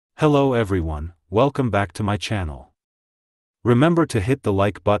Hello everyone, welcome back to my channel. Remember to hit the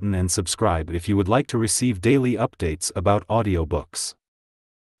like button and subscribe if you would like to receive daily updates about audiobooks.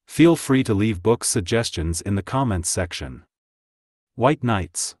 Feel free to leave book suggestions in the comments section. White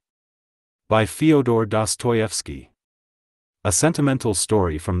Nights by Fyodor Dostoyevsky. A sentimental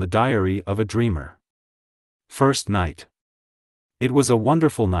story from the diary of a dreamer. First night. It was a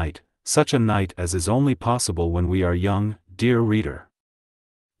wonderful night, such a night as is only possible when we are young, dear reader.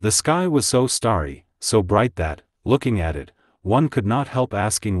 The sky was so starry, so bright that, looking at it, one could not help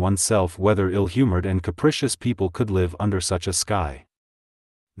asking oneself whether ill-humored and capricious people could live under such a sky.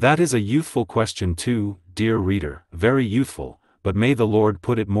 That is a youthful question too, dear reader, very youthful, but may the Lord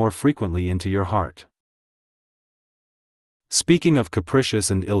put it more frequently into your heart. Speaking of capricious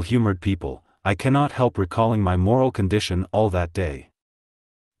and ill-humored people, I cannot help recalling my moral condition all that day.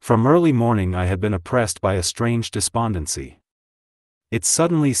 From early morning I had been oppressed by a strange despondency. It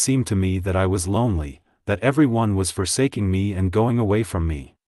suddenly seemed to me that I was lonely, that everyone was forsaking me and going away from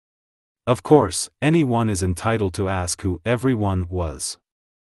me. Of course, anyone is entitled to ask who everyone was.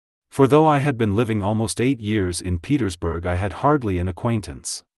 For though I had been living almost 8 years in Petersburg, I had hardly an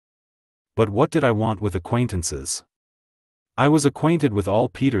acquaintance. But what did I want with acquaintances? I was acquainted with all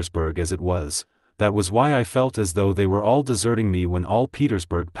Petersburg as it was. That was why I felt as though they were all deserting me when all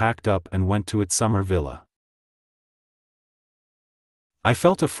Petersburg packed up and went to its summer villa. I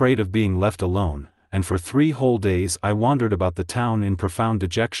felt afraid of being left alone, and for 3 whole days I wandered about the town in profound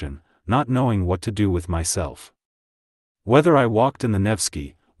dejection, not knowing what to do with myself. Whether I walked in the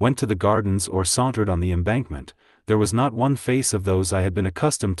Nevsky, went to the gardens or sauntered on the embankment, there was not one face of those I had been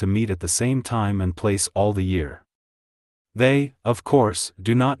accustomed to meet at the same time and place all the year. They, of course,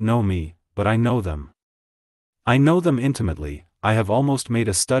 do not know me, but I know them. I know them intimately. I have almost made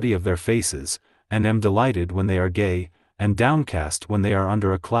a study of their faces, and am delighted when they are gay, and downcast when they are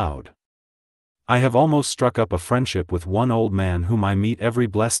under a cloud. I have almost struck up a friendship with one old man whom I meet every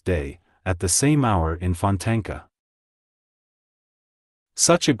blessed day, at the same hour in Fontanka.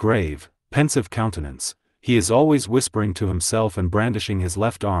 Such a grave, pensive countenance, he is always whispering to himself and brandishing his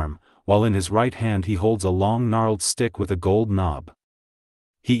left arm, while in his right hand he holds a long gnarled stick with a gold knob.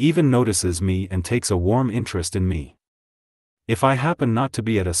 He even notices me and takes a warm interest in me. If I happen not to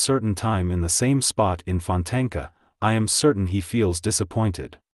be at a certain time in the same spot in Fontanka, I am certain he feels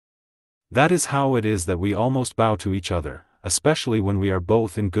disappointed. That is how it is that we almost bow to each other, especially when we are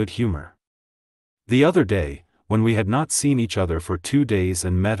both in good humor. The other day, when we had not seen each other for 2 days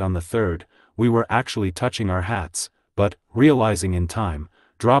and met on the 3rd, we were actually touching our hats, but, realizing in time,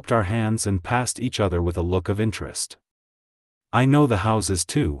 dropped our hands and passed each other with a look of interest. I know the houses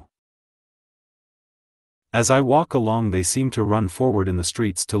too. As I walk along they seem to run forward in the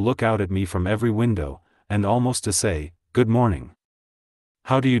streets to look out at me from every window, and almost to say, "Good morning.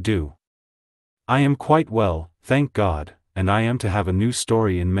 How do you do? I am quite well, thank God, and I am to have a new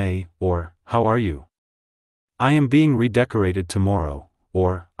story in May," or, "How are you? I am being redecorated tomorrow,"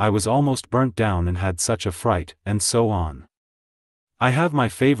 or, "I was almost burnt down and had such a fright," and so on. I have my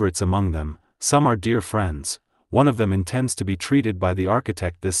favorites among them. Some are dear friends. One of them intends to be treated by the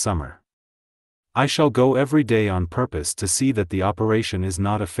architect this summer. I shall go every day on purpose to see that the operation is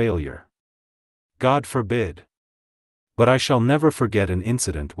not a failure. God forbid. But I shall never forget an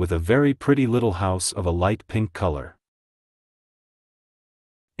incident with a very pretty little house of a light pink color.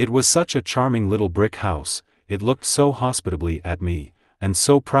 It was such a charming little brick house, it looked so hospitably at me, and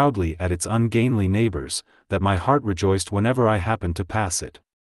so proudly at its ungainly neighbors, that my heart rejoiced whenever I happened to pass it.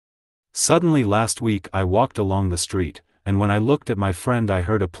 Suddenly last week I walked along the street, and when I looked at my friend I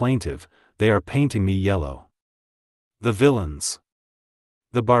heard a plaintive, "They are painting me yellow. The villains.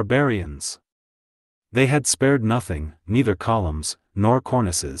 The barbarians. They had spared nothing, neither columns, nor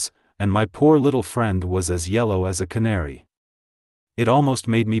cornices, and my poor little friend was as yellow as a canary." It almost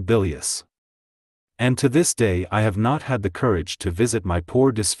made me bilious. And to this day I have not had the courage to visit my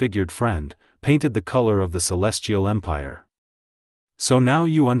poor disfigured friend, painted the color of the celestial empire. So now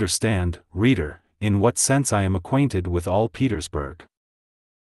you understand, reader, in what sense I am acquainted with all Petersburg.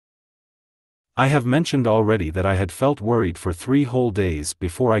 I have mentioned already that I had felt worried for 3 whole days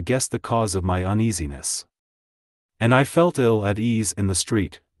before I guessed the cause of my uneasiness. And I felt ill at ease in the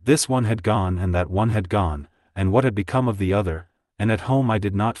street. This one had gone and that one had gone, and what had become of the other, and at home I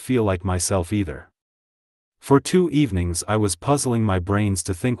did not feel like myself either. For 2 evenings I was puzzling my brains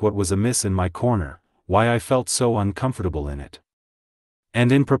to think what was amiss in my corner, why I felt so uncomfortable in it.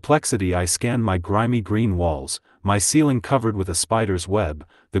 And in perplexity I scanned my grimy green walls, my ceiling covered with a spider's web,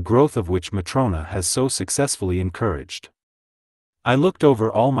 the growth of which Matrona has so successfully encouraged. I looked over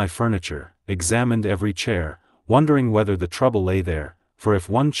all my furniture, examined every chair, wondering whether the trouble lay there, for if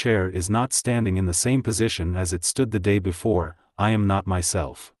one chair is not standing in the same position as it stood the day before, I am not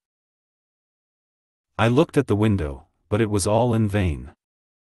myself. I looked at the window, but it was all in vain.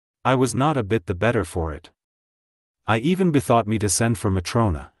 I was not a bit the better for it. I even bethought me to send for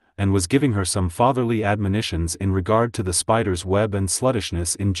Matrona, and was giving her some fatherly admonitions in regard to the spider's web and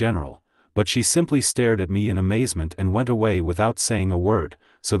sluttishness in general, but she simply stared at me in amazement and went away without saying a word,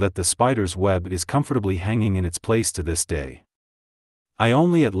 so that the spider's web is comfortably hanging in its place to this day. I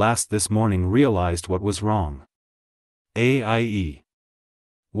only at last this morning realized what was wrong. Why,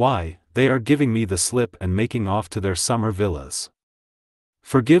 they are giving me the slip and making off to their summer villas.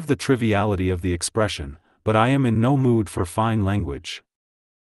 Forgive the triviality of the expression, but I am in no mood for fine language.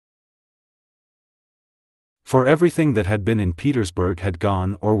 For everything that had been in Petersburg had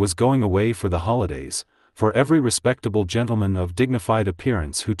gone or was going away for the holidays, for every respectable gentleman of dignified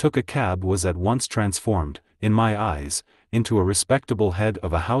appearance who took a cab was at once transformed, in my eyes, into a respectable head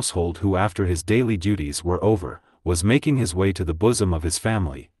of a household who after his daily duties were over, was making his way to the bosom of his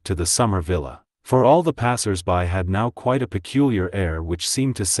family, to the summer villa. For all the passers-by had now quite a peculiar air which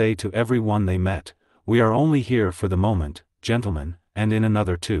seemed to say to every one they met, "We are only here for the moment, gentlemen, and in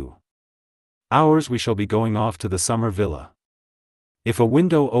another 2 hours we shall be going off to the summer villa." If a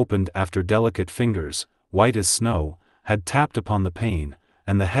window opened after delicate fingers, white as snow, had tapped upon the pane,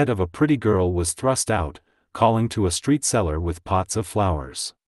 and the head of a pretty girl was thrust out, calling to a street seller with pots of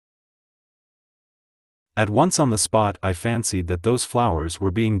flowers. At once on the spot I fancied that those flowers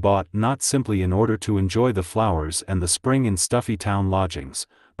were being bought not simply in order to enjoy the flowers and the spring in stuffy town lodgings,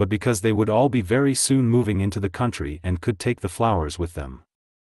 but because they would all be very soon moving into the country and could take the flowers with them.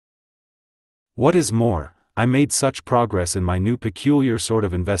 What is more, I made such progress in my new peculiar sort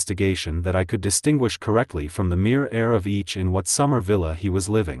of investigation that I could distinguish correctly from the mere air of each in what summer villa he was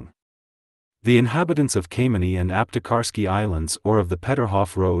living. The inhabitants of Kameny and Aptekarsky Islands or of the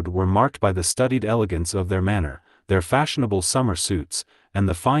Peterhof Road were marked by the studied elegance of their manner, their fashionable summer suits, and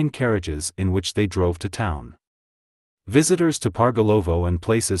the fine carriages in which they drove to town. Visitors to Pargalovo and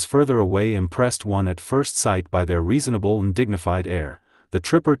places further away impressed one at first sight by their reasonable and dignified air. The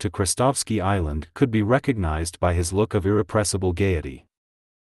tripper to Krestovsky Island could be recognized by his look of irrepressible gaiety.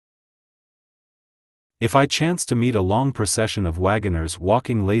 If I chanced to meet a long procession of wagoners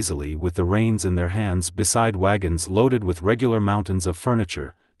walking lazily with the reins in their hands beside wagons loaded with regular mountains of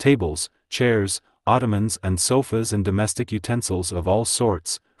furniture, tables, chairs, ottomans and sofas and domestic utensils of all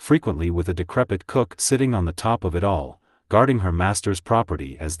sorts, frequently with a decrepit cook sitting on the top of it all, guarding her master's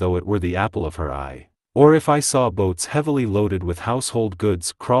property as though it were the apple of her eye, or if I saw boats heavily loaded with household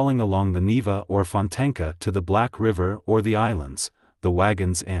goods crawling along the Neva or Fontanka to the Black River or the islands, the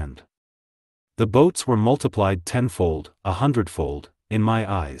wagons and the boats were multiplied tenfold, 100-fold, in my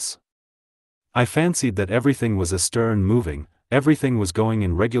eyes. I fancied that everything was astir and moving, everything was going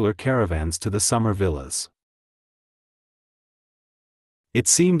in regular caravans to the summer villas. It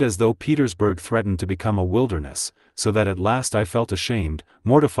seemed as though Petersburg threatened to become a wilderness, so that at last I felt ashamed,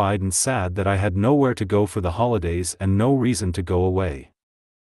 mortified and sad that I had nowhere to go for the holidays and no reason to go away.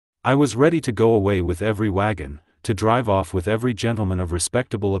 I was ready to go away with every wagon, to drive off with every gentleman of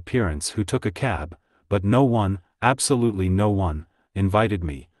respectable appearance who took a cab, but no one, absolutely no one, invited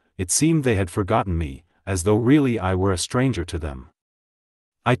me. It seemed they had forgotten me, as though really I were a stranger to them.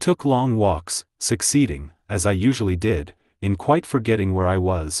 I took long walks, succeeding, as I usually did, in quite forgetting where I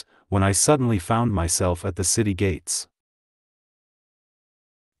was, when I suddenly found myself at the city gates.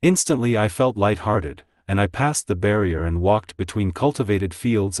 Instantly I felt light-hearted, and I passed the barrier and walked between cultivated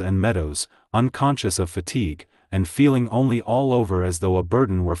fields and meadows, unconscious of fatigue, and feeling only all over as though a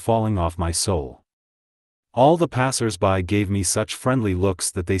burden were falling off my soul. All the passers-by gave me such friendly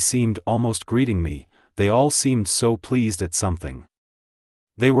looks that they seemed almost greeting me, they all seemed so pleased at something.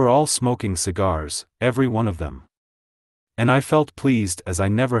 They were all smoking cigars, every one of them. And I felt pleased as I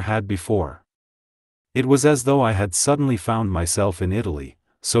never had before. It was as though I had suddenly found myself in Italy,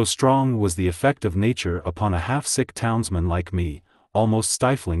 so strong was the effect of nature upon a half-sick townsman like me, almost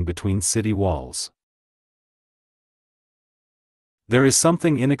stifling between city walls. There is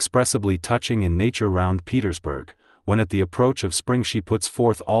something inexpressibly touching in nature round Petersburg, when at the approach of spring she puts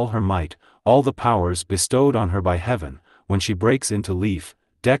forth all her might, all the powers bestowed on her by heaven, when she breaks into leaf,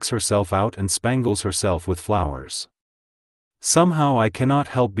 decks herself out and spangles herself with flowers. Somehow I cannot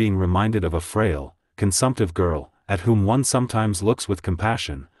help being reminded of a frail, consumptive girl, at whom one sometimes looks with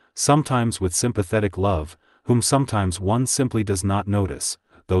compassion, sometimes with sympathetic love, whom sometimes one simply does not notice,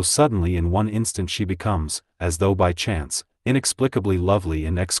 though suddenly in one instant she becomes, as though by chance, inexplicably lovely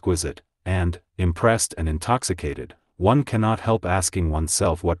and exquisite, and, impressed and intoxicated, one cannot help asking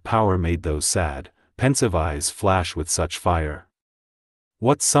oneself what power made those sad, pensive eyes flash with such fire.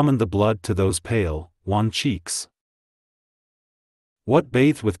 What summoned the blood to those pale, wan cheeks? What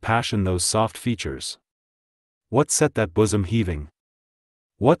bathed with passion those soft features? What set that bosom heaving?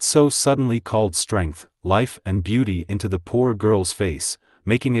 What so suddenly called strength, life and beauty into the poor girl's face,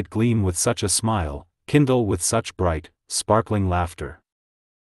 making it gleam with such a smile, kindle with such bright, sparkling laughter?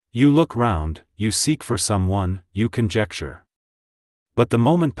 You look round, you seek for someone, you conjecture. But the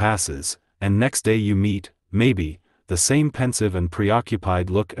moment passes, and next day you meet, maybe, the same pensive and preoccupied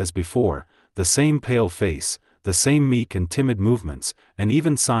look as before, the same pale face, the same meek and timid movements, and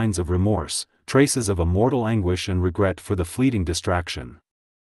even signs of remorse, traces of a mortal anguish and regret for the fleeting distraction.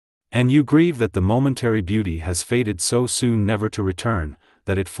 And you grieve that the momentary beauty has faded so soon never to return,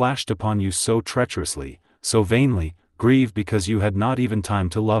 that it flashed upon you so treacherously, so vainly, grieve because you had not even time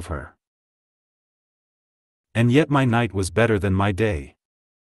to love her. And yet my night was better than my day.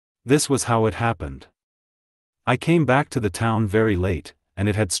 This was how it happened. I came back to the town very late, and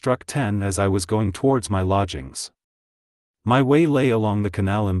it had struck 10 as I was going towards my lodgings. My way lay along the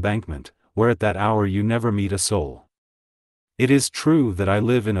canal embankment, where at that hour you never meet a soul. It is true that I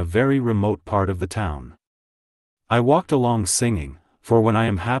live in a very remote part of the town. I walked along singing, for when I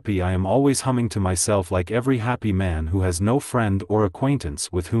am happy I am always humming to myself like every happy man who has no friend or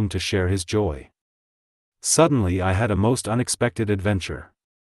acquaintance with whom to share his joy. Suddenly I had a most unexpected adventure.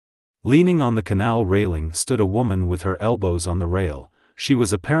 Leaning on the canal railing stood a woman with her elbows on the rail. She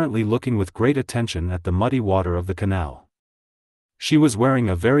was apparently looking with great attention at the muddy water of the canal. She was wearing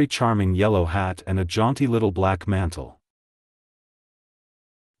a very charming yellow hat and a jaunty little black mantle.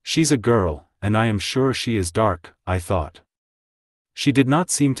 She's a girl, and I am sure she is dark, I thought. She did not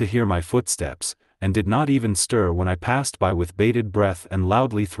seem to hear my footsteps, and did not even stir when I passed by with bated breath and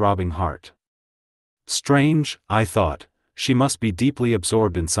loudly throbbing heart. Strange, I thought, she must be deeply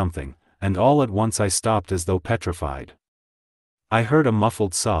absorbed in something, and all at once I stopped as though petrified. I heard a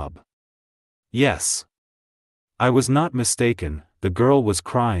muffled sob. Yes. I was not mistaken, the girl was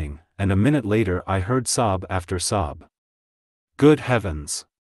crying, and a minute later I heard sob after sob. Good heavens!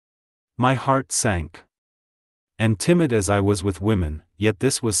 My heart sank. And timid as I was with women, yet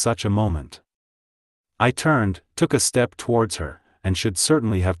this was such a moment. I turned, took a step towards her, and should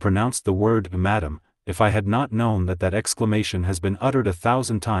certainly have pronounced the word "Madam," if I had not known that that exclamation has been uttered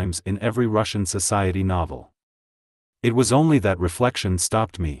 1,000 times in every Russian society novel. It was only that reflection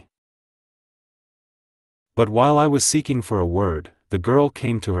stopped me. But while I was seeking for a word, the girl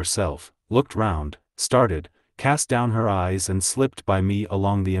came to herself, looked round, started, cast down her eyes and slipped by me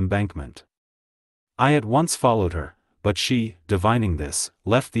along the embankment. I at once followed her, but she, divining this,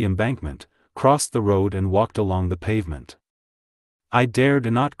 left the embankment, crossed the road and walked along the pavement. I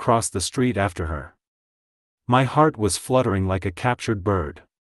dared not cross the street after her. My heart was fluttering like a captured bird.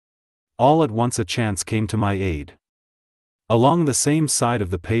 All at once a chance came to my aid. Along the same side of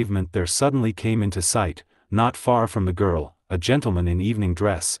the pavement there suddenly came into sight, not far from the girl, a gentleman in evening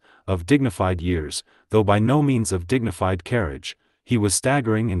dress, of dignified years, though by no means of dignified carriage. He was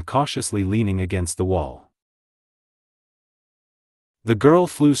staggering and cautiously leaning against the wall. The girl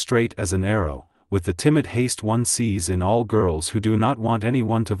flew straight as an arrow, with the timid haste one sees in all girls who do not want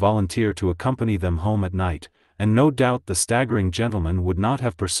anyone to volunteer to accompany them home at night, and no doubt the staggering gentleman would not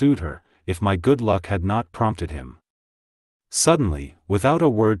have pursued her, if my good luck had not prompted him. Suddenly, without a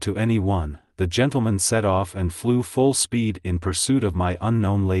word to any one, the gentleman set off and flew full speed in pursuit of my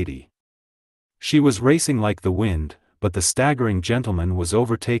unknown lady. She was racing like the wind, but the staggering gentleman was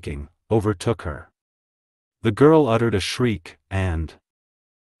overtook her. The girl uttered a shriek, and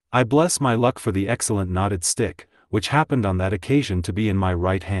I bless my luck for the excellent knotted stick, which happened on that occasion to be in my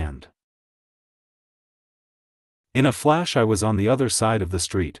right hand. In a flash I was on the other side of the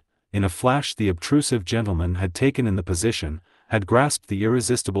street. In a flash the obtrusive gentleman had taken in the position, had grasped the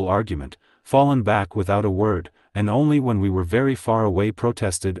irresistible argument, fallen back without a word, and only when we were very far away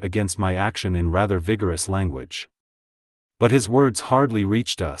protested against my action in rather vigorous language. But his words hardly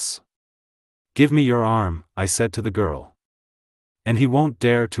reached us. "Give me your arm," I said to the girl. "And he won't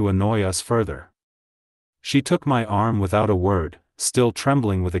dare to annoy us further." She took my arm without a word, still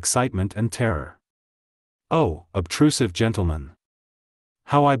trembling with excitement and terror. Oh, obtrusive gentleman!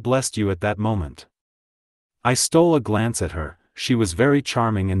 How I blessed you at that moment! I stole a glance at her. She was very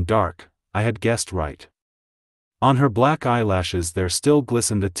charming and dark. I had guessed right. On her black eyelashes there still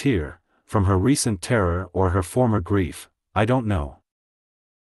glistened a tear, from her recent terror or her former grief, I don't know.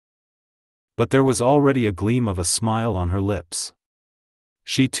 But there was already a gleam of a smile on her lips.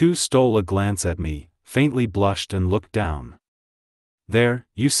 She too stole a glance at me, faintly blushed and looked down. "There,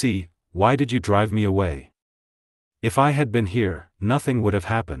 you see, why did you drive me away? If I had been here, nothing would have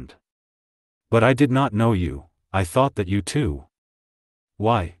happened. But I did not know you, I thought that you too."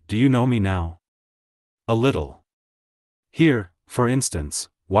 Why, do you know me now? A little. Here, for instance,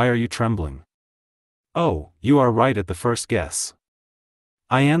 why are you trembling? Oh, you are right at the first guess.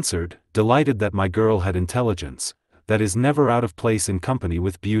 I answered, delighted that my girl had intelligence, that is never out of place in company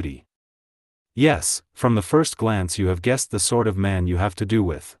with beauty. Yes, from the first glance you have guessed the sort of man you have to do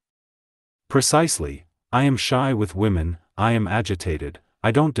with. Precisely. I am shy with women, I am agitated,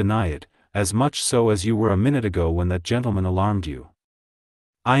 I don't deny it, as much so as you were a minute ago when that gentleman alarmed you.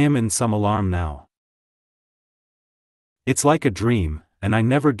 I am in some alarm now. It's like a dream, and I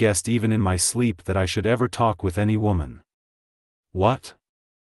never guessed even in my sleep that I should ever talk with any woman. What?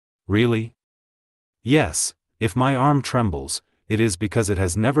 Really? Yes, if my arm trembles, it is because it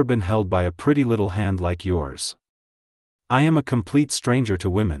has never been held by a pretty little hand like yours. I am a complete stranger to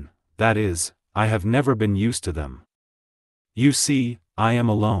women, that is, I have never been used to them. You see, I am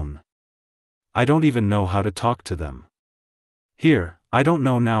alone. I don't even know how to talk to them. Here, I don't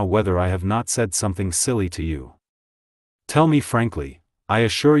know now whether I have not said something silly to you. Tell me frankly, I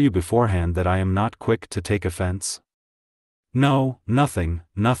assure you beforehand that I am not quick to take offense. No, nothing,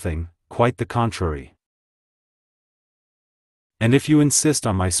 quite the contrary. And if you insist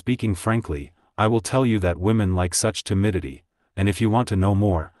on my speaking frankly, I will tell you that women like such timidity, and if you want to know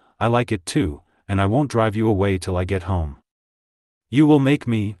more, I like it too, and I won't drive you away till I get home. You will make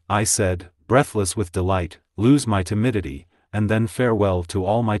me, I said, breathless with delight, lose my timidity, and then farewell to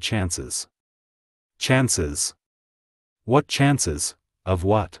all my chances. Chances? What chances, of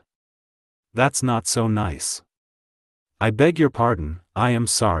what? That's not so nice. I beg your pardon, I am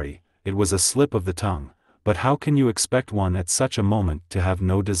sorry, it was a slip of the tongue, but how can you expect one at such a moment to have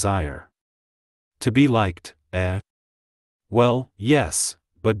no desire? To be liked, eh? Well, yes,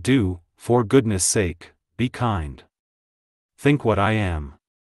 but do, for goodness sake, be kind. Think what I am.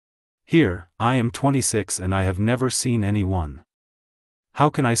 Here, I am 26 and I have never seen any one. How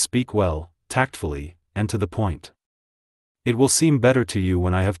can I speak well, tactfully, and to the point? It will seem better to you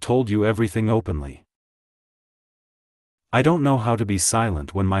when I have told you everything openly. I don't know how to be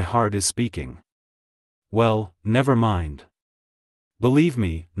silent when my heart is speaking. Well, never mind. Believe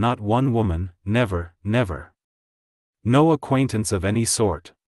me, not one woman, never. No acquaintance of any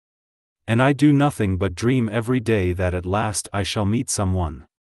sort. And I do nothing but dream every day that at last I shall meet someone.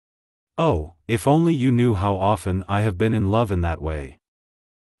 Oh, if only you knew how often I have been in love in that way.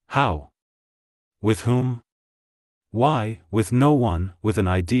 How? With whom? Why, with no one, with an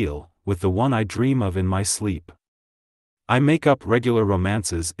ideal, with the one I dream of in my sleep. I make up regular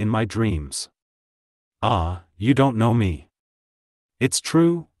romances in my dreams. Ah, you don't know me. It's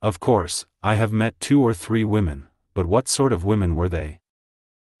true, of course, I have met 2 or 3 women, but what sort of women were they?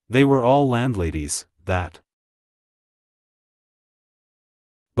 They were all landladies, that.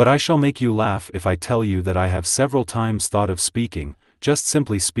 But I shall make you laugh if I tell you that I have several times thought of speaking, just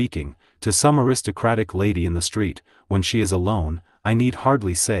simply speaking, to some aristocratic lady in the street, when she is alone, I need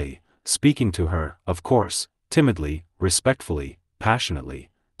hardly say, speaking to her, of course, timidly, respectfully, passionately,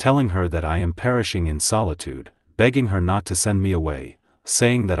 telling her that I am perishing in solitude, begging her not to send me away,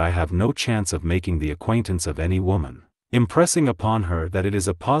 saying that I have no chance of making the acquaintance of any woman, impressing upon her that it is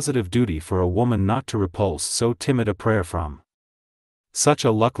a positive duty for a woman not to repulse so timid a prayer from such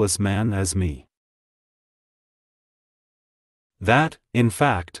a luckless man as me. That, in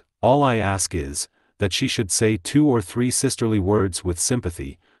fact, all I ask is, that she should say 2 or 3 sisterly words with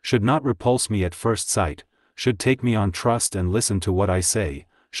sympathy, should not repulse me at first sight, should take me on trust and listen to what I say,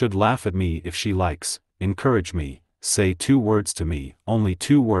 should laugh at me if she likes, encourage me, say 2 words to me, only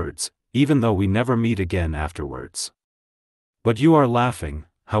 2 words, even though we never meet again afterwards. But you are laughing,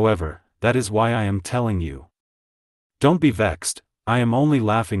 however, that is why I am telling you. Don't be vexed, I am only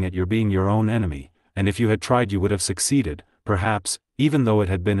laughing at your being your own enemy, and if you had tried you would have succeeded, perhaps, even though it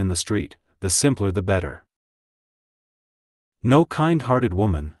had been in the street, the simpler the better. No kind-hearted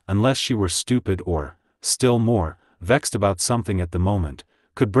woman, unless she were stupid or, still more, vexed about something at the moment,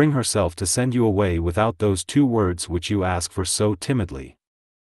 could bring herself to send you away without those 2 words which you ask for so timidly.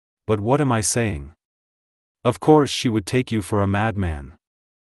 But what am I saying? Of course she would take you for a madman.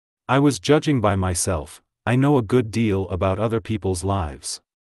 I was judging by myself, I know a good deal about other people's lives.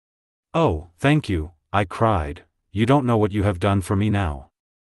 Oh, thank you, I cried, you don't know what you have done for me now.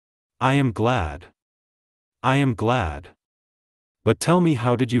 I am glad. I am glad. But tell me,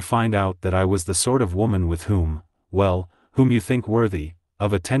 how did you find out that I was the sort of woman with whom, well, whom you think worthy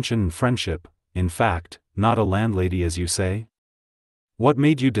of attention and friendship, in fact, not a landlady as you say? What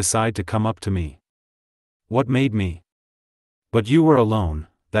made you decide to come up to me? What made me? But you were alone,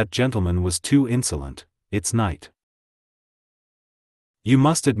 that gentleman was too insolent, it's night. You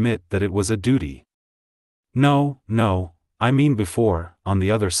must admit that it was a duty. No, I mean before, on the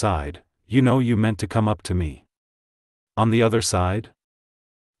other side, you know you meant to come up to me. On the other side?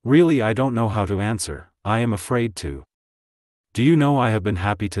 Really, I don't know how to answer, I am afraid to. Do you know I have been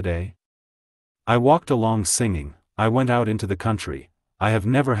happy today? I walked along singing, I went out into the country, I have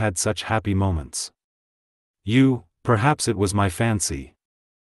never had such happy moments. Perhaps it was my fancy.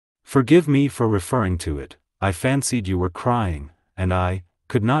 Forgive me for referring to it, I fancied you were crying, and I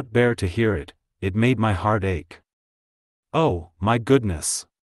could not bear to hear it, it made my heart ache. Oh, my goodness!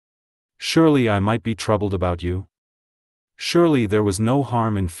 Surely I might be troubled about you? Surely there was no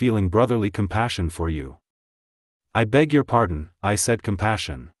harm in feeling brotherly compassion for you. I beg your pardon, I said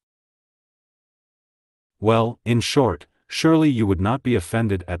compassion. Well, in short, surely you would not be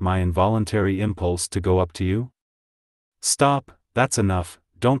offended at my involuntary impulse to go up to you? Stop, that's enough,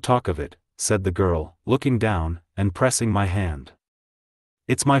 don't talk of it, said the girl, looking down, and pressing my hand.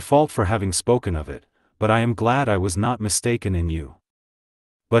 It's my fault for having spoken of it, but I am glad I was not mistaken in you.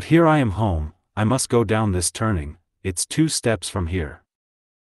 But here I am home, I must go down this turning, it's 2 steps from here.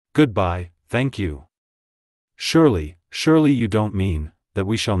 Goodbye, thank you. Surely you don't mean that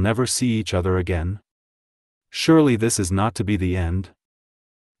we shall never see each other again? Surely this is not to be the end?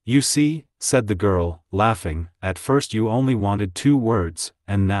 You see, said the girl, laughing, at first you only wanted 2 words,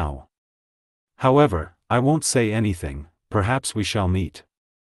 and now. However, I won't say anything, perhaps we shall meet.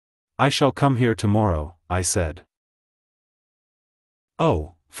 I shall come here tomorrow, I said.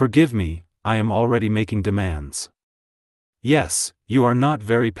 Oh, forgive me, I am already making demands. Yes, you are not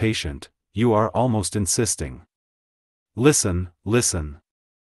very patient, you are almost insisting. Listen.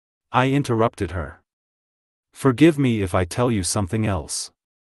 I interrupted her. Forgive me if I tell you something else.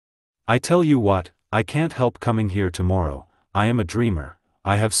 I tell you what, I can't help coming here tomorrow, I am a dreamer,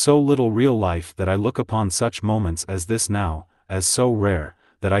 I have so little real life that I look upon such moments as this now, as so rare,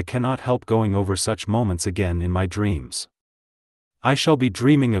 that I cannot help going over such moments again in my dreams. I shall be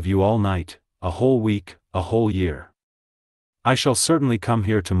dreaming of you all night, a whole week, a whole year. I shall certainly come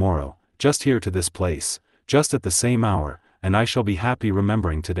here tomorrow, just here to this place, just at the same hour, and I shall be happy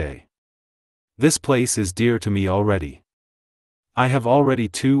remembering today. This place is dear to me already. I have already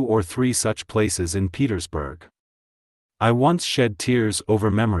 2 or 3 such places in Petersburg. I once shed tears over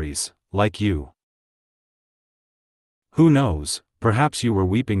memories, like you. Who knows, perhaps you were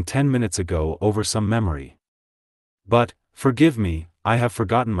weeping 10 minutes ago over some memory. But, forgive me, I have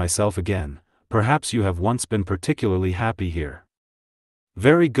forgotten myself again, perhaps you have once been particularly happy here.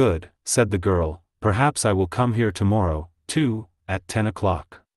 Very good, said the girl, perhaps I will come here tomorrow, too, at 10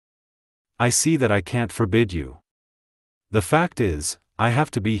 o'clock. I see that I can't forbid you. The fact is, I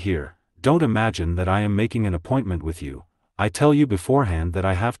have to be here, don't imagine that I am making an appointment with you, I tell you beforehand that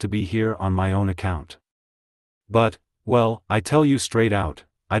I have to be here on my own account. But, well, I tell you straight out,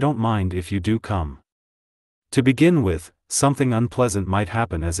 I don't mind if you do come. To begin with, something unpleasant might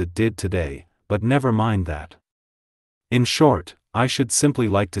happen as it did today, but never mind that. In short, I should simply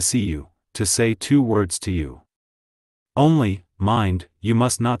like to see you, to say 2 words to you. Only, mind, you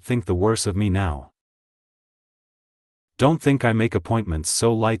must not think the worse of me now. Don't think I make appointments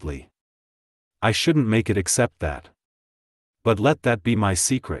so lightly. I shouldn't make it except that. But let that be my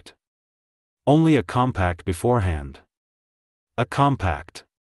secret. Only a compact beforehand. A compact.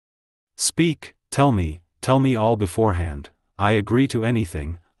 Speak, tell me all beforehand, I agree to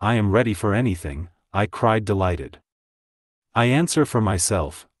anything, I am ready for anything, I cried delighted. I answer for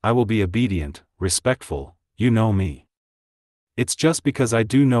myself, I will be obedient, respectful, you know me. It's just because I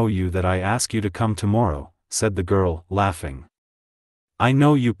do know you that I ask you to come tomorrow, said the girl, laughing. I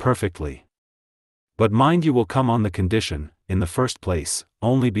know you perfectly. But mind you will come on the condition, in the first place,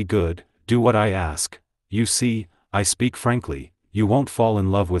 only be good, do what I ask, you see, I speak frankly, you won't fall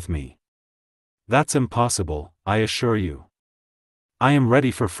in love with me. That's impossible, I assure you. I am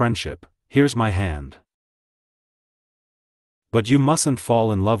ready for friendship, here's my hand. But you mustn't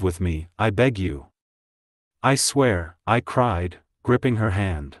fall in love with me, I beg you. I swear, I cried, gripping her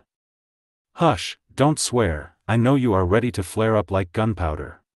hand. Hush, don't swear, I know you are ready to flare up like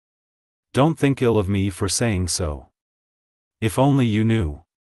gunpowder. Don't think ill of me for saying so. If only you knew.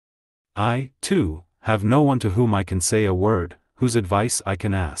 I, too, have no one to whom I can say a word, whose advice I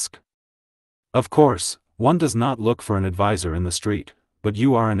can ask. Of course, one does not look for an adviser in the street, but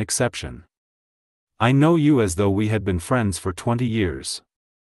you are an exception. I know you as though we had been friends for 20 years.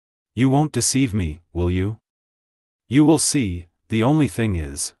 You won't deceive me, will you? You will see, the only thing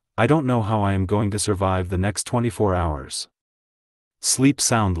is, I don't know how I am going to survive the next 24 hours. Sleep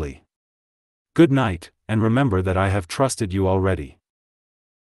soundly. Good night, and remember that I have trusted you already.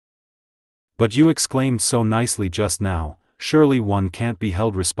 But you exclaimed so nicely just now, surely one can't be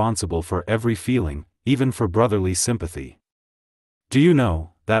held responsible for every feeling, even for brotherly sympathy. Do you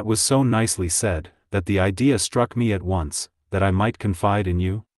know, that was so nicely said, that the idea struck me at once, that I might confide in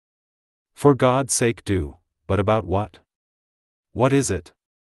you? For God's sake do, but about what? What is it?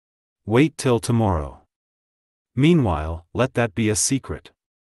 Wait till tomorrow. Meanwhile, let that be a secret.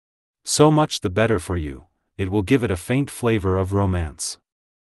 So much the better for you, it will give it a faint flavor of romance.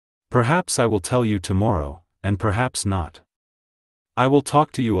 Perhaps I will tell you tomorrow, and perhaps not. I will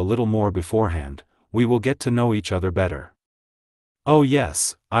talk to you a little more beforehand, we will get to know each other better. Oh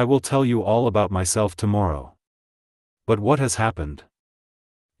yes, I will tell you all about myself tomorrow. But what has happened?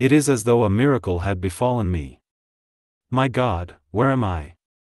 It is as though a miracle had befallen me. My God, where am I?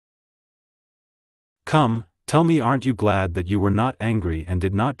 Come, tell me, aren't you glad that you were not angry and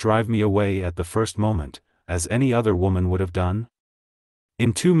did not drive me away at the first moment, as any other woman would have done?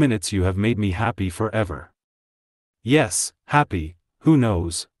 In 2 minutes you have made me happy forever. Yes, happy, who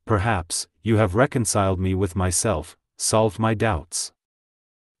knows, perhaps, you have reconciled me with myself, solved my doubts.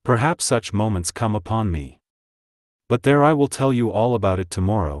 Perhaps such moments come upon me. But there, I will tell you all about it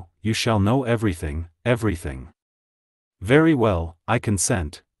tomorrow, you shall know everything, everything. Very well, I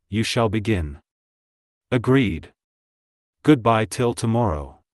consent, you shall begin. Agreed. Goodbye till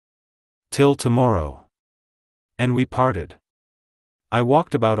tomorrow. Till tomorrow. And we parted. I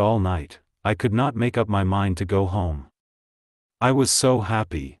walked about all night, I could not make up my mind to go home. I was so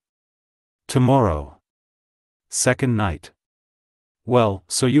happy. Tomorrow. Second night. Well,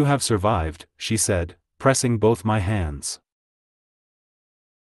 so you have survived, she said, pressing both my hands.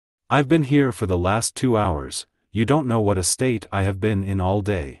 I've been here for the last 2 hours, you don't know what a state I have been in all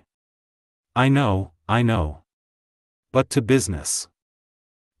day. I know. But to business.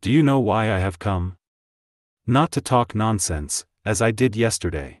 Do you know why I have come? Not to talk nonsense, as I did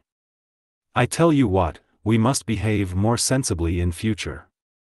yesterday. I tell you what, we must behave more sensibly in future.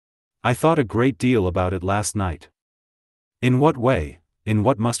 I thought a great deal about it last night. In what way, in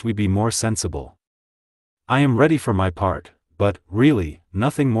what must we be more sensible? I am ready for my part, but, really,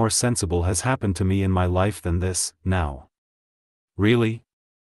 nothing more sensible has happened to me in my life than this, now. Really?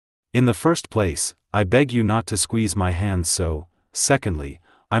 In the first place, I beg you not to squeeze my hands so. Secondly,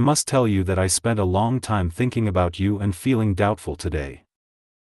 I must tell you that I spent a long time thinking about you and feeling doubtful today.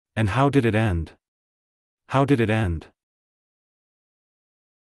 And how did it end? How did it end?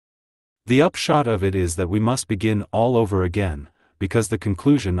 The upshot of it is that we must begin all over again, because the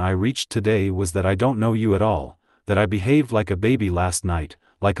conclusion I reached today was that I don't know you at all, that I behaved like a baby last night,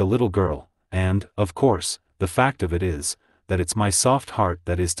 like a little girl, and, of course, the fact of it is, that it's my soft heart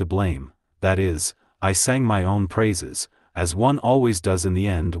that is to blame, that is, I sang my own praises, as one always does in the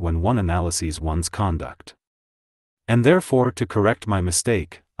end when one analyses one's conduct. And therefore, to correct my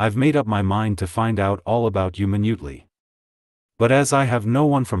mistake, I've made up my mind to find out all about you minutely. But as I have no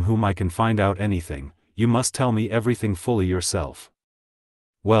one from whom I can find out anything, you must tell me everything fully yourself.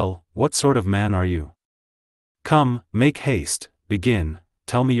 Well, what sort of man are you? Come, make haste, begin,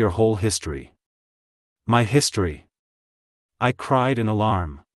 tell me your whole history. My history. I cried in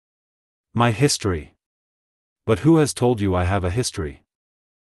alarm. My history. But who has told you I have a history?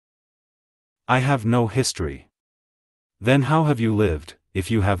 I have no history. Then how have you lived,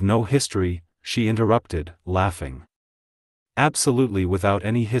 if you have no history? She interrupted, laughing. Absolutely without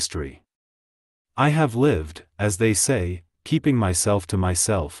any history. I have lived, as they say, keeping myself to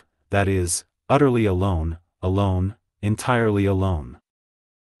myself, that is, utterly alone, entirely alone.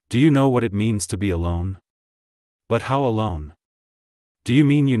 Do you know what it means to be alone? But how alone? Do you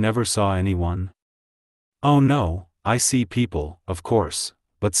mean you never saw anyone? Oh no, I see people, of course,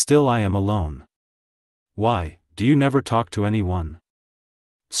 but still I am alone. Why, do you never talk to anyone?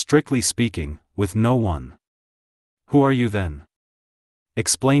 Strictly speaking, with no one. Who are you then?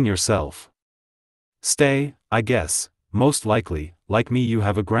 Explain yourself. Stay, I guess, most likely, like me, you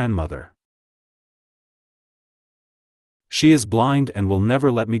have a grandmother. She is blind and will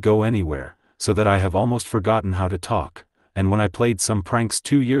never let me go anywhere, so that I have almost forgotten how to talk, and when I played some pranks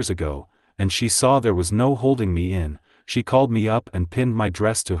 2 years ago, and she saw there was no holding me in, she called me up and pinned my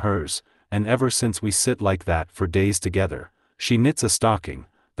dress to hers, and ever since we sit like that for days together. She knits a stocking,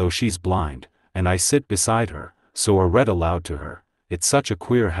 though she's blind, and I sit beside her, so or read aloud to her. It's such a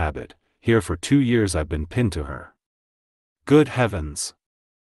queer habit. Here for 2 years I've been pinned to her. Good heavens!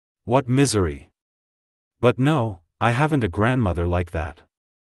 What misery! But no, I haven't a grandmother like that.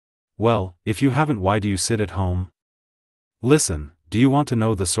 Well, if you haven't, why do you sit at home? Listen, do you want to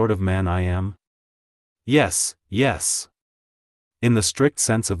know the sort of man I am? Yes. In the strict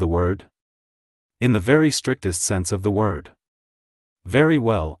sense of the word? In the very strictest sense of the word. Very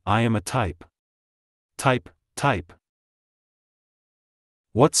well, I am a type. Type.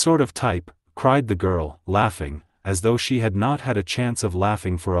 What sort of type? Cried the girl, laughing, as though she had not had a chance of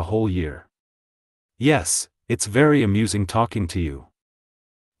laughing for a whole year. "Yes, it's very amusing talking to you.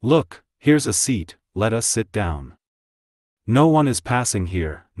 Look, here's a seat, let us sit down. No one is passing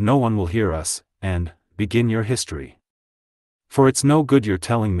here, no one will hear us, and begin your history. For it's no good you're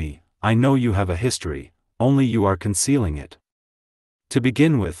telling me, I know you have a history, only you are concealing it. To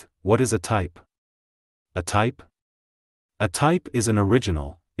begin with, what is a type? A type? A type is an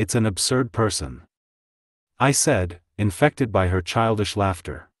original, it's an absurd person," I said, infected by her childish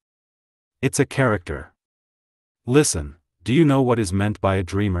laughter. "It's a character. Listen, do you know what is meant by a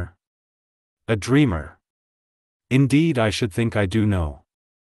dreamer? A dreamer? Indeed, I should think I do know.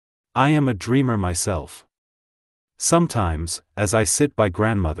 I am a dreamer myself. Sometimes, as I sit by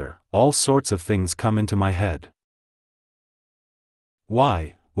grandmother, all sorts of things come into my head.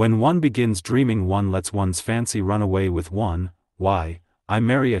 Why, when one begins dreaming one lets one's fancy run away with one, why, I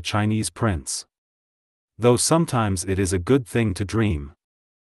marry a Chinese prince. Though sometimes it is a good thing to dream.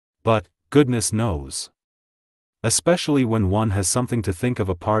 But, goodness knows. Especially when one has something to think of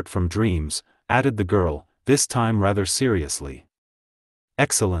apart from dreams," added the girl, this time rather seriously.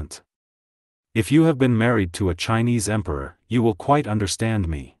 "Excellent. If you have been married to a Chinese emperor, you will quite understand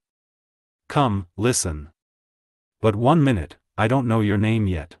me. Come, listen. But 1 minute, I don't know your name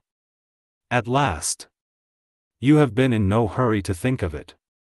yet." "At last. You have been in no hurry to think of it."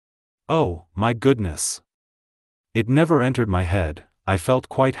 "Oh, my goodness. It never entered my head, I felt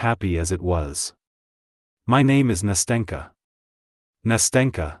quite happy as it was. My name is Nastenka."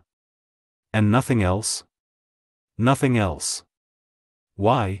 "Nastenka? And nothing else?" "Nothing else."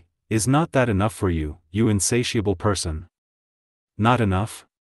 "Why, is not that enough for you, you insatiable person?" "Not enough?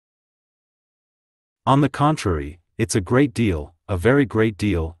 On the contrary, it's a great deal, a very great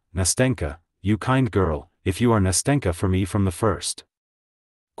deal, Nastenka, you kind girl, if you are Nastenka for me from the first."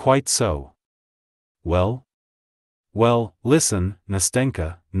 "Quite so." "Well? Well, listen,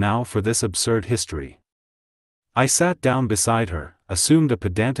 Nastenka, now for this absurd history." I sat down beside her, assumed a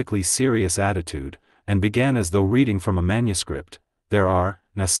pedantically serious attitude, and began as though reading from a manuscript. "There are,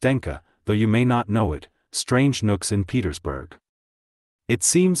 Nastenka, though you may not know it, strange nooks in Petersburg. It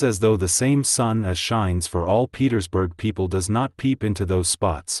seems as though the same sun as shines for all Petersburg people does not peep into those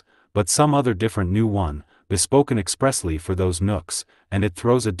spots, but some other different new one, bespoken expressly for those nooks, and it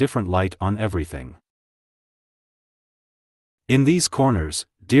throws a different light on everything. In these corners,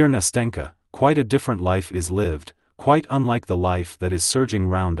 dear Nastenka, quite a different life is lived, quite unlike the life that is surging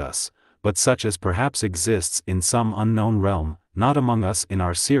round us, but such as perhaps exists in some unknown realm, not among us in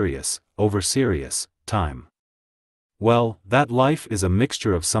our serious, over-serious, time. Well, that life is a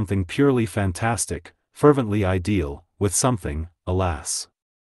mixture of something purely fantastic, fervently ideal, with something, alas,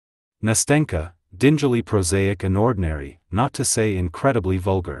 Nastenka, dingily prosaic and ordinary, not to say incredibly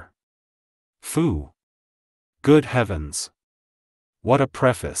vulgar. Phoo! Good heavens! What a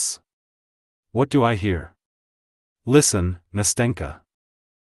preface! What do I hear? Listen, Nastenka.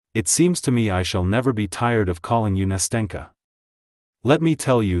 It seems to me I shall never be tired of calling you Nastenka. Let me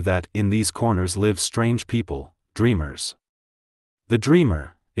tell you that in these corners live strange people, dreamers. The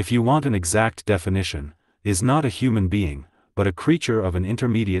dreamer, if you want an exact definition, is not a human being, but a creature of an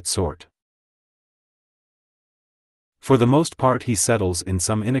intermediate sort. For the most part he settles in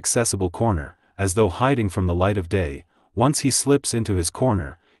some inaccessible corner, as though hiding from the light of day. Once he slips into his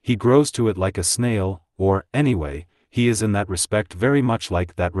corner, he grows to it like a snail, or, anyway, he is in that respect very much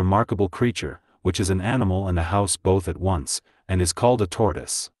like that remarkable creature, which is an animal and a house both at once, and is called a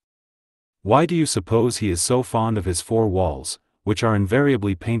tortoise. Why do you suppose he is so fond of his four walls, which are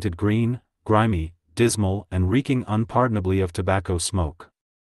invariably painted green, grimy, dismal and reeking unpardonably of tobacco smoke?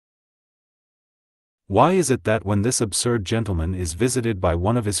 Why is it that when this absurd gentleman is visited by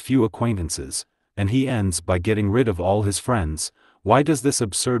one of his few acquaintances, and he ends by getting rid of all his friends, why does this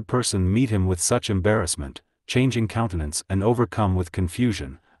absurd person meet him with such embarrassment, changing countenance and overcome with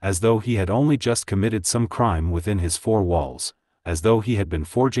confusion, as though he had only just committed some crime within his four walls, as though he had been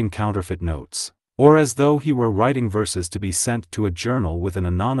forging counterfeit notes, or as though he were writing verses to be sent to a journal with an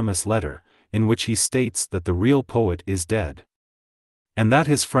anonymous letter, in which he states that the real poet is dead, and that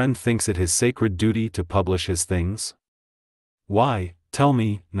his friend thinks it his sacred duty to publish his things? Why, tell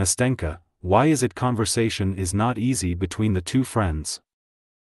me, Nastenka, why is it conversation is not easy between the two friends?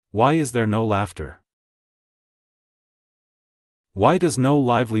 Why is there no laughter? Why does no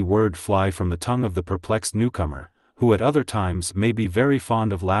lively word fly from the tongue of the perplexed newcomer, who at other times may be very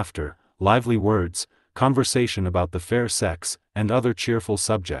fond of laughter, lively words, conversation about the fair sex, and other cheerful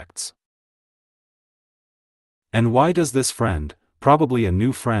subjects? And why does this friend, probably a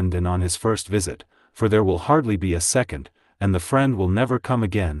new friend and on his first visit, for there will hardly be a second, and the friend will never come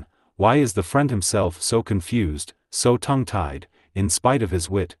again, why is the friend himself so confused, so tongue-tied, in spite of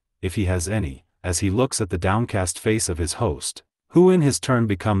his wit, if he has any, as he looks at the downcast face of his host, who in his turn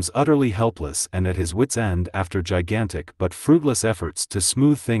becomes utterly helpless and at his wit's end after gigantic but fruitless efforts to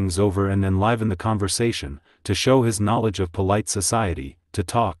smooth things over and enliven the conversation, to show his knowledge of polite society, to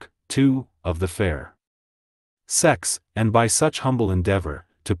talk, too, of the fair sex, and by such humble endeavor,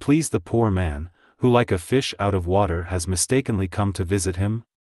 to please the poor man, who like a fish out of water has mistakenly come to visit him?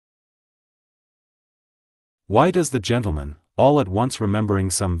 Why does the gentleman, all at once remembering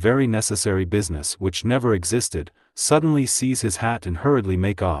some very necessary business which never existed, suddenly seize his hat and hurriedly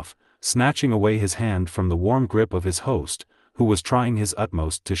make off, snatching away his hand from the warm grip of his host, who was trying his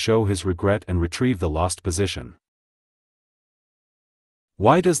utmost to show his regret and retrieve the lost position?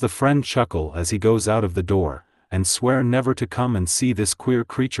 Why does the friend chuckle as he goes out of the door, and swear never to come and see this queer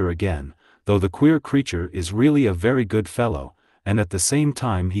creature again, though the queer creature is really a very good fellow, and at the same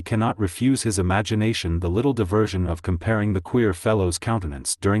time he cannot refuse his imagination the little diversion of comparing the queer fellow's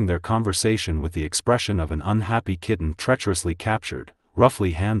countenance during their conversation with the expression of an unhappy kitten treacherously captured,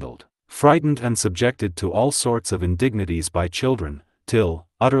 roughly handled, frightened and subjected to all sorts of indignities by children, till,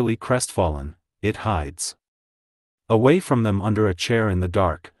 utterly crestfallen, it hides away from them under a chair in the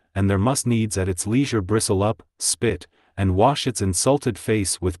dark, and there must needs at its leisure bristle up, spit, and wash its insulted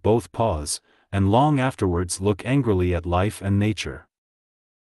face with both paws, and long afterwards look angrily at life and nature,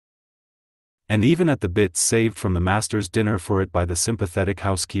 and even at the bits saved from the master's dinner for it by the sympathetic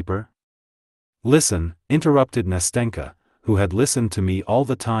housekeeper? Listen, interrupted Nastenka, who had listened to me all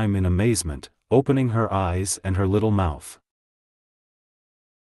the time in amazement, opening her eyes and her little mouth.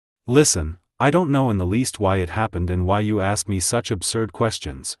 Listen, I don't know in the least why it happened and why you ask me such absurd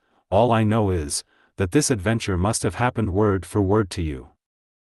questions. All I know is, that this adventure must have happened word for word to you.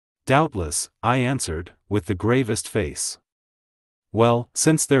 Doubtless, I answered, with the gravest face. Well,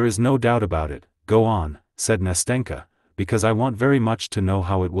 since there is no doubt about it, go on, said Nastenka, because I want very much to know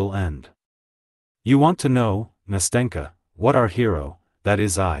how it will end. You want to know, Nastenka, what our hero, that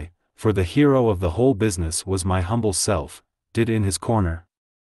is I, for the hero of the whole business was my humble self, did in his corner?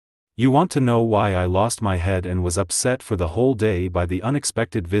 You want to know why I lost my head and was upset for the whole day by the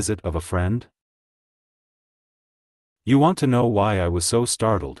unexpected visit of a friend? You want to know why I was so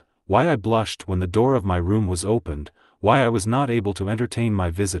startled, why I blushed when the door of my room was opened, why I was not able to entertain my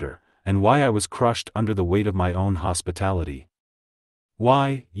visitor, and why I was crushed under the weight of my own hospitality?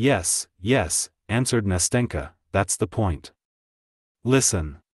 Why, yes, answered Nastenka, that's the point.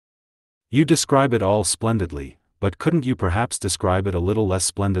 Listen. You describe it all splendidly, but couldn't you perhaps describe it a little less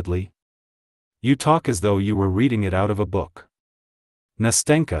splendidly? You talk as though you were reading it out of a book.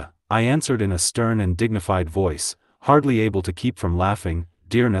 Nastenka, I answered in a stern and dignified voice, hardly able to keep from laughing,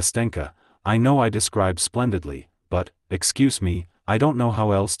 dear Nastenka, I know I describe splendidly, but, excuse me, I don't know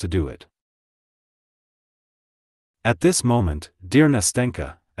how else to do it. At this moment, dear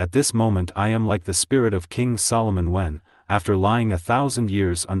Nastenka, at this moment I am like the spirit of King Solomon when, after lying 1,000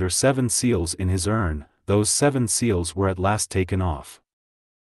 years under 7 seals in his urn, those 7 seals were at last taken off.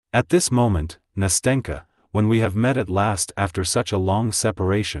 At this moment, Nastenka, when we have met at last after such a long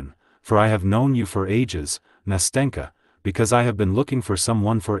separation, for I have known you for ages, Nastenka, because I have been looking for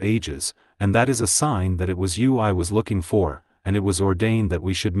someone for ages, and that is a sign that it was you I was looking for, and it was ordained that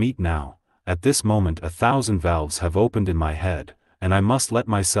we should meet now. At this moment 1,000 valves have opened in my head, and I must let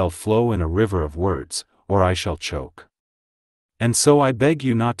myself flow in a river of words, or I shall choke. And so I beg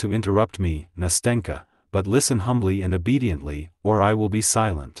you not to interrupt me, Nastenka, but listen humbly and obediently, or I will be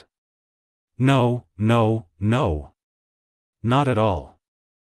silent. No. Not at all.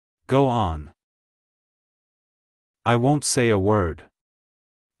 Go on. I won't say a word.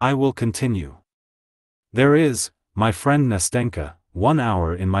 I will continue. There is, my friend Nastenka, 1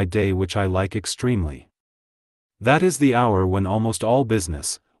 hour in my day which I like extremely. That is the hour when almost all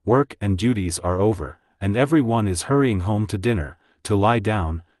business, work and duties are over, and every one is hurrying home to dinner, to lie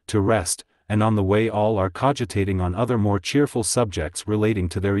down, to rest, and on the way all are cogitating on other more cheerful subjects relating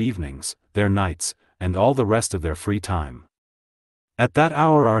to their evenings, their nights, and all the rest of their free time. At that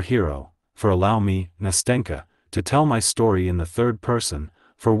hour our hero, for allow me, Nastenka, to tell my story in the third person,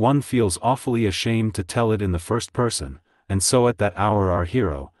 for one feels awfully ashamed to tell it in the first person, and so at that hour our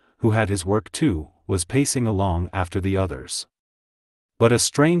hero, who had his work too, was pacing along after the others. But a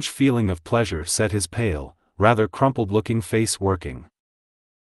strange feeling of pleasure set his pale, rather crumpled-looking face working.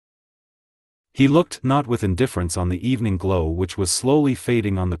 He looked not with indifference on the evening glow which was slowly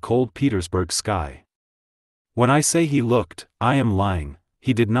fading on the cold Petersburg sky. When I say he looked, I am lying,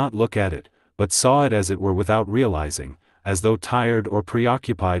 he did not look at it, but saw it as it were without realizing, as though tired or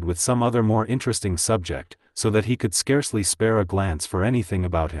preoccupied with some other more interesting subject, so that he could scarcely spare a glance for anything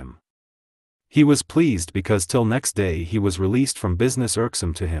about him. He was pleased because till next day he was released from business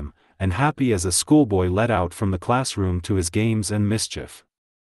irksome to him, and happy as a schoolboy let out from the classroom to his games and mischief.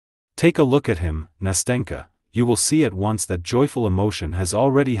 Take a look at him, Nastenka, you will see at once that joyful emotion has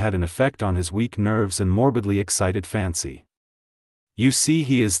already had an effect on his weak nerves and morbidly excited fancy. You see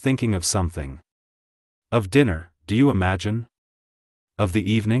he is thinking of something. Of dinner, do you imagine? Of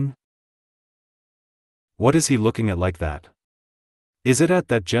the evening? What is he looking at like that? Is it at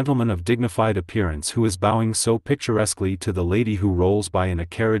that gentleman of dignified appearance who is bowing so picturesquely to the lady who rolls by in a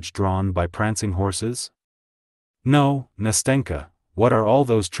carriage drawn by prancing horses? No, Nastenka, what are all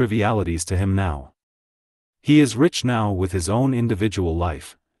those trivialities to him now? He is rich now with his own individual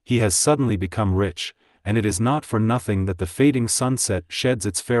life, he has suddenly become rich, and it is not for nothing that the fading sunset sheds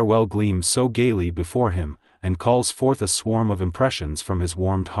its farewell gleam so gaily before him, and calls forth a swarm of impressions from his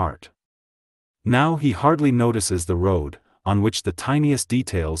warmed heart. Now he hardly notices the road, on which the tiniest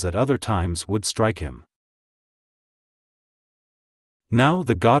details at other times would strike him. Now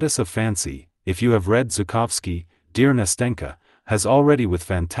the goddess of fancy, if you have read Zhukovsky, dear Nastenka, has already with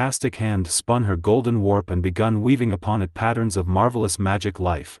fantastic hand spun her golden warp and begun weaving upon it patterns of marvelous magic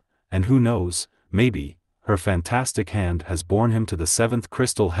life, and who knows, maybe, her fantastic hand has borne him to the seventh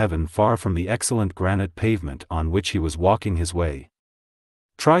crystal heaven far from the excellent granite pavement on which he was walking his way.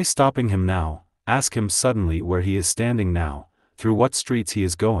 Try stopping him now. Ask him suddenly where he is standing now, through what streets he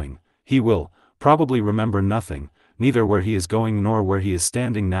is going, he will, probably remember nothing, neither where he is going nor where he is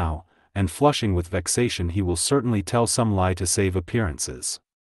standing now, and flushing with vexation he will certainly tell some lie to save appearances.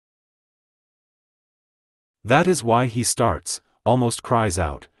 That is why he starts, almost cries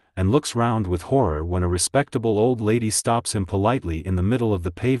out, and looks round with horror when a respectable old lady stops him politely in the middle of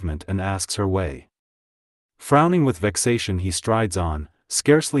the pavement and asks her way. Frowning with vexation he strides on,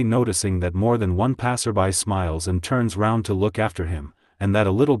 scarcely noticing that more than one passerby smiles and turns round to look after him, and that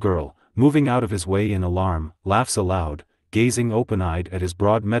a little girl, moving out of his way in alarm, laughs aloud, gazing open-eyed at his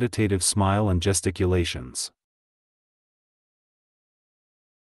broad meditative smile and gesticulations.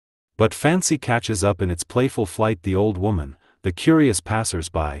 But fancy catches up in its playful flight the old woman, the curious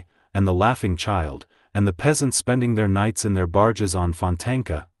passers-by, and the laughing child, and the peasants spending their nights in their barges on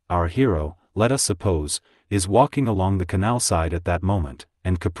Fontanka. Our hero, let us suppose, is walking along the canal side at that moment,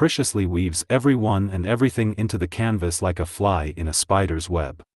 and capriciously weaves every one and everything into the canvas like a fly in a spider's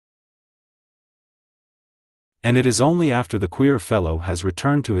web. And it is only after the queer fellow has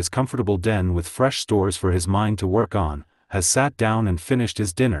returned to his comfortable den with fresh stores for his mind to work on, has sat down and finished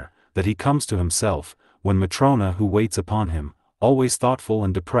his dinner, that he comes to himself, when Matrona who waits upon him, always thoughtful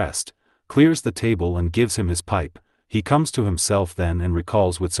and depressed, clears the table and gives him his pipe. He comes to himself then and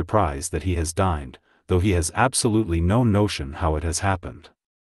recalls with surprise that he has dined, though he has absolutely no notion how it has happened.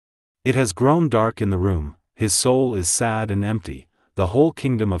 It has grown dark in the room, his soul is sad and empty, the whole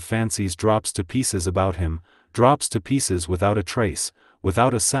kingdom of fancies drops to pieces about him, drops to pieces without a trace,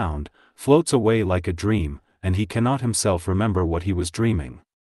 without a sound, floats away like a dream, and he cannot himself remember what he was dreaming.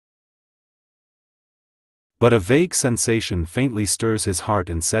 But a vague sensation faintly stirs his heart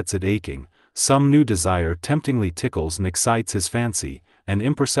and sets it aching, some new desire temptingly tickles and excites his fancy, and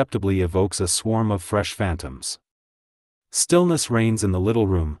imperceptibly evokes a swarm of fresh phantoms. Stillness reigns in the little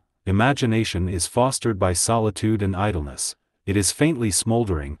room, imagination is fostered by solitude and idleness, it is faintly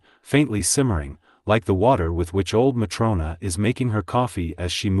smoldering, faintly simmering, like the water with which old Matrona is making her coffee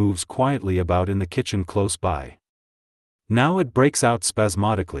as she moves quietly about in the kitchen close by. Now it breaks out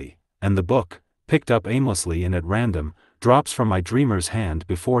spasmodically, and the book, picked up aimlessly and at random, drops from my dreamer's hand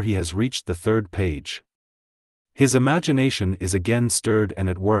before he has reached the third page. His imagination is again stirred and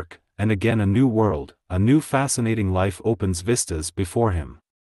at work, and again a new world, a new fascinating life opens vistas before him.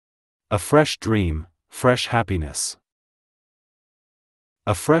 A fresh dream, fresh happiness.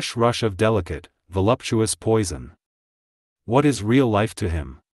 A fresh rush of delicate, voluptuous poison. What is real life to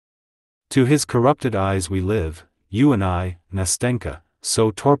him? To his corrupted eyes we live, you and I, Nastenka,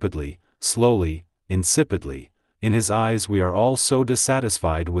 so torpidly, slowly, insipidly. In his eyes we are all so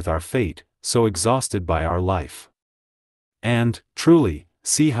dissatisfied with our fate, so exhausted by our life. And, truly,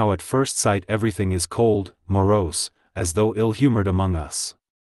 see how at first sight everything is cold, morose, as though ill-humored among us.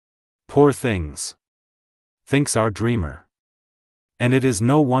 Poor things! Thinks our dreamer. And it is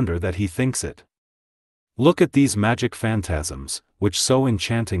no wonder that he thinks it. Look at these magic phantasms, which so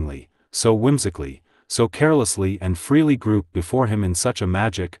enchantingly, so whimsically, so carelessly and freely group before him in such a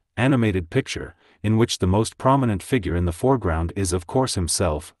magic, animated picture, in which the most prominent figure in the foreground is of course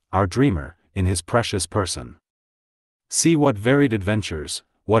himself, our dreamer, in his precious person. See what varied adventures,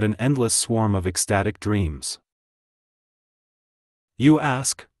 what an endless swarm of ecstatic dreams. You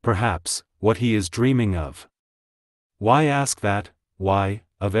ask, perhaps, what he is dreaming of. Why ask that? Why,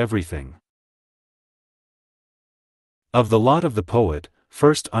 of everything. Of the lot of the poet,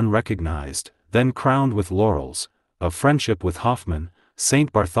 first unrecognized, then crowned with laurels, of friendship with Hoffman,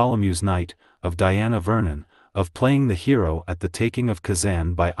 St. Bartholomew's Night, of Diana Vernon, of playing the hero at the taking of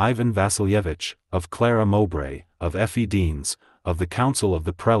Kazan by Ivan Vassilievich, of Clara Mowbray, of Effie Deans, of the council of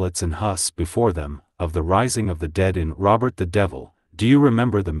the prelates in Huss before them, of the rising of the dead in Robert the Devil, do you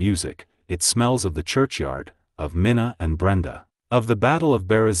remember the music, it smells of the churchyard, of Minna and Brenda, of the Battle of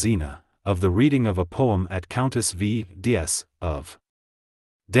Berezina, of the reading of a poem at Countess V. D.S., of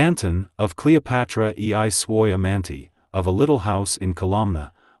Danton, of Cleopatra ei suoi amanti, of a little house in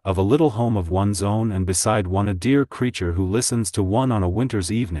Kolomna, of a little home of one's own and beside one a dear creature who listens to one on a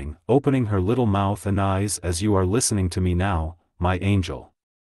winter's evening, opening her little mouth and eyes as you are listening to me now, my angel.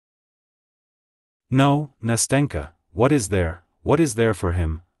 No, Nastenka, what is there for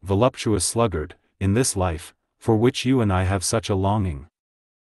him, voluptuous sluggard, in this life, for which you and I have such a longing?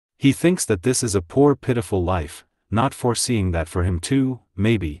 He thinks that this is a poor pitiful life, not foreseeing that for him too,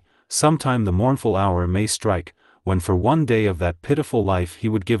 maybe, sometime the mournful hour may strike, when for one day of that pitiful life he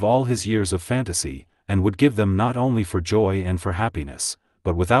would give all his years of fantasy, and would give them not only for joy and for happiness,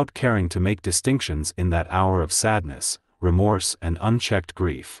 but without caring to make distinctions in that hour of sadness, remorse and unchecked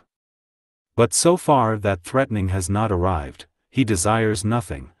grief. But so far that threatening has not arrived, he desires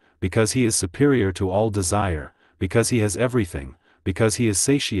nothing, because he is superior to all desire, because he has everything, because he is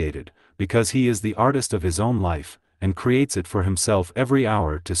satiated, because he is the artist of his own life, and creates it for himself every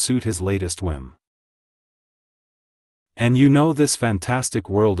hour to suit his latest whim. And you know this fantastic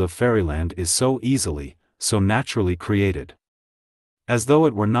world of fairyland is so easily, so naturally created. As though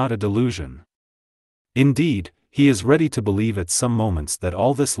it were not a delusion. Indeed, he is ready to believe at some moments that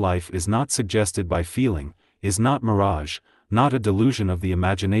all this life is not suggested by feeling, is not mirage, not a delusion of the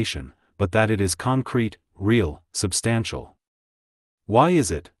imagination, but that it is concrete, real, substantial. Why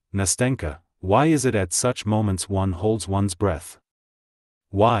is it, Nastenka, why is it at such moments one holds one's breath?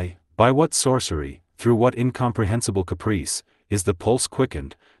 Why, by what sorcery, through what incomprehensible caprice, is the pulse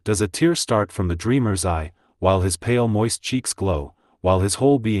quickened, does a tear start from the dreamer's eye, while his pale moist cheeks glow, while his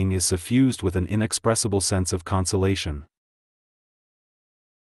whole being is suffused with an inexpressible sense of consolation?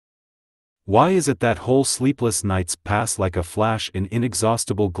 Why is it that whole sleepless nights pass like a flash in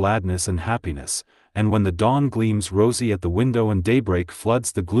inexhaustible gladness and happiness, and when the dawn gleams rosy at the window and daybreak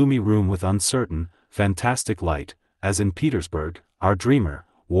floods the gloomy room with uncertain, fantastic light, as in Petersburg, our dreamer,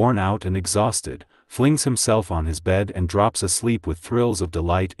 worn out and exhausted, flings himself on his bed and drops asleep with thrills of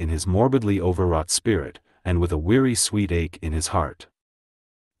delight in his morbidly overwrought spirit, and with a weary sweet ache in his heart?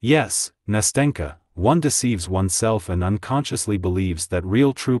 Yes, Nastenka, one deceives oneself and unconsciously believes that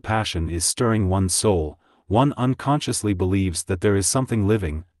real true passion is stirring one's soul, one unconsciously believes that there is something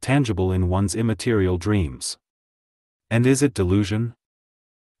living, tangible in one's immaterial dreams. And is it delusion?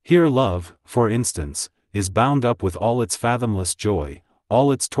 Here love, for instance, is bound up with all its fathomless joy,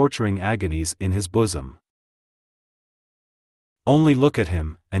 all its torturing agonies in his bosom. Only look at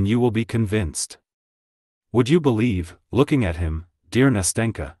him, and you will be convinced. Would you believe, looking at him, dear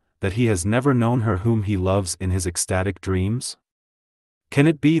Nastenka, that he has never known her whom he loves in his ecstatic dreams? Can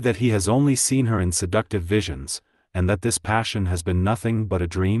it be that he has only seen her in seductive visions, and that this passion has been nothing but a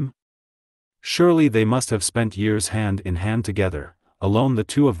dream? Surely they must have spent years hand in hand together, alone the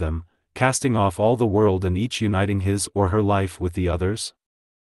two of them, casting off all the world and each uniting his or her life with the other's?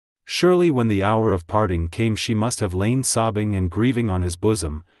 Surely when the hour of parting came she must have lain sobbing and grieving on his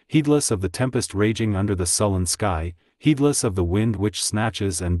bosom, heedless of the tempest raging under the sullen sky, heedless of the wind which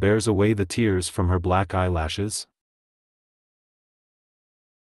snatches and bears away the tears from her black eyelashes?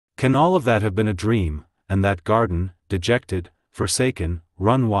 Can all of that have been a dream, and that garden, dejected, forsaken,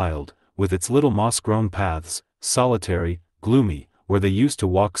 run wild, with its little moss-grown paths, solitary, gloomy, where they used to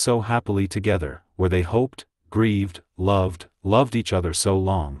walk so happily together, where they hoped, grieved, loved each other so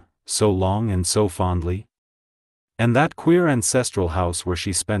long and so fondly? And that queer ancestral house where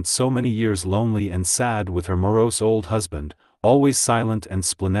she spent so many years lonely and sad with her morose old husband, always silent and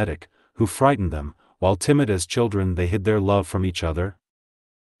splenetic, who frightened them, while timid as children they hid their love from each other?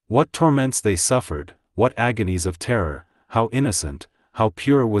 What torments they suffered, what agonies of terror, how innocent, how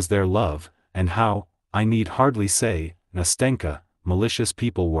pure was their love, and how, I need hardly say, Nastenka, malicious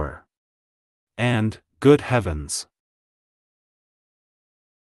people were. And, good heavens!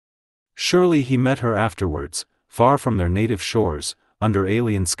 Surely he met her afterwards, far from their native shores, under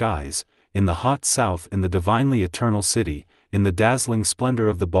alien skies, in the hot south, in the divinely eternal city, in the dazzling splendor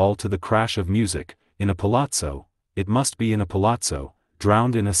of the ball to the crash of music, in a palazzo, it must be in a palazzo,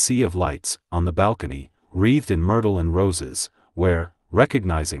 drowned in a sea of lights, on the balcony, wreathed in myrtle and roses, where,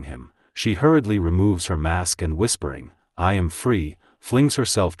 recognizing him, she hurriedly removes her mask and whispering, "I am free," flings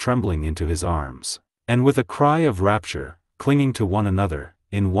herself trembling into his arms, And with a cry of rapture, clinging to one another,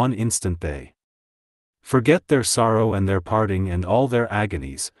 in one instant they forget their sorrow and their parting and all their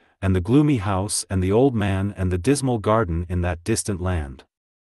agonies, and the gloomy house and the old man and the dismal garden in that distant land.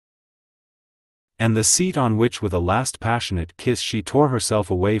 And the seat on which with a last passionate kiss she tore herself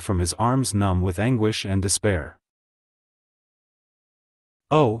away from his arms numb with anguish and despair.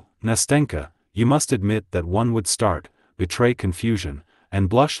 Oh, Nastenka, you must admit that one would start, betray confusion, and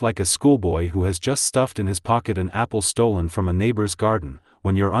blush like a schoolboy who has just stuffed in his pocket an apple stolen from a neighbor's garden,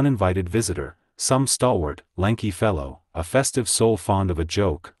 when your uninvited visitor, some stalwart, lanky fellow, a festive soul fond of a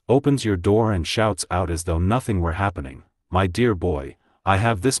joke, opens your door and shouts out as though nothing were happening, "My dear boy, I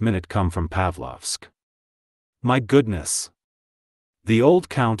have this minute come from Pavlovsk. My goodness! The old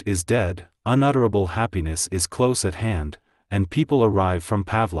count is dead, unutterable happiness is close at hand, and people arrive from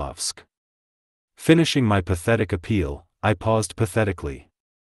Pavlovsk." Finishing my pathetic appeal, I paused pathetically.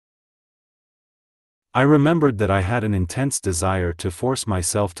 I remembered that I had an intense desire to force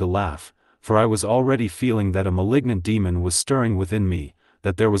myself to laugh, for I was already feeling that a malignant demon was stirring within me,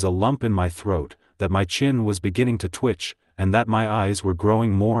 that there was a lump in my throat, that my chin was beginning to twitch, and that my eyes were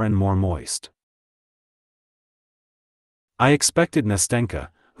growing more and more moist. I expected Nastenka,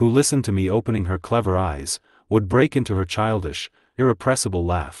 who listened to me opening her clever eyes, would break into her childish, irrepressible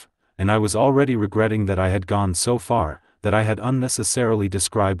laugh, and I was already regretting that I had gone so far, that I had unnecessarily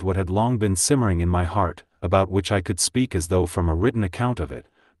described what had long been simmering in my heart, about which I could speak as though from a written account of it,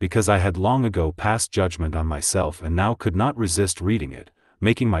 because I had long ago passed judgment on myself and now could not resist reading it,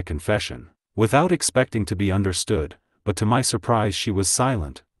 making my confession, without expecting to be understood, but to my surprise she was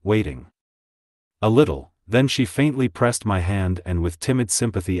silent, waiting. A little, then she faintly pressed my hand and with timid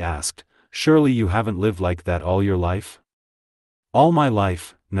sympathy asked, "Surely you haven't lived like that all your life?" "All my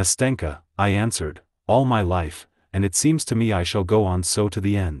life, Nastenka," I answered, "all my life, and it seems to me I shall go on so to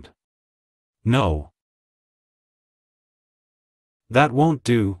the end." "No. That won't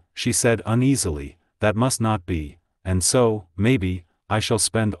do," she said uneasily, "that must not be, and so, maybe, I shall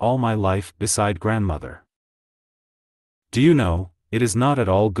spend all my life beside grandmother. Do you know, it is not at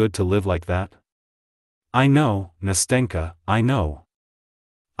all good to live like that?" "I know, Nastenka, I know,"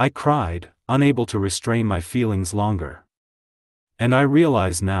 I cried, unable to restrain my feelings longer. "And I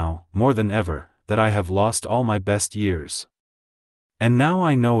realize now, more than ever, that I have lost all my best years. And now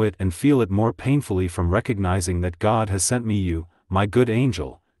I know it and feel it more painfully from recognizing that God has sent me you, my good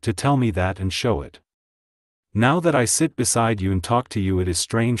angel, to tell me that and show it. Now that I sit beside you and talk to you, it is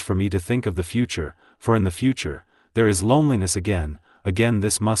strange for me to think of the future, for in the future, there is loneliness again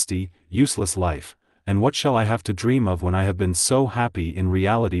this musty, useless life, and what shall I have to dream of when I have been so happy in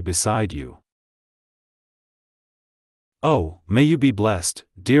reality beside you? Oh, may you be blessed,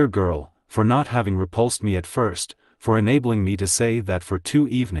 dear girl, for not having repulsed me at first, for enabling me to say that for 2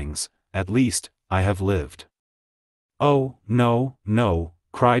 evenings, at least, I have lived." "Oh, no, no,"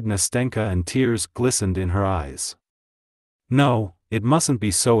 cried Nastenka and tears glistened in her eyes. "No, it mustn't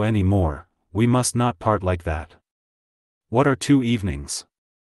be so any more, we must not part like that. What are 2 evenings?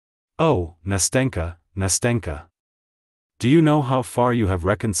 Oh, Nastenka, Nastenka. Do you know how far you have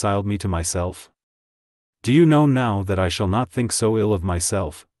reconciled me to myself? Do you know now that I shall not think so ill of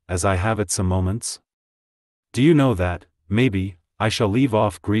myself, as I have at some moments? Do you know that, maybe, I shall leave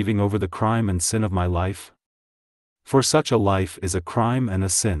off grieving over the crime and sin of my life? For such a life is a crime and a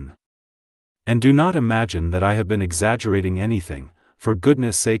sin. And do not imagine that I have been exaggerating anything, for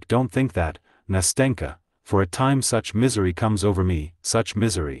goodness sake don't think that, Nastenka, for at times such misery comes over me, such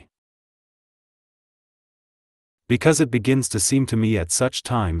misery. Because it begins to seem to me at such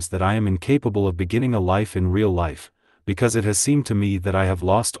times that I am incapable of beginning a life in real life, because it has seemed to me that I have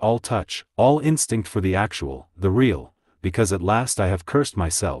lost all touch, all instinct for the actual, the real, because at last I have cursed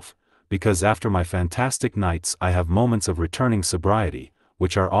myself, because after my fantastic nights I have moments of returning sobriety,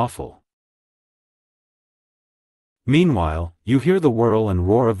 which are awful. Meanwhile, you hear the whirl and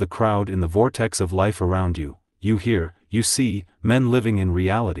roar of the crowd in the vortex of life around you, you hear, you see, men living in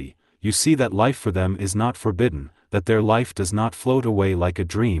reality, you see that life for them is not forbidden, that their life does not float away like a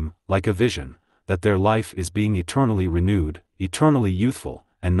dream, like a vision, that their life is being eternally renewed, eternally youthful,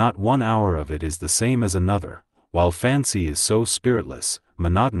 and not 1 hour of it is the same as another, while fancy is so spiritless,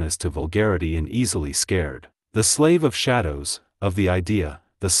 monotonous to vulgarity and easily scared, the slave of shadows, of the idea,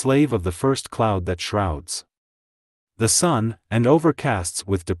 the slave of the first cloud that shrouds the sun, and overcasts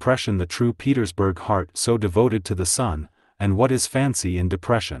with depression the true Petersburg heart so devoted to the sun, and what is fancy in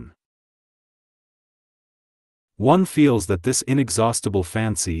depression? One feels that this inexhaustible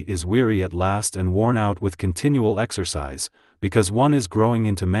fancy is weary at last and worn out with continual exercise, because one is growing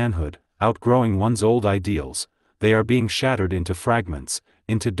into manhood, outgrowing one's old ideals, they are being shattered into fragments,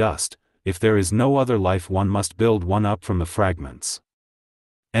 into dust, if there is no other life one must build one up from the fragments.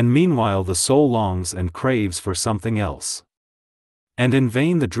 And meanwhile the soul longs and craves for something else. And in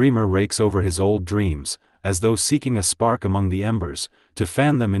vain the dreamer rakes over his old dreams, as though seeking a spark among the embers, to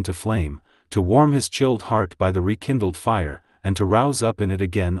fan them into flame, to warm his chilled heart by the rekindled fire, and to rouse up in it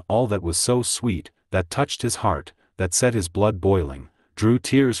again all that was so sweet, that touched his heart, that set his blood boiling, drew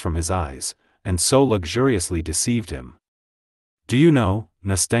tears from his eyes, and so luxuriously deceived him. Do you know,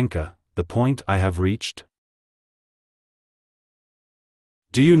 Nastenka, the point I have reached?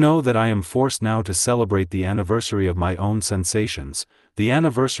 Do you know that I am forced now to celebrate the anniversary of my own sensations, the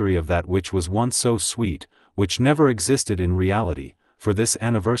anniversary of that which was once so sweet, which never existed in reality, for this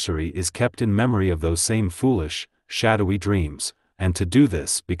anniversary is kept in memory of those same foolish, shadowy dreams, and to do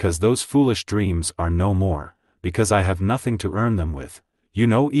this because those foolish dreams are no more, because I have nothing to earn them with. You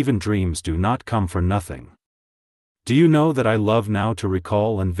know, even dreams do not come for nothing. Do you know that I love now to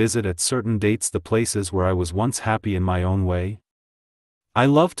recall and visit at certain dates the places where I was once happy in my own way? I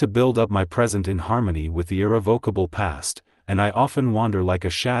love to build up my present in harmony with the irrevocable past, and I often wander like a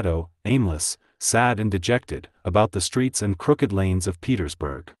shadow, aimless, sad and dejected, about the streets and crooked lanes of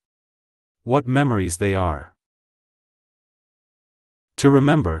Petersburg. What memories they are! To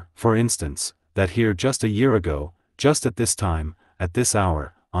remember, for instance, that here just a year ago, just at this time, at this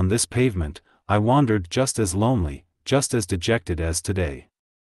hour, on this pavement, I wandered just as lonely, just as dejected as today.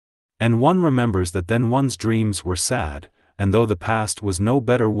 And one remembers that then one's dreams were sad, and though the past was no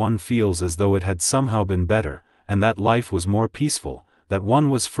better one feels as though it had somehow been better, and that life was more peaceful, that one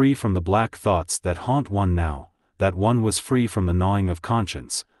was free from the black thoughts that haunt one now, that one was free from the gnawing of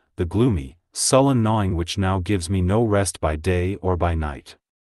conscience, the gloomy, sullen gnawing which now gives me no rest by day or by night.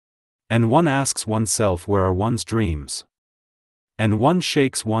 And one asks oneself where are one's dreams? And one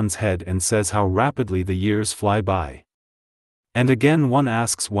shakes one's head and says how rapidly the years fly by. And again one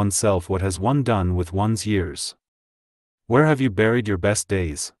asks oneself what has one done with one's years? Where have you buried your best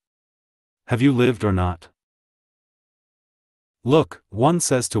days? Have you lived or not? Look, one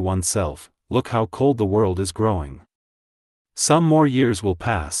says to oneself, look how cold the world is growing. Some more years will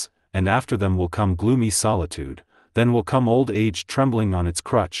pass, and after them will come gloomy solitude, then will come old age trembling on its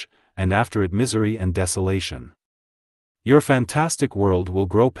crutch, and after it misery and desolation. Your fantastic world will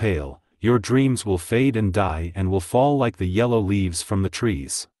grow pale, your dreams will fade and die and will fall like the yellow leaves from the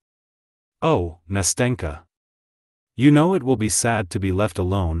trees. Oh, Nastenka! You know it will be sad to be left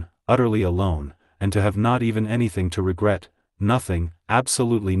alone, utterly alone, and to have not even anything to regret, nothing,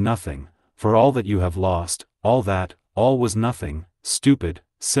 absolutely nothing, for all that you have lost, all that, all was nothing, stupid,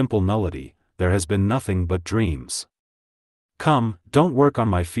 simple nullity, there has been nothing but dreams. Come, don't work on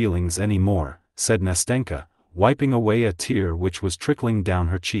my feelings any more, said Nastenka, wiping away a tear which was trickling down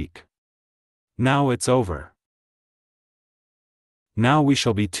her cheek. Now it's over. Now we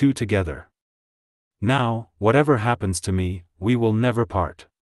shall be two together. Now, whatever happens to me, we will never part.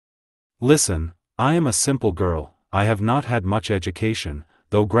 Listen, I am a simple girl, I have not had much education,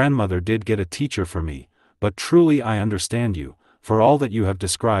 though grandmother did get a teacher for me, but truly I understand you, for all that you have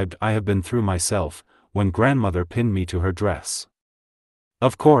described I have been through myself, when grandmother pinned me to her dress.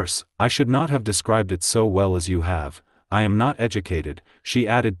 Of course, I should not have described it so well as you have. I am not educated, she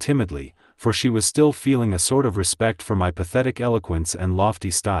added timidly, for she was still feeling a sort of respect for my pathetic eloquence and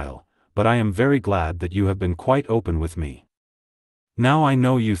lofty style, but I am very glad that you have been quite open with me. Now I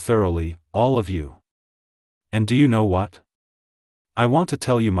know you thoroughly, all of you. And do you know what? I want to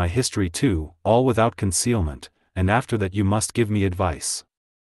tell you my history too, all without concealment, and after that you must give me advice.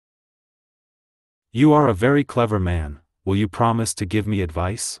 You are a very clever man, will you promise to give me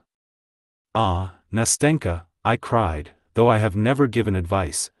advice? Ah, Nastenka, I cried, though I have never given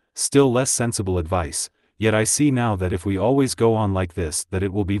advice, still less sensible advice, yet I see now that if we always go on like this that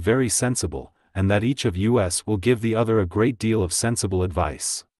it will be very sensible, and that each of us will give the other a great deal of sensible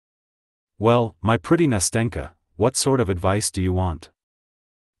advice. Well, my pretty Nastenka, what sort of advice do you want?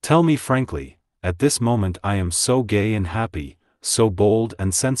 Tell me frankly, at this moment I am so gay and happy, so bold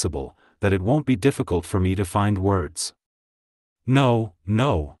and sensible, that it won't be difficult for me to find words. No,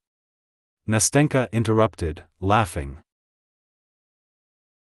 no. Nastenka interrupted, laughing.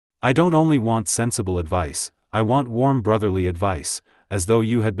 I don't only want sensible advice, I want warm brotherly advice, as though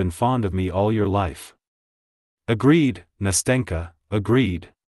you had been fond of me all your life. Agreed, Nastenka,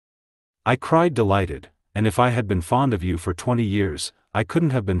 agreed. I cried delighted, and if I had been fond of you for 20 years, I couldn't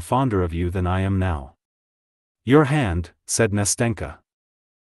have been fonder of you than I am now. Your hand, said Nastenka.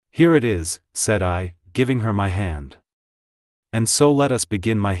 Here it is, said I, giving her my hand. And so let us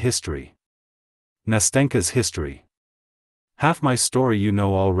begin my history. Nastenka's history. Half my story you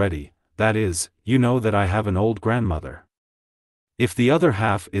know already, that is, you know that I have an old grandmother. If the other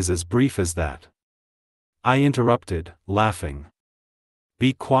half is as brief as that. I interrupted, laughing.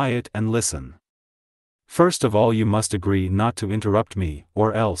 Be quiet and listen. First of all, you must agree not to interrupt me,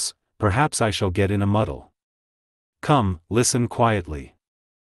 or else, perhaps I shall get in a muddle. Come, listen quietly.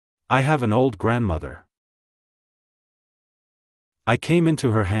 I have an old grandmother. I came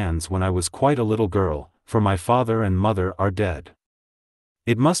into her hands when I was quite a little girl, for my father and mother are dead.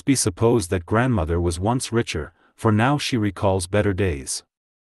 It must be supposed that grandmother was once richer, for now she recalls better days.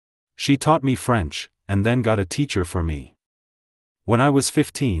 She taught me French, and then got a teacher for me. When I was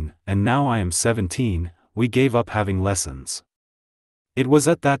 15, and now I am 17, we gave up having lessons. It was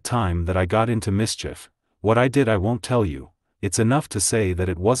at that time that I got into mischief. What I did I won't tell you, it's enough to say that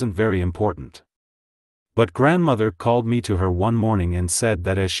it wasn't very important. But grandmother called me to her one morning and said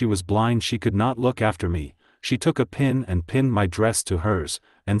that as she was blind she could not look after me. She took a pin and pinned my dress to hers,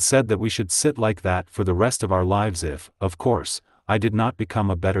 and said that we should sit like that for the rest of our lives if, of course, I did not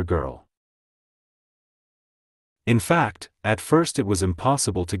become a better girl. In fact, at first it was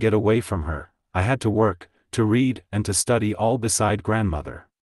impossible to get away from her. I had to work, to read, and to study all beside grandmother.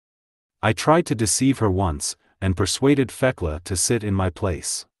 I tried to deceive her once, and persuaded Fekla to sit in my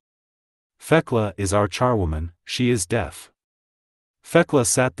place. Fekla is our charwoman, she is deaf. Fekla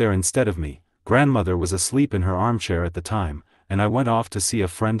sat there instead of me. Grandmother was asleep in her armchair at the time, and I went off to see a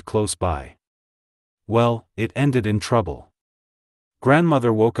friend close by. Well, it ended in trouble.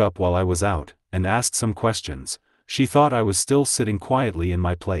 Grandmother woke up while I was out, and asked some questions. She thought I was still sitting quietly in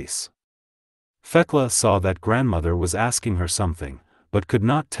my place. Fekla saw that grandmother was asking her something, but could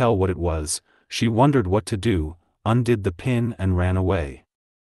not tell what it was. She wondered what to do, undid the pin and ran away.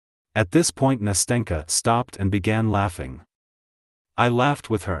 At this point Nastenka stopped and began laughing. I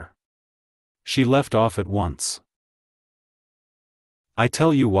laughed with her. She left off at once. I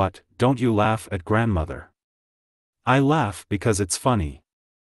tell you what, don't you laugh at grandmother. I laugh because it's funny.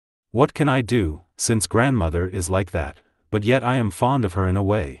 What can I do, since grandmother is like that, but yet I am fond of her in a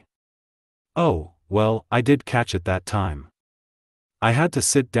way. Oh, well, I did catch it that time. I had to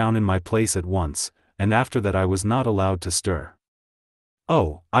sit down in my place at once, and after that I was not allowed to stir.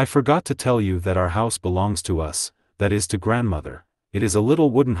 Oh, I forgot to tell you that our house belongs to us, that is to grandmother. It is a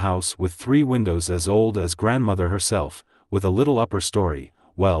little wooden house with 3 windows as old as grandmother herself, with a little upper story.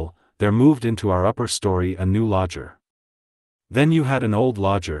 Well, there moved into our upper story a new lodger. Then you had an old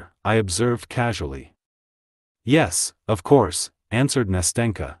lodger, I observed casually. Yes, of course, answered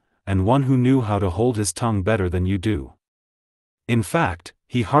Nastenka, and one who knew how to hold his tongue better than you do. In fact,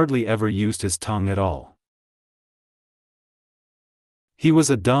 he hardly ever used his tongue at all. He was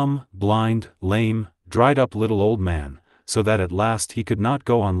a dumb, blind, lame, dried-up little old man, so that at last he could not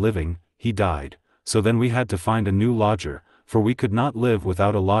go on living. He died, so then we had to find a new lodger, for we could not live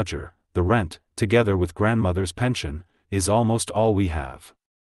without a lodger. The rent, together with grandmother's pension, is almost all we have.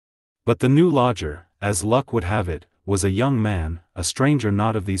 But the new lodger, as luck would have it, was a young man, a stranger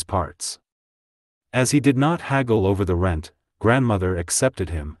not of these parts. As he did not haggle over the rent, grandmother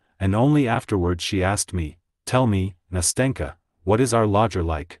accepted him, and only afterwards she asked me, "Tell me, Nastenka, what is our lodger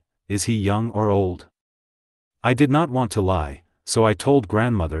like? Is he young or old?" I did not want to lie, so I told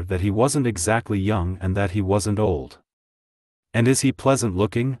grandmother that he wasn't exactly young and that he wasn't old. "And is he pleasant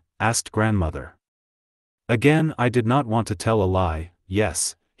looking?" asked grandmother. Again I did not want to tell a lie.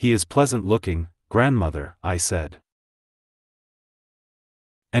 "Yes, he is pleasant looking, grandmother," I said.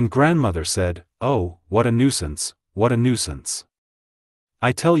 And grandmother said, "Oh, what a nuisance, what a nuisance.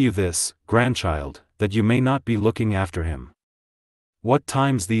 I tell you this, grandchild, that you may not be looking after him. What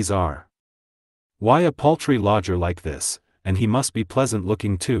times these are! Why a paltry lodger like this, and he must be pleasant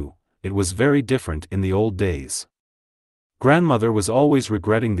looking too." It was very different in the old days. Grandmother was always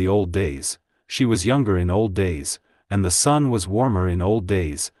regretting the old days. She was younger in old days, and the sun was warmer in old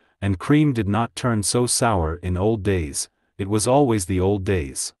days, and cream did not turn so sour in old days. It was always the old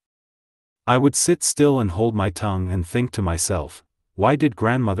days. I would sit still and hold my tongue and think to myself, why did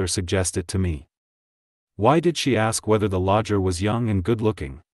grandmother suggest it to me? Why did she ask whether the lodger was young and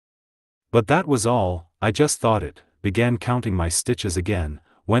good-looking? But that was all. I just thought it, began counting my stitches again,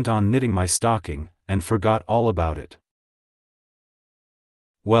 went on knitting my stocking, and forgot all about it.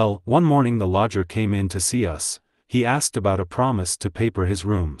 Well, one morning the lodger came in to see us. He asked about a promise to paper his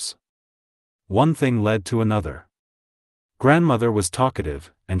rooms. One thing led to another. Grandmother was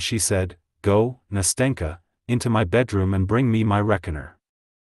talkative, and she said, "Go, Nastenka, into my bedroom and bring me my reckoner."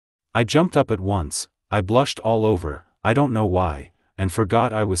 I jumped up at once. I blushed all over, I don't know why, and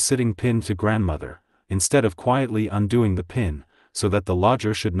forgot I was sitting pinned to grandmother. Instead of quietly undoing the pin, so that the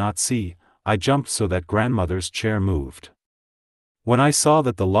lodger should not see, I jumped so that grandmother's chair moved. When I saw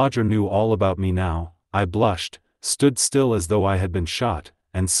that the lodger knew all about me now, I blushed, stood still as though I had been shot,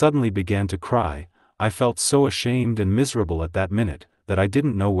 and suddenly began to cry. I felt so ashamed and miserable at that minute, that I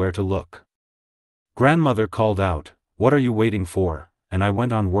didn't know where to look. Grandmother called out, "What are you waiting for?" and I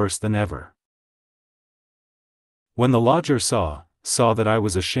went on worse than ever. When the lodger saw that I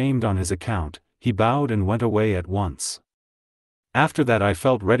was ashamed on his account, he bowed and went away at once. After that I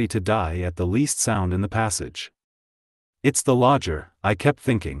felt ready to die at the least sound in the passage. It's the lodger, I kept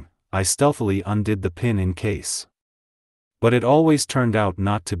thinking. I stealthily undid the pin in case. But it always turned out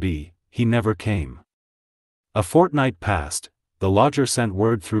not to be. He never came. A fortnight passed. The lodger sent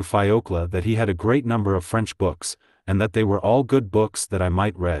word through Fyodor that he had a great number of French books, and that they were all good books that I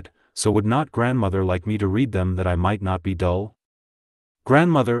might read, so would not grandmother like me to read them that I might not be dull?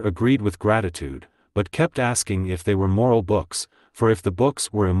 Grandmother agreed with gratitude, but kept asking if they were moral books, for if the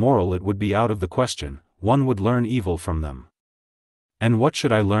books were immoral it would be out of the question, one would learn evil from them. And what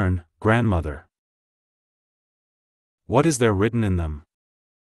should I learn, grandmother? What is there written in them?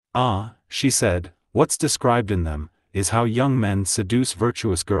 Ah, she said, what's described in them, is how young men seduce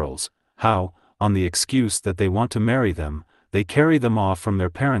virtuous girls, how, on the excuse that they want to marry them, they carry them off from their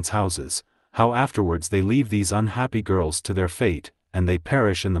parents' houses, how afterwards they leave these unhappy girls to their fate, and they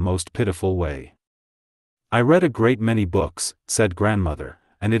perish in the most pitiful way. I read a great many books, said grandmother,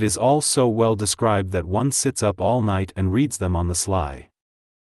 and it is all so well described that one sits up all night and reads them on the sly.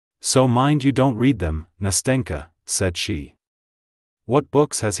 So mind you don't read them, Nastenka, said she. What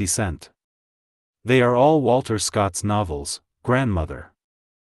books has he sent? They are all Walter Scott's novels, grandmother.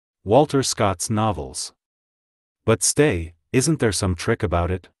 Walter Scott's novels. But stay, isn't there some trick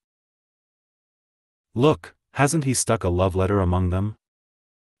about it? Look, hasn't he stuck a love letter among them?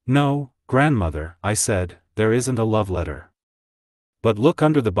 No, grandmother, I said, there isn't a love letter. But look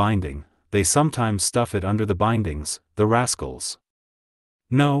under the binding, they sometimes stuff it under the bindings, the rascals.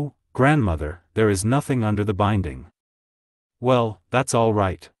 No, grandmother, there is nothing under the binding. Well, that's all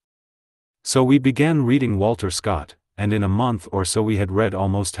right. So we began reading Walter Scott, and in a month or so we had read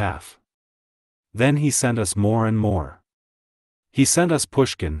almost half. Then he sent us more and more. He sent us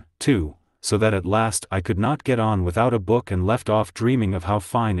Pushkin, too, so that at last I could not get on without a book and left off dreaming of how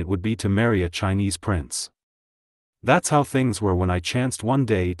fine it would be to marry a Chinese prince. That's how things were when I chanced one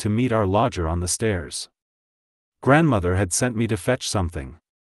day to meet our lodger on the stairs. Grandmother had sent me to fetch something.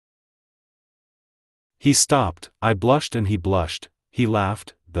 He stopped, I blushed and he blushed, he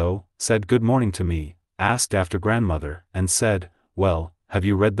laughed, though, said good morning to me, asked after grandmother, and said, well, have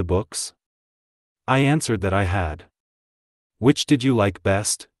you read the books? I answered that I had. Which did you like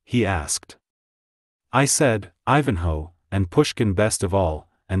best? He asked. I said, Ivanhoe, and Pushkin best of all,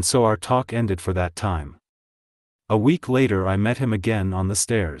 and so our talk ended for that time. A week later I met him again on the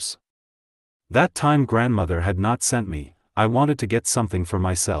stairs. That time grandmother had not sent me, I wanted to get something for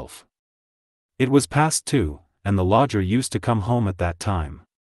myself. It was past 2, and the lodger used to come home at that time.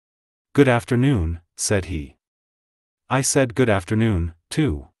 Good afternoon, said he. I said good afternoon,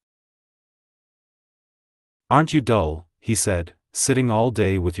 too. Aren't you dull, he said, sitting all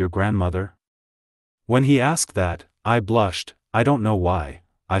day with your grandmother? When he asked that, I blushed, I don't know why,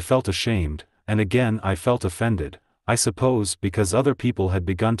 I felt ashamed, and again I felt offended, I suppose because other people had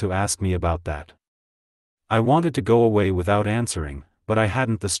begun to ask me about that. I wanted to go away without answering, but I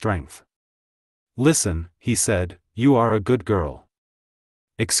hadn't the strength. Listen, he said, you are a good girl.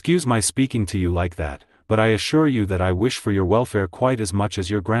 Excuse my speaking to you like that, but I assure you that I wish for your welfare quite as much as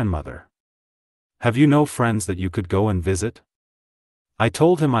your grandmother. Have you no friends that you could go and visit? I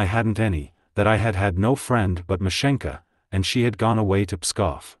told him I hadn't any, that I had had no friend but Mashenka, and she had gone away to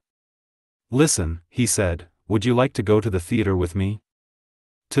Pskov. Listen, he said, would you like to go to the theater with me?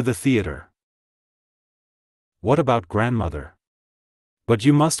 To the theater. What about grandmother? But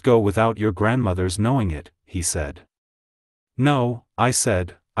you must go without your grandmother's knowing it, he said. No, I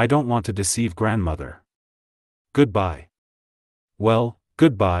said, I don't want to deceive grandmother. Goodbye. Well,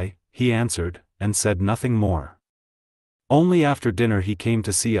 goodbye, he answered, and said nothing more. Only after dinner he came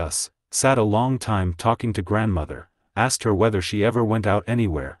to see us, sat a long time talking to grandmother, asked her whether she ever went out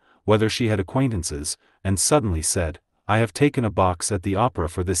anywhere, whether she had acquaintances, and suddenly said, I have taken a box at the opera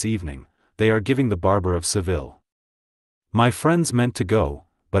for this evening, they are giving the Barber of Seville. My friends meant to go,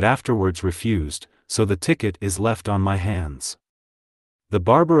 but afterwards refused, so the ticket is left on my hands. The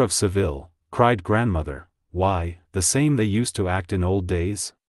Barber of Seville, cried grandmother, why, the same they used to act in old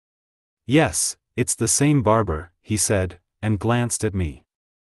days? Yes, it's the same barber, he said, and glanced at me.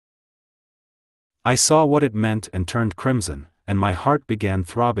 I saw what it meant and turned crimson, and my heart began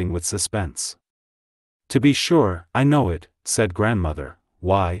throbbing with suspense. To be sure, I know it, said grandmother,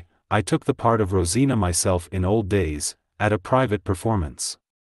 why, I took the part of Rosina myself in old days, at a private performance.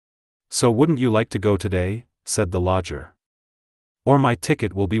 So wouldn't you like to go today? said the lodger. "Or my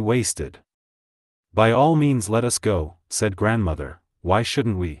ticket will be wasted." "By all means let us go," said grandmother, "why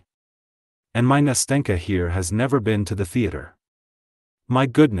shouldn't we? And my Nastenka here has never been to the theater. My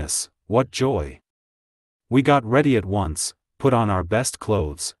goodness, what joy!" We got ready at once, put on our best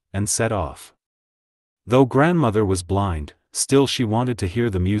clothes, and set off. Though grandmother was blind, still she wanted to hear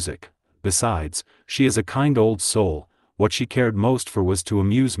the music. Besides, she is a kind old soul, what she cared most for was to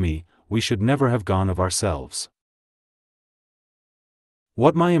amuse me. We should never have gone of ourselves.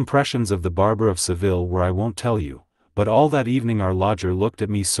 What my impressions of the Barber of Seville were I won't tell you, but all that evening our lodger looked at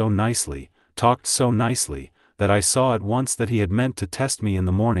me so nicely, talked so nicely, that I saw at once that he had meant to test me in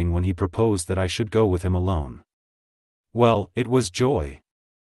the morning when he proposed that I should go with him alone. Well, it was joy.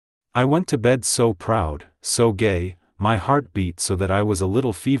 I went to bed so proud, so gay, my heart beat so that I was a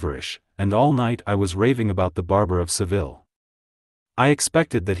little feverish, and all night I was raving about the Barber of Seville. I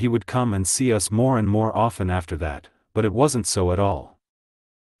expected that he would come and see us more and more often after that, but it wasn't so at all.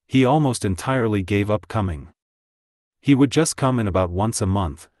 He almost entirely gave up coming. He would just come in about once a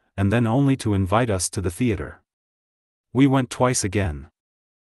month, and then only to invite us to the theater. We went twice again.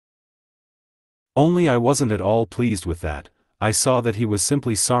 Only I wasn't at all pleased with that. I saw that he was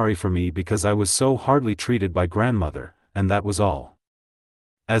simply sorry for me because I was so hardly treated by grandmother, and that was all.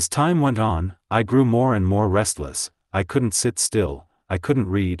 As time went on, I grew more and more restless. I couldn't sit still, I couldn't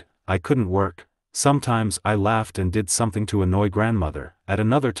read, I couldn't work. Sometimes I laughed and did something to annoy grandmother, at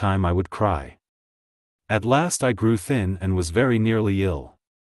another time I would cry. At last I grew thin and was very nearly ill.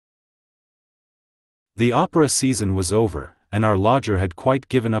 The opera season was over, and our lodger had quite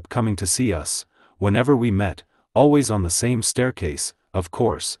given up coming to see us. Whenever we met, always on the same staircase, of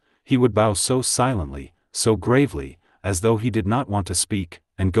course, he would bow so silently, so gravely, as though he did not want to speak,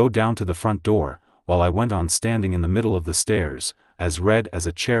 and go down to the front door, while I went on standing in the middle of the stairs, as red as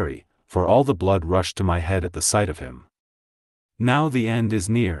a cherry, for all the blood rushed to my head at the sight of him. Now the end is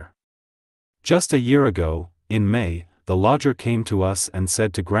near. Just a year ago, in May, the lodger came to us and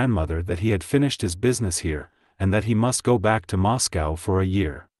said to grandmother that he had finished his business here, and that he must go back to Moscow for a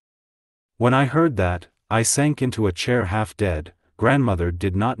year. When I heard that, I sank into a chair half dead. Grandmother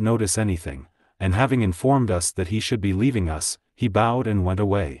did not notice anything, and having informed us that he should be leaving us, he bowed and went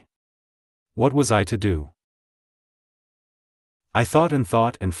away. What was I to do? I thought and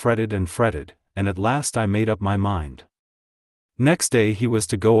fretted, and at last I made up my mind. Next day he was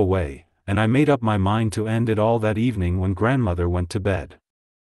to go away, and I made up my mind to end it all that evening when grandmother went to bed.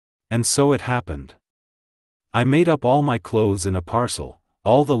 And so it happened. I made up all my clothes in a parcel,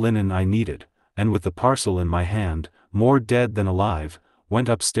 all the linen I needed, and with the parcel in my hand, more dead than alive, went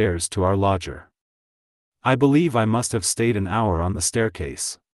upstairs to our lodger. I believe I must have stayed an hour on the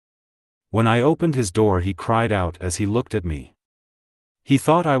staircase. When I opened his door he cried out as he looked at me. He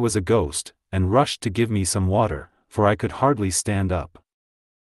thought I was a ghost, and rushed to give me some water, for I could hardly stand up.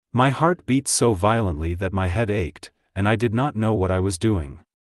 My heart beat so violently that my head ached, and I did not know what I was doing.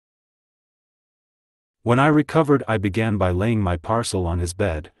 When I recovered I began by laying my parcel on his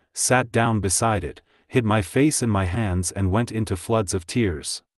bed, sat down beside it, hid my face in my hands and went into floods of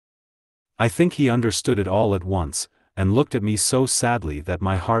tears. I think he understood it all at once, and looked at me so sadly that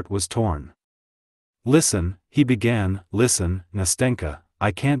my heart was torn. "Listen," he began, "listen, Nastenka,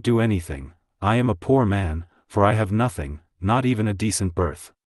 I can't do anything. I am a poor man, for I have nothing, not even a decent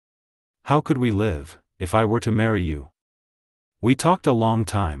berth. How could we live, if I were to marry you?" We talked a long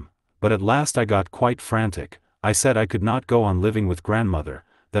time, but at last I got quite frantic. I said I could not go on living with grandmother,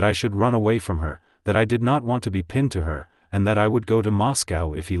 that I should run away from her, that I did not want to be pinned to her, and that I would go to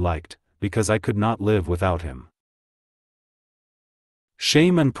Moscow if he liked, because I could not live without him.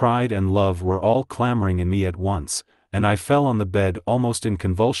 Shame and pride and love were all clamoring in me at once, and I fell on the bed almost in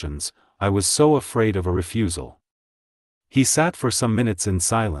convulsions. I was so afraid of a refusal. He sat for some minutes in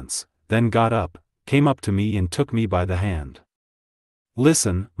silence, then got up, came up to me and took me by the hand.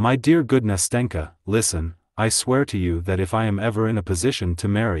 "Listen, my dear good Nastenka, listen, I swear to you that if I am ever in a position to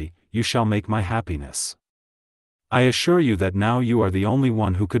marry, you shall make my happiness. I assure you that now you are the only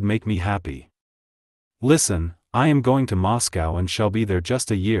one who could make me happy. Listen, I am going to Moscow and shall be there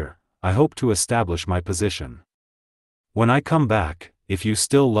just a year. I hope to establish my position. When I come back, if you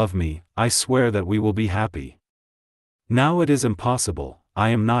still love me, I swear that we will be happy. Now it is impossible, I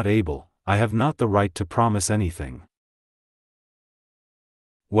am not able, I have not the right to promise anything.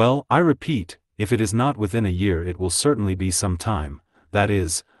 Well, I repeat, if it is not within a year it will certainly be some time, that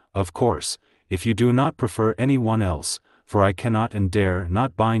is, of course, if you do not prefer anyone else, for I cannot and dare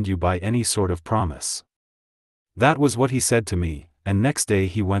not bind you by any sort of promise." That was what he said to me, and next day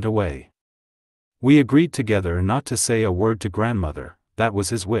he went away. We agreed together not to say a word to grandmother, that was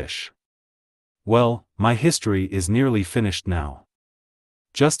his wish. Well, my history is nearly finished now.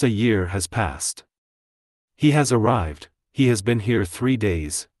 Just a year has passed. He has arrived, he has been here 3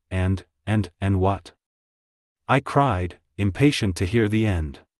 days, and what? I cried, impatient to hear the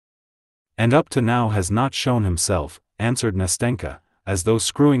end. And up to now has not shown himself, answered Nastenka, as though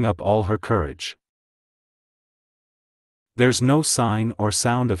screwing up all her courage. There's no sign or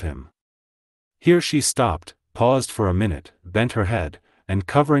sound of him. Here she stopped, paused for a minute, bent her head, and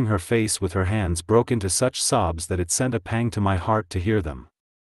covering her face with her hands broke into such sobs that it sent a pang to my heart to hear them.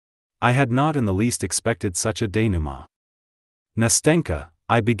 I had not in the least expected such a denouement. Nastenka,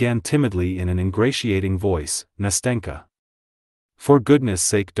 I began timidly in an ingratiating voice, Nastenka. For goodness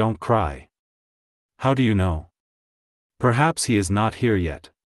sake don't cry. How do you know? Perhaps he is not here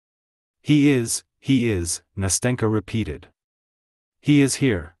yet. He is, Nastenka repeated. He is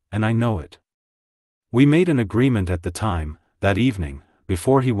here, and I know it. We made an agreement at the time, that evening,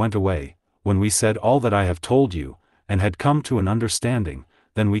 before he went away, when we said all that I have told you, and had come to an understanding,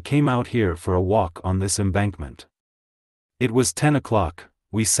 then we came out here for a walk on this embankment. It was 10 o'clock,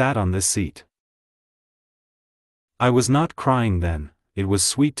 we sat on this seat. I was not crying then, it was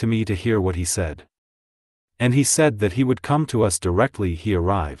sweet to me to hear what he said. And he said that he would come to us directly he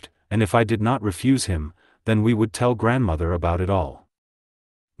arrived, and if I did not refuse him, then we would tell grandmother about it all.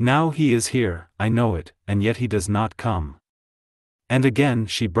 Now he is here, I know it, and yet he does not come. And again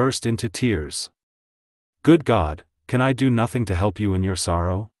she burst into tears. Good God, can I do nothing to help you in your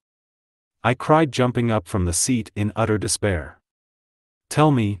sorrow? I cried, jumping up from the seat in utter despair.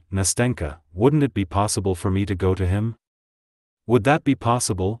 Tell me, Nastenka, wouldn't it be possible for me to go to him? Would that be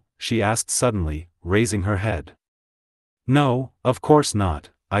possible? She asked suddenly, raising her head. No, of course not,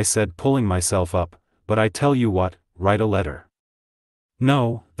 I said, pulling myself up, but I tell you what, write a letter.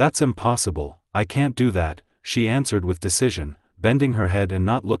 No, that's impossible, I can't do that, she answered with decision, bending her head and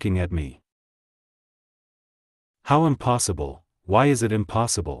not looking at me. How impossible? Why is it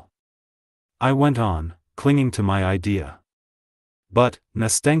impossible? I went on, clinging to my idea. But,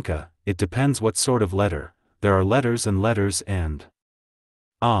 Nastenka, it depends what sort of letter, there are letters and...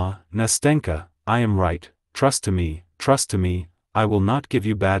 Ah, Nastenka, I am right, trust to me, I will not give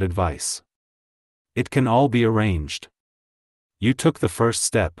you bad advice. It can all be arranged. You took the first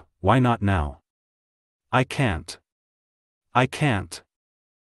step, why not now? I can't.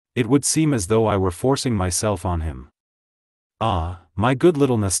 It would seem as though I were forcing myself on him. Ah, my good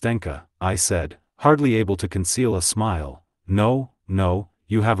little Nastenka, I said, hardly able to conceal a smile, no,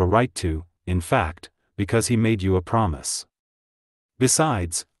 you have a right to, in fact, because he made you a promise.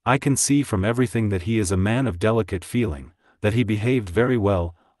 Besides, I can see from everything that he is a man of delicate feeling, that he behaved very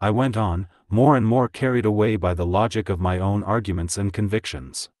well, I went on, more and more carried away by the logic of my own arguments and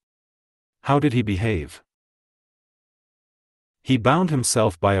convictions. How did he behave? He bound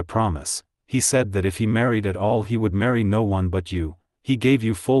himself by a promise, he said that if he married at all he would marry no one but you, he gave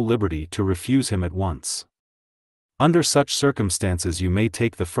you full liberty to refuse him at once. Under such circumstances you may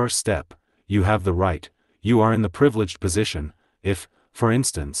take the first step, you have the right, you are in the privileged position, if, for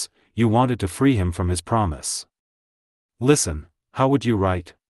instance, you wanted to free him from his promise. Listen, how would you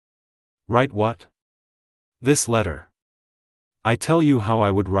write? Write what? This letter. I tell you how I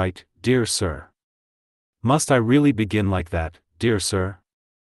would write, dear sir. Must I really begin like that, dear sir?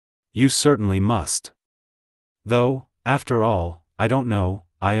 You certainly must. Though, after all, I don't know,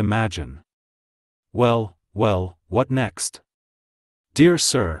 I imagine. Well, what next? Dear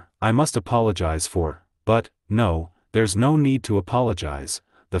sir, I must apologize for, but, no, there's no need to apologize,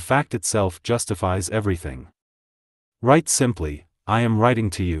 the fact itself justifies everything. Write simply, I am writing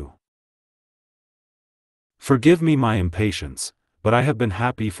to you. Forgive me my impatience, but I have been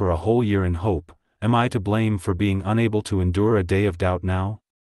happy for a whole year in hope, am I to blame for being unable to endure a day of doubt now?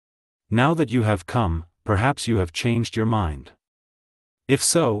 Now that you have come, perhaps you have changed your mind. If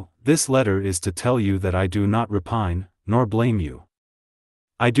so, this letter is to tell you that I do not repine, nor blame you.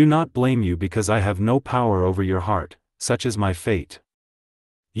 I do not blame you because I have no power over your heart, such is my fate.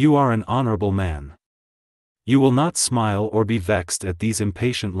 You are an honorable man. You will not smile or be vexed at these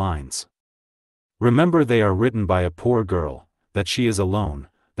impatient lines. Remember they are written by a poor girl, that she is alone,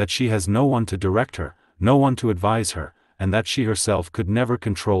 that she has no one to direct her, no one to advise her, and that she herself could never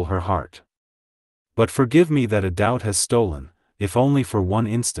control her heart. But forgive me that a doubt has stolen, if only for one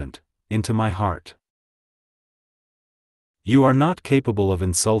instant, into my heart. You are not capable of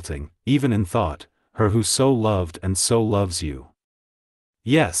insulting, even in thought, her who so loved and so loves you.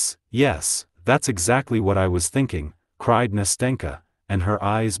 Yes, that's exactly what I was thinking, cried Nastenka, and her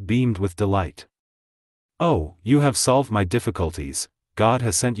eyes beamed with delight. Oh, you have solved my difficulties, God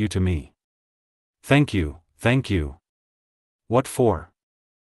has sent you to me. Thank you. What for?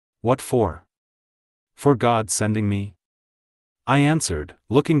 For God sending me? I answered,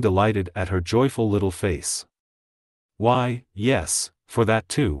 looking delighted at her joyful little face. Why, yes, for that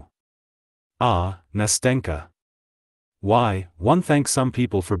too. Ah, Nastenka. Why, one thanks some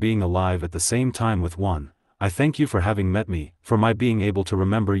people for being alive at the same time with one. I thank you for having met me, for my being able to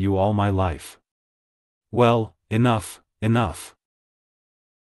remember you all my life. Well, enough, enough.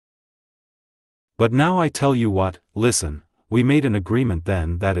 But now I tell you what, listen, we made an agreement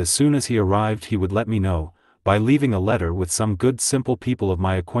then that as soon as he arrived he would let me know, by leaving a letter with some good simple people of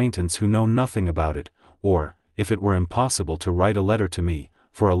my acquaintance who know nothing about it, or, if it were impossible to write a letter to me,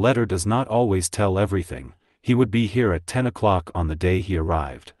 for a letter does not always tell everything, he would be here at 10 o'clock on the day he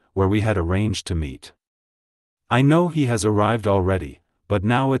arrived, where we had arranged to meet. I know he has arrived already, but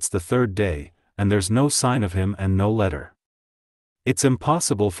now it's the third day, and there's no sign of him and no letter. It's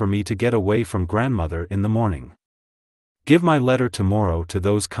impossible for me to get away from grandmother in the morning. Give my letter tomorrow to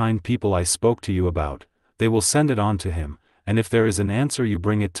those kind people I spoke to you about, they will send it on to him, and if there is an answer you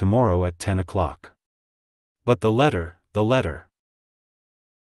bring it tomorrow at 10 o'clock. But the letter.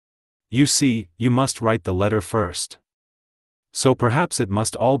 You see, you must write the letter first. So perhaps it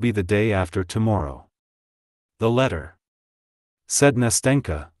must all be the day after tomorrow. The letter, said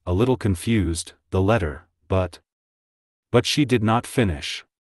Nastenka, a little confused, the letter, but she did not finish.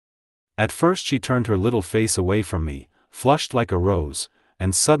 At first she turned her little face away from me, flushed like a rose,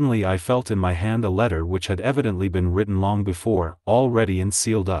 and suddenly I felt in my hand a letter which had evidently been written long before, all ready and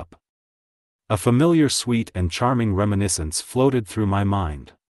sealed up. A familiar sweet and charming reminiscence floated through my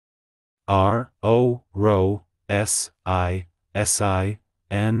mind.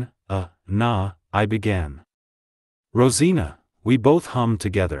 Na, I began. Rosina, we both hummed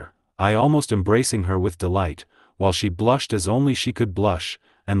together, I almost embracing her with delight, while she blushed as only she could blush,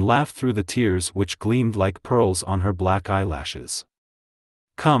 and laughed through the tears which gleamed like pearls on her black eyelashes.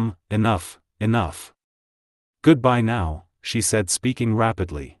 Come, enough. Goodbye now, she said, speaking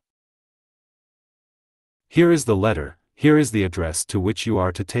rapidly. Here is the letter, here is the address to which you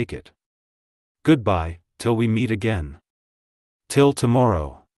are to take it. Goodbye, till we meet again. Till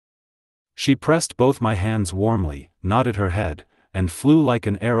tomorrow. She pressed both my hands warmly, nodded her head, and flew like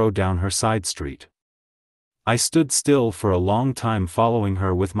an arrow down her side street. I stood still for a long time following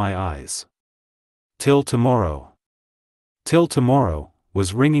her with my eyes. Till tomorrow. Till tomorrow,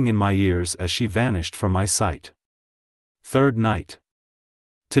 was ringing in my ears as she vanished from my sight. Third night.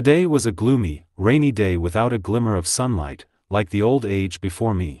 Today was a gloomy, rainy day without a glimmer of sunlight, like the old age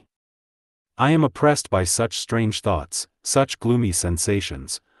before me. I am oppressed by such strange thoughts, such gloomy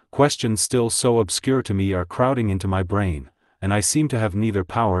sensations, questions still so obscure to me are crowding into my brain, and I seem to have neither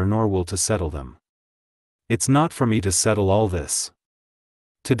power nor will to settle them. It's not for me to settle all this.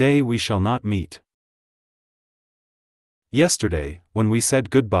 Today we shall not meet. Yesterday, when we said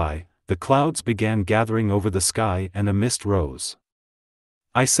goodbye, the clouds began gathering over the sky and a mist rose.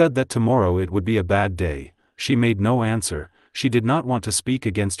 I said that tomorrow it would be a bad day. She made no answer, she did not want to speak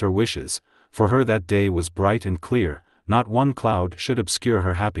against her wishes, for her that day was bright and clear, not one cloud should obscure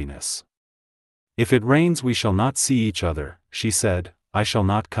her happiness. If it rains we shall not see each other, she said, I shall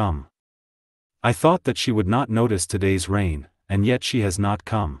not come. I thought that she would not notice today's rain, and yet she has not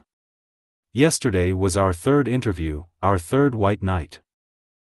come. Yesterday was our third interview, our third white night.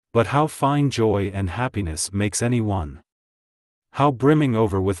 But how fine joy and happiness makes any one. How brimming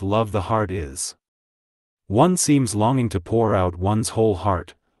over with love the heart is. One seems longing to pour out one's whole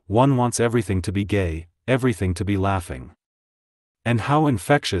heart, one wants everything to be gay, everything to be laughing. And how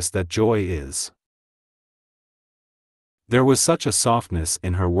infectious that joy is. There was such a softness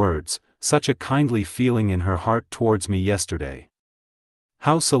in her words, such a kindly feeling in her heart towards me yesterday.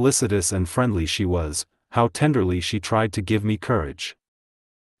 How solicitous and friendly she was, how tenderly she tried to give me courage.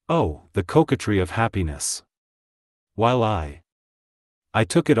 Oh, the coquetry of happiness. While I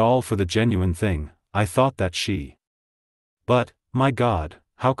took it all for the genuine thing, I thought that she. But, my God,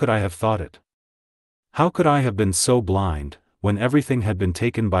 how could I have thought it? How could I have been so blind, when everything had been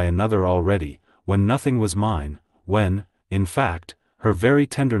taken by another already, when nothing was mine, when, in fact, her very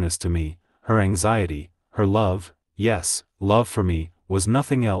tenderness to me, her anxiety, her love, yes, love for me, was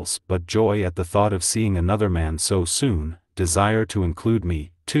nothing else but joy at the thought of seeing another man so soon, desire to include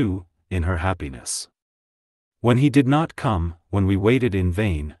me, too, in her happiness. When he did not come, when we waited in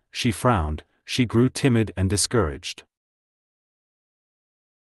vain, she frowned, she grew timid and discouraged.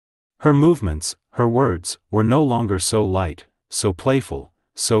 Her movements, her words, were no longer so light, so playful,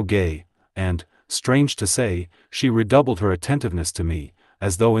 so gay, and, strange to say, she redoubled her attentiveness to me,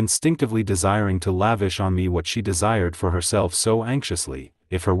 as though instinctively desiring to lavish on me what she desired for herself so anxiously,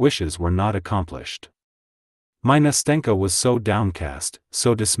 if her wishes were not accomplished. My Nastenka was so downcast,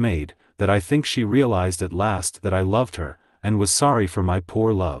 so dismayed, that I think she realized at last that I loved her, and was sorry for my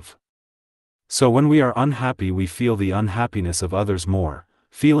poor love. So when we are unhappy we feel the unhappiness of others more.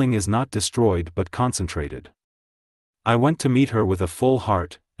 Feeling is not destroyed but concentrated. I went to meet her with a full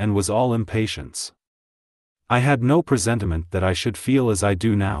heart, and was all impatience. I had no presentiment that I should feel as I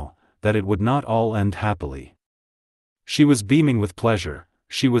do now, that it would not all end happily. She was beaming with pleasure,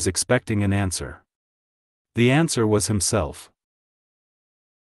 she was expecting an answer. The answer was himself.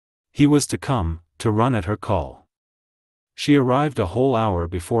 He was to come, to run at her call. She arrived a whole hour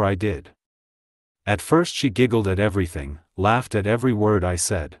before I did. At first she giggled at everything, laughed at every word I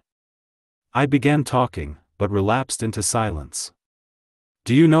said. I began talking, but relapsed into silence.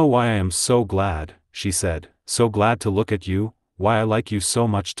 "Do you know why I am so glad," she said, "so glad to look at you, why I like you so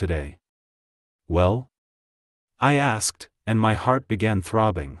much today?" "Well?" I asked, and my heart began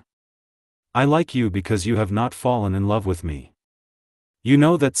throbbing. "I like you because you have not fallen in love with me. You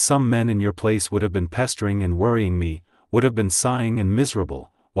know that some men in your place would have been pestering and worrying me, would have been sighing and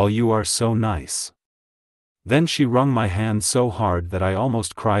miserable, while you are so nice." Then she wrung my hand so hard that I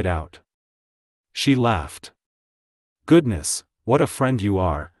almost cried out. She laughed. "Goodness, what a friend you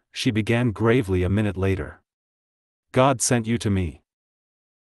are," she began gravely a minute later. "God sent you to me.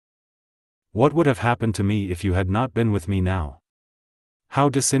 What would have happened to me if you had not been with me now? How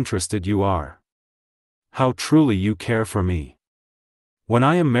disinterested you are. How truly you care for me. When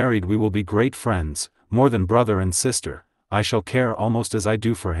I am married we will be great friends, more than brother and sister. I shall care almost as I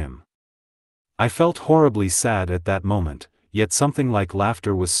do for him." I felt horribly sad at that moment, yet something like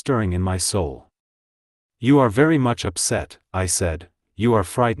laughter was stirring in my soul. "You are very much upset," I said, "you are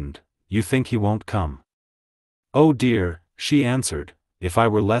frightened, you think he won't come." "Oh dear," she answered, "if I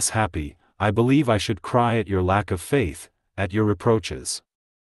were less happy, I believe I should cry at your lack of faith, at your reproaches.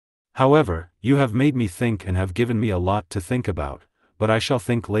 However, you have made me think and have given me a lot to think about, but I shall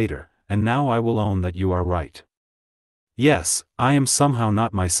think later, and now I will own that you are right. Yes, I am somehow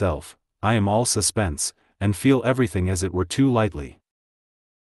not myself, I am all suspense, and feel everything as it were too lightly.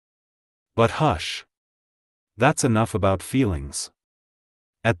 But hush! That's enough about feelings."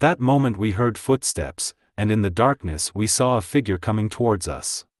 At that moment we heard footsteps, and in the darkness we saw a figure coming towards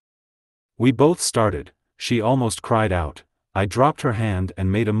us. We both started, she almost cried out, I dropped her hand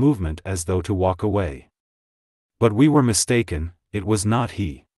and made a movement as though to walk away. But we were mistaken, it was not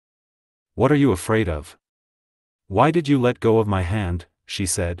he. "What are you afraid of? Why did you let go of my hand?" she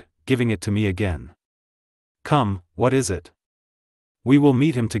said, giving it to me again. "Come, what is it? We will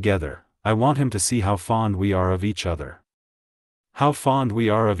meet him together, I want him to see how fond we are of each other. How fond we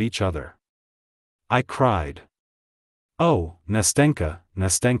are of each other," I cried. "Oh, Nastenka,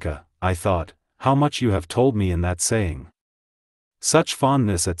 Nastenka," I thought, "how much you have told me in that saying. Such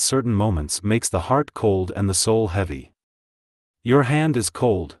fondness at certain moments makes the heart cold and the soul heavy. Your hand is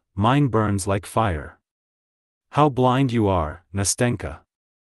cold, mine burns like fire. How blind you are, Nastenka.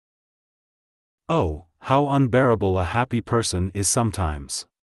 Oh, how unbearable a happy person is sometimes.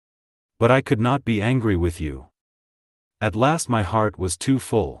 But I could not be angry with you. At last my heart was too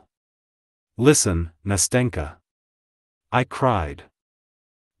full. Listen, Nastenka," I cried.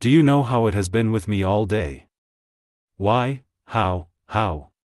 "Do you know how it has been with me all day? Why, how?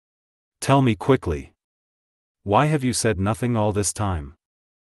 Tell me quickly. Why have you said nothing all this time?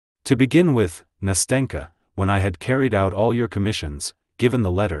 To begin with, Nastenka, when I had carried out all your commissions, given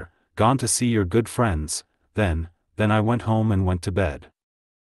the letter, gone to see your good friends, then I went home and went to bed."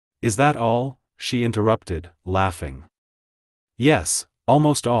 "Is that all?" she interrupted, laughing. "Yes,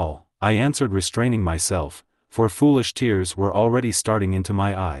 almost all," I answered, restraining myself, for foolish tears were already starting into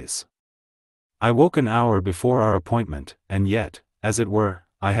my eyes. "I woke an hour before our appointment, and yet, as it were,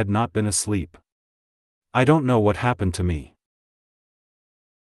 I had not been asleep. I don't know what happened to me.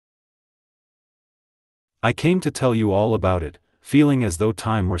 I came to tell you all about it, feeling as though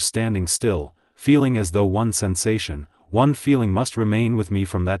time were standing still, feeling as though one sensation, one feeling must remain with me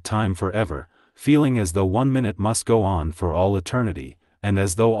from that time forever, feeling as though 1 minute must go on for all eternity, and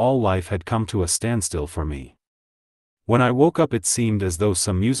as though all life had come to a standstill for me. When I woke up it seemed as though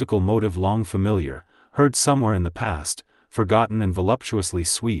some musical motive long familiar, heard somewhere in the past, forgotten and voluptuously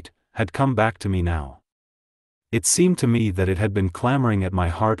sweet, had come back to me now. It seemed to me that it had been clamoring at my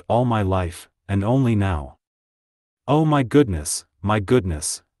heart all my life, and only now." "Oh my goodness,"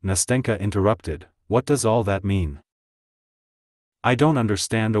 Nastenka interrupted, "what does all that mean? I don't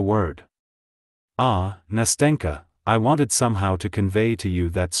understand a word." "Ah, Nastenka, I wanted somehow to convey to you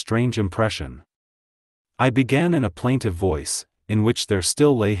that strange impression," I began in a plaintive voice, in which there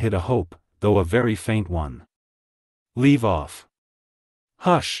still lay hid a hope, though a very faint one. "Leave off."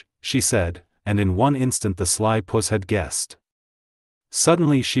 "Hush," she said, and in one instant the sly puss had guessed.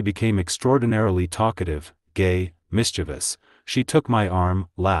 Suddenly she became extraordinarily talkative, gay, mischievous. She took my arm,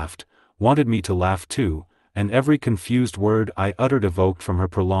 laughed, wanted me to laugh too, and every confused word I uttered evoked from her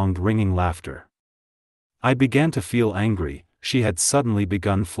prolonged ringing laughter. I began to feel angry. She had suddenly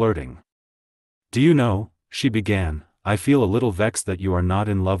begun flirting. "Do you know," she began, "I feel a little vexed that you are not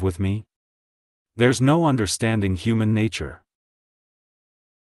in love with me? There's no understanding human nature.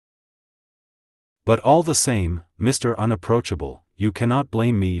 But all the same, Mr. Unapproachable, you cannot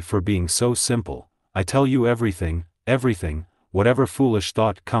blame me for being so simple. I tell you everything, whatever foolish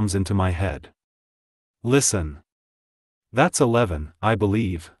thought comes into my head. Listen. That's 11, I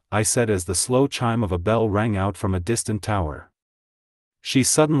believe," I said as the slow chime of a bell rang out from a distant tower. She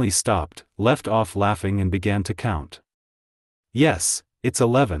suddenly stopped, left off laughing and began to count. "Yes, it's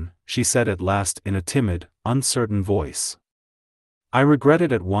 11, she said at last in a timid, uncertain voice. I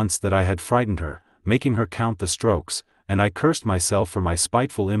regretted at once that I had frightened her, making her count the strokes, and I cursed myself for my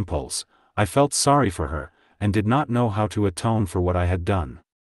spiteful impulse. I felt sorry for her, and did not know how to atone for what I had done.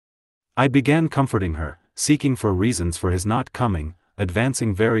 I began comforting her, seeking for reasons for his not coming,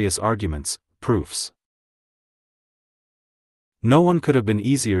 advancing various arguments, proofs. No one could have been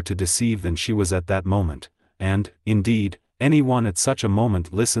easier to deceive than she was at that moment, and, indeed, anyone at such a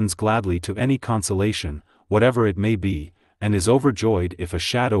moment listens gladly to any consolation, whatever it may be, and is overjoyed if a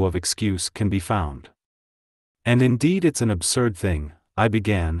shadow of excuse can be found. And indeed it's an absurd thing, I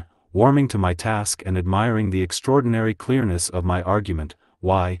began, warming to my task and admiring the extraordinary clearness of my argument.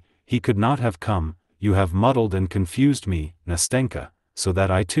 "Why, he could not have come, you have muddled and confused me, Nastenka, so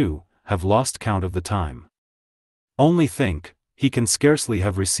that I too, have lost count of the time. Only think, he can scarcely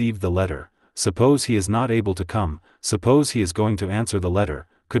have received the letter. Suppose he is not able to come, suppose he is going to answer the letter,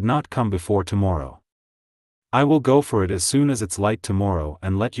 could not come before tomorrow. I will go for it as soon as it's light tomorrow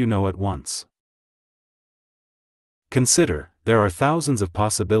and let you know at once. Consider, there are thousands of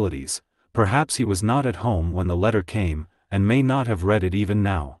possibilities. Perhaps he was not at home when the letter came, and may not have read it even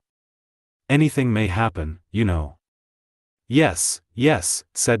now. Anything may happen, you know." Yes,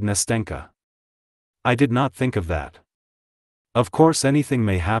 said Nastenka. "I did not think of that. Of course anything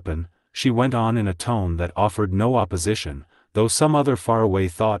may happen," she went on in a tone that offered no opposition, though some other faraway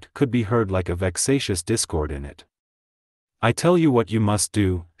thought could be heard like a vexatious discord in it. "I tell you what you must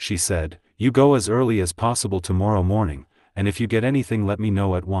do," she said, "you go as early as possible tomorrow morning, and if you get anything let me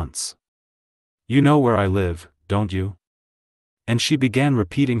know at once. You know where I live, don't you?" And she began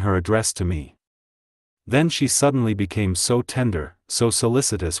repeating her address to me. Then she suddenly became so tender, so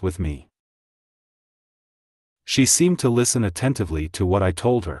solicitous with me. She seemed to listen attentively to what I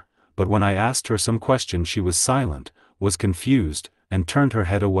told her, but when I asked her some question she was silent, was confused, and turned her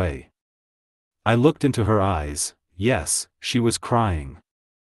head away. I looked into her eyes. Yes, she was crying.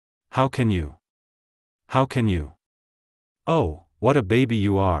 How can you? Oh, what a baby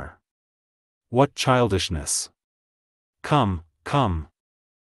you are! What childishness! Come.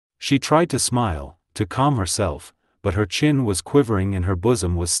 She tried to smile, to calm herself, but her chin was quivering and her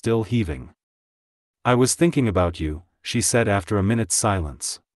bosom was still heaving. "I was thinking about you," she said after a minute's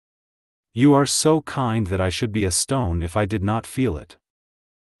silence. "You are so kind that I should be a stone if I did not feel it.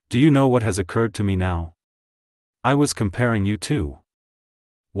 Do you know what has occurred to me now? I was comparing you too.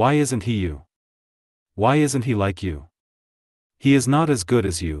 Why isn't he you? Why isn't he like you? He is not as good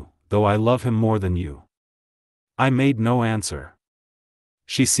as you, though I love him more than you." I made no answer.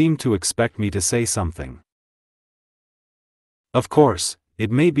 She seemed to expect me to say something. "Of course,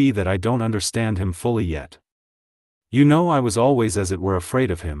 it may be that I don't understand him fully yet. You know I was always as it were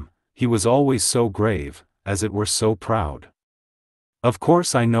afraid of him, he was always so grave, as it were so proud. Of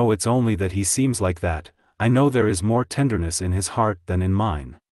course I know it's only that he seems like that, I know there is more tenderness in his heart than in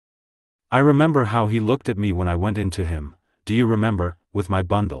mine. I remember how he looked at me when I went into him, do you remember, with my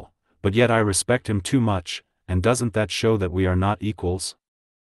bundle, but yet I respect him too much, and doesn't that show that we are not equals?"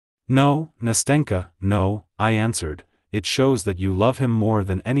 "No, Nastenka, no," I answered, "it shows that you love him more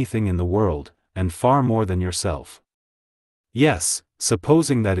than anything in the world, and far more than yourself." "Yes,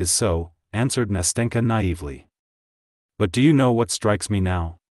 supposing that is so," answered Nastenka naively. "But do you know what strikes me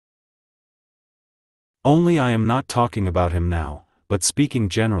now? Only I am not talking about him now, but speaking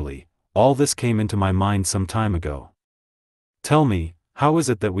generally, all this came into my mind some time ago. Tell me, how is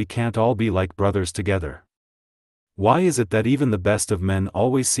it that we can't all be like brothers together? Why is it that even the best of men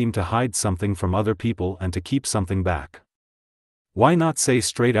always seem to hide something from other people and to keep something back? Why not say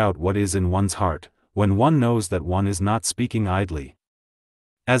straight out what is in one's heart, when one knows that one is not speaking idly?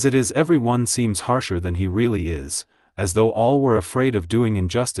 As it is, every one seems harsher than he really is, as though all were afraid of doing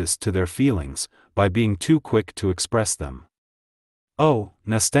injustice to their feelings, by being too quick to express them. Oh,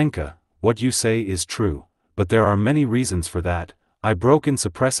 Nastenka, what you say is true, but there are many reasons for that. I broke in,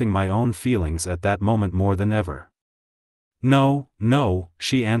 suppressing my own feelings at that moment more than ever. No, no,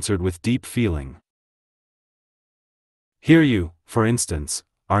 she answered with deep feeling. Here you, for instance,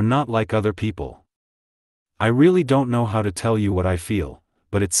 are not like other people. I really don't know how to tell you what I feel,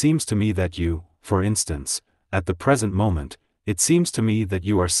 but it seems to me that you, for instance, at the present moment, it seems to me that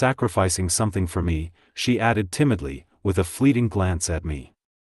you are sacrificing something for me, she added timidly, with a fleeting glance at me.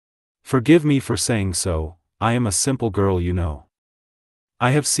 Forgive me for saying so, I am a simple girl, you know.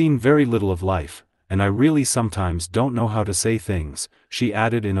 I have seen very little of life, and I really sometimes don't know how to say things, she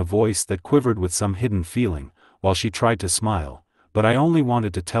added in a voice that quivered with some hidden feeling, while she tried to smile, but I only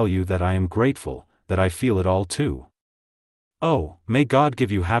wanted to tell you that I am grateful, that I feel it all too. Oh, may God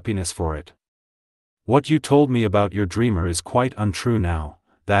give you happiness for it. What you told me about your dreamer is quite untrue now,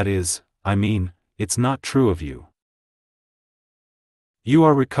 that is, I mean, it's not true of you. You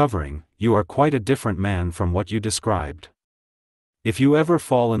are recovering, you are quite a different man from what you described. If you ever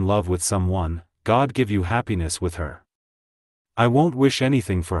fall in love with someone, God give you happiness with her. I won't wish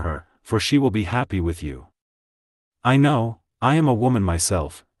anything for her, for she will be happy with you. I know, I am a woman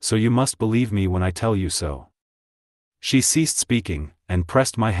myself, so you must believe me when I tell you so. She ceased speaking, and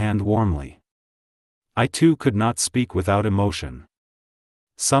pressed my hand warmly. I too could not speak without emotion.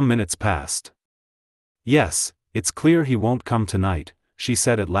 Some minutes passed. Yes, it's clear he won't come tonight, she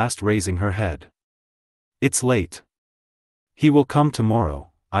said at last, raising her head. It's late. He will come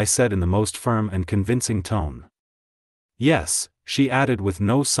tomorrow, I said in the most firm and convincing tone. Yes, she added with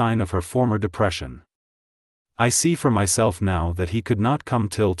no sign of her former depression. I see for myself now that he could not come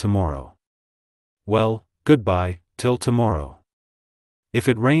till tomorrow. Well, goodbye, till tomorrow. If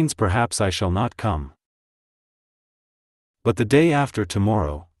it rains perhaps I shall not come. But the day after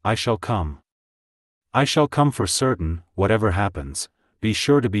tomorrow, I shall come. I shall come for certain, whatever happens, be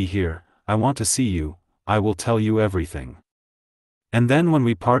sure to be here, I want to see you, I will tell you everything. And then when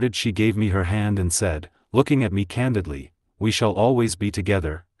we parted she gave me her hand and said, looking at me candidly, we shall always be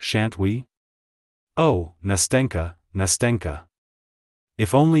together, shan't we? Oh, Nastenka, Nastenka.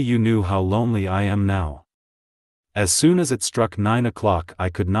 If only you knew how lonely I am now. As soon as it struck 9 o'clock I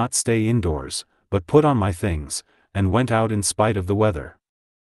could not stay indoors, but put on my things, and went out in spite of the weather.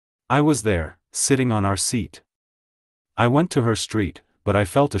 I was there, sitting on our seat. I went to her street, but I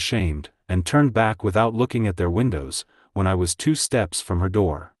felt ashamed, and turned back without looking at their windows, when I was 2 steps from her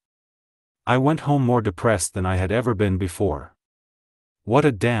door. I went home more depressed than I had ever been before. What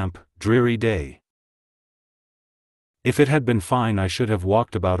a damp, dreary day. If it had been fine I should have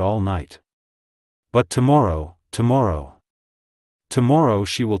walked about all night. But tomorrow, tomorrow. Tomorrow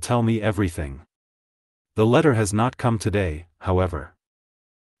she will tell me everything. The letter has not come today, however.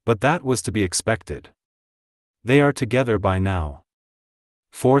 But that was to be expected. They are together by now.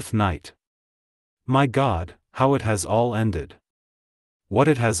 4th night. My God, how it has all ended. What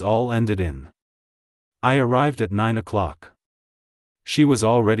it has all ended in. I arrived at 9 o'clock. She was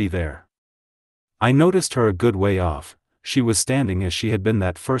already there. I noticed her a good way off. She was standing as she had been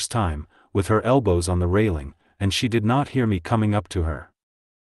that first time, with her elbows on the railing, and she did not hear me coming up to her.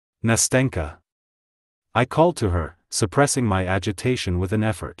 Nastenka. I called to her, suppressing my agitation with an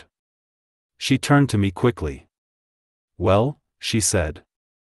effort. She turned to me quickly. Well, she said.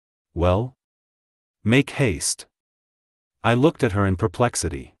 Well? Make haste. I looked at her in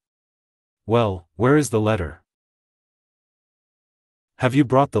perplexity. Well, where is the letter? Have you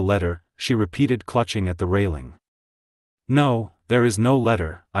brought the letter? She repeated, clutching at the railing. No, there is no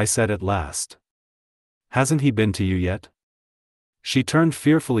letter, I said at last. Hasn't he been to you yet? She turned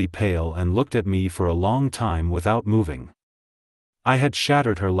fearfully pale and looked at me for a long time without moving. I had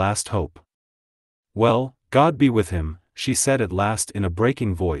shattered her last hope. Well, God be with him, she said at last in a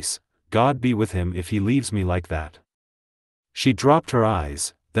breaking voice, God be with him if he leaves me like that. She dropped her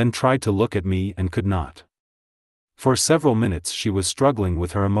eyes, then tried to look at me and could not. For several minutes she was struggling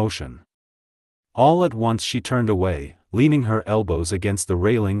with her emotion. All at once she turned away, leaning her elbows against the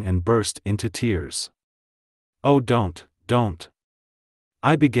railing, and burst into tears. Oh, don't.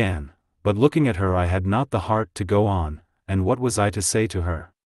 I began, but looking at her I had not the heart to go on, and what was I to say to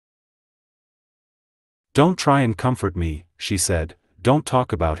her? Don't try and comfort me, she said, don't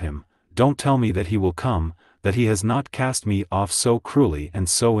talk about him, don't tell me that he will come, that he has not cast me off so cruelly and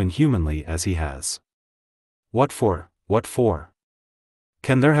so inhumanly as he has. What for, what for?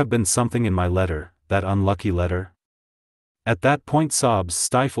 Can there have been something in my letter, that unlucky letter? At that point sobs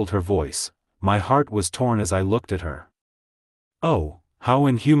stifled her voice, my heart was torn as I looked at her. Oh, how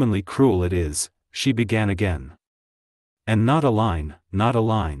inhumanly cruel it is, she began again. And not a line, not a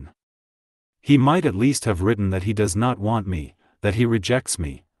line. He might at least have written that he does not want me, that he rejects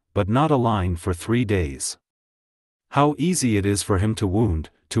me, but not a line for 3 days. How easy it is for him to wound,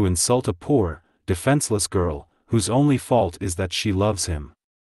 to insult a poor, defenseless girl, whose only fault is that she loves him.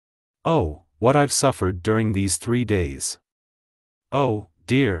 Oh, what I've suffered during these 3 days. Oh,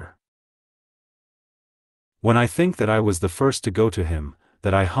 dear. When I think that I was the first to go to him,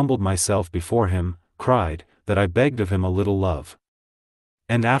 that I humbled myself before him, cried, that I begged of him a little love.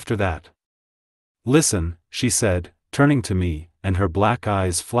 And after that. Listen, she said, turning to me, and her black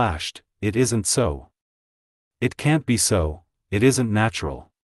eyes flashed, it isn't so. It can't be so, it isn't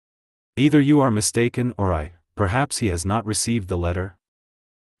natural. Either you are mistaken or perhaps he has not received the letter?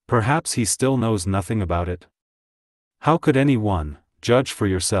 Perhaps he still knows nothing about it? How could anyone, judge for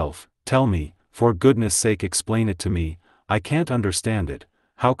yourself, tell me, for goodness sake explain it to me, I can't understand it,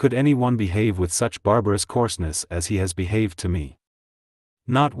 how could anyone behave with such barbarous coarseness as he has behaved to me?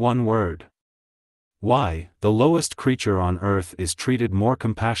 Not one word. Why, the lowest creature on earth is treated more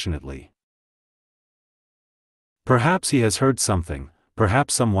compassionately. Perhaps he has heard something,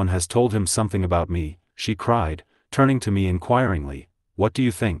 perhaps someone has told him something about me, she cried, turning to me inquiringly, what do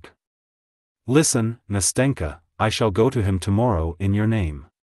you think? Listen, Nastenka, I shall go to him tomorrow in your name.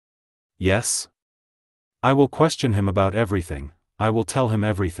 Yes? I will question him about everything, I will tell him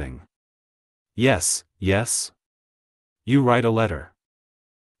everything. Yes, yes? You write a letter.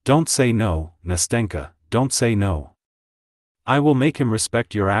 Don't say no, Nastenka, don't say no. I will make him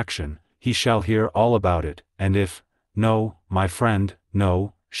respect your action, he shall hear all about it, and if, no, my friend,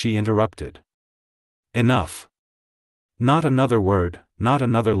 no, she interrupted. Enough. Not another word, not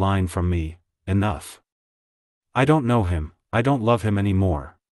another line from me, enough. I don't know him, I don't love him any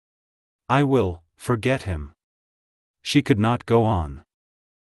more. I will, forget him. She could not go on.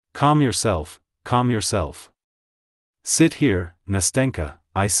 Calm yourself, calm yourself. Sit here, Nastenka,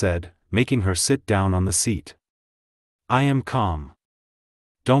 I said, making her sit down on the seat. I am calm.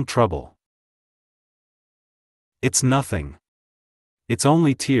 Don't trouble. It's nothing. It's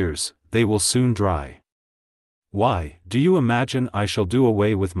only tears, they will soon dry. Why, do you imagine I shall do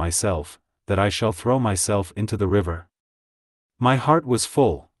away with myself, that I shall throw myself into the river? My heart was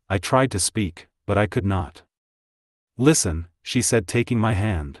full, I tried to speak, but I could not. Listen, she said taking my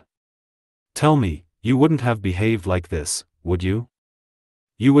hand. Tell me, you wouldn't have behaved like this, would you?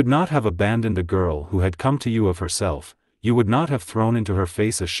 You would not have abandoned a girl who had come to you of herself, you would not have thrown into her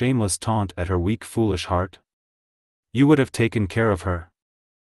face a shameless taunt at her weak foolish heart? You would have taken care of her?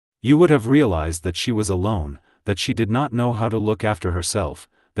 You would have realized that she was alone, that she did not know how to look after herself,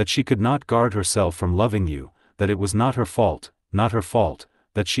 that she could not guard herself from loving you, that it was not her fault,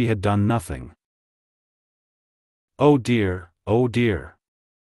 that she had done nothing. Oh dear,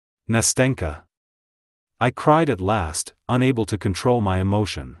 Nastenka. I cried at last, unable to control my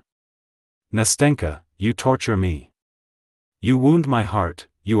emotion. Nastenka, you torture me. You wound my heart,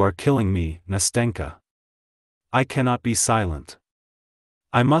 you are killing me, Nastenka. I cannot be silent.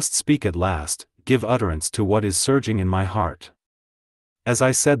 I must speak at last, give utterance to what is surging in my heart. As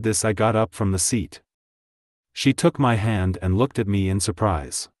I said this I got up from the seat. She took my hand and looked at me in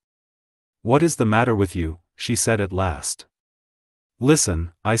surprise. What is the matter with you? She said at last.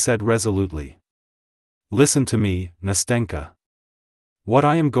 Listen, I said resolutely. Listen to me, Nastenka. What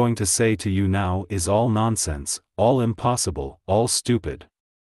I am going to say to you now is all nonsense, all impossible, all stupid.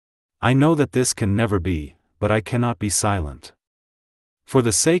 I know that this can never be, but I cannot be silent. For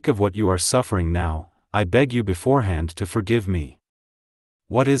the sake of what you are suffering now, I beg you beforehand to forgive me.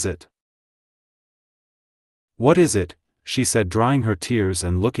 What is it? What is it? She said, drying her tears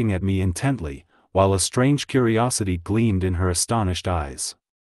and looking at me intently, while a strange curiosity gleamed in her astonished eyes.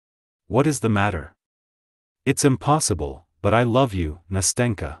 What is the matter? It's impossible, but I love you,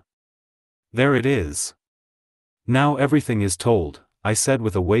 Nastenka. There it is. Now everything is told, I said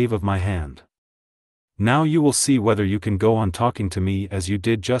with a wave of my hand. Now you will see whether you can go on talking to me as you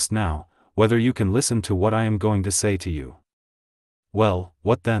did just now, whether you can listen to what I am going to say to you. Well,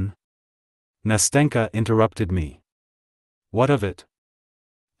 what then? Nastenka interrupted me. What of it?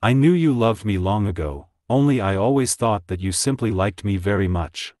 I knew you loved me long ago, only I always thought that you simply liked me very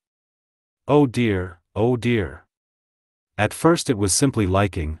much. Oh dear, oh dear. At first it was simply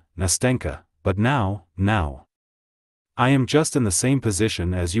liking, Nastenka, but now. I am just in the same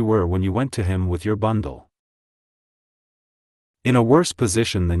position as you were when you went to him with your bundle. In a worse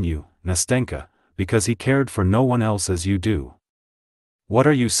position than you, Nastenka, because he cared for no one else as you do. What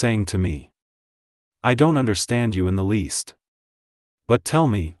are you saying to me? I don't understand you in the least. But tell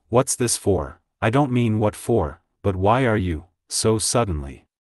me, what's this for? I don't mean what for, but why are you, so suddenly?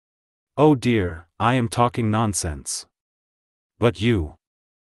 Oh dear, I am talking nonsense. But you.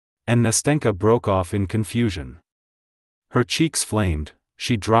 And Nastenka broke off in confusion. Her cheeks flamed,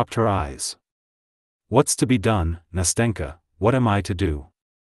 she dropped her eyes. What's to be done, Nastenka, what am I to do?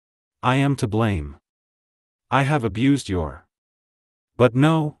 I am to blame. I have abused your... But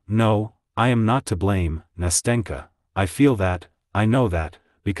no, no, I am not to blame, Nastenka, I feel that, I know that,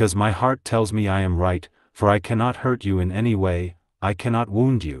 because my heart tells me I am right, for I cannot hurt you in any way, I cannot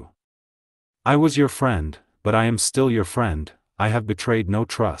wound you. I was your friend, but I am still your friend, I have betrayed no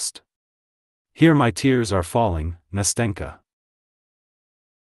trust. Here my tears are falling, Nastenka.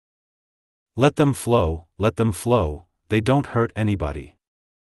 Let them flow, they don't hurt anybody.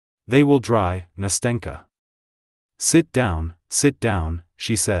 They will dry, Nastenka. Sit down,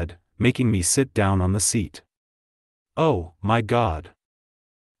 she said, making me sit down on the seat. Oh, my God.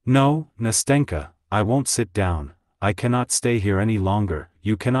 No, Nastenka, I won't sit down, I cannot stay here any longer,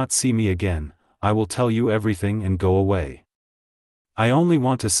 you cannot see me again, I will tell you everything and go away. I only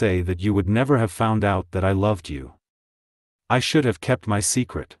want to say that you would never have found out that I loved you. I should have kept my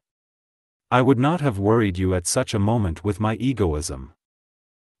secret. I would not have worried you at such a moment with my egoism.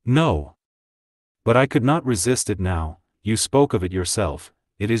 No. But I could not resist it now, you spoke of it yourself,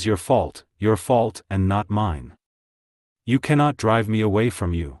 it is your fault and not mine. You cannot drive me away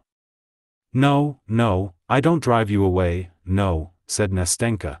from you. No, no, I don't drive you away, no, said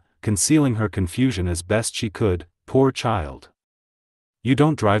Nastenka, concealing her confusion as best she could, poor child. You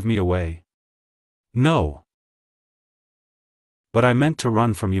don't drive me away? No. But I meant to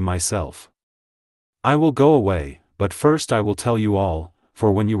run from you myself. I will go away, but first I will tell you all,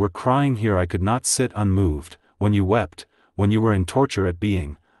 for when you were crying here I could not sit unmoved, when you wept, when you were in torture at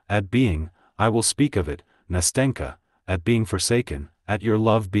being, I will speak of it, Nastenka, at being forsaken, at your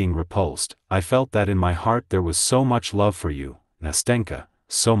love being repulsed, I felt that in my heart there was so much love for you, Nastenka,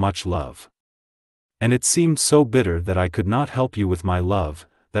 so much love. And it seemed so bitter that I could not help you with my love,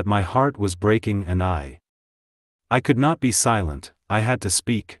 that my heart was breaking and I could not be silent, I had to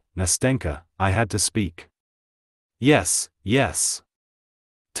speak, Nastenka, I had to speak. Yes, yes.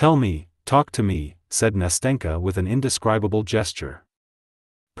 Tell me, talk to me, said Nastenka with an indescribable gesture.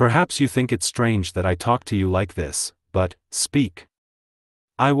 Perhaps you think it strange that I talk to you like this, but, speak.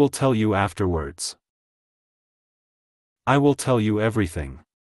 I will tell you afterwards. I will tell you everything.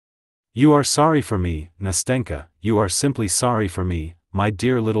 You are sorry for me, Nastenka, you are simply sorry for me, my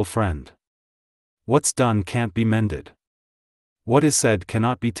dear little friend. What's done can't be mended. What is said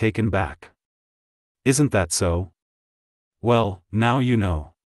cannot be taken back. Isn't that so? Well, now you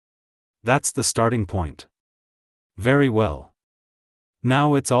know. That's the starting point. Very well.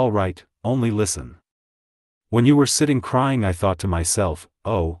 Now it's all right, only listen. When you were sitting crying I thought to myself,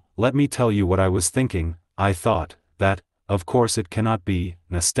 oh, let me tell you what I was thinking, I thought, that, of course it cannot be,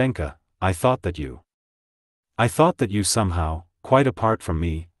 Nastenka, I thought that you somehow, quite apart from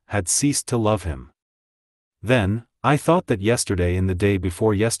me, had ceased to love him. Then, I thought that yesterday and the day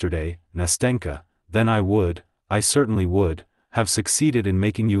before yesterday, Nastenka, then I certainly would, have succeeded in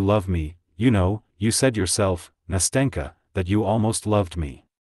making you love me, you know, you said yourself, Nastenka, that you almost loved me.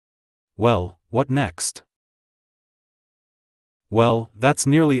 Well, what next? Well, that's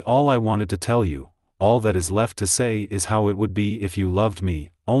nearly all I wanted to tell you, all that is left to say is how it would be if you loved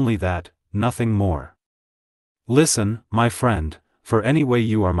me, only that, nothing more. Listen, my friend, for anyway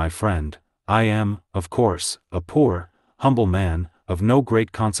you are my friend, I am, of course, a poor, humble man, of no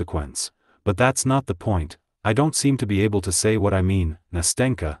great consequence, but that's not the point, I don't seem to be able to say what I mean,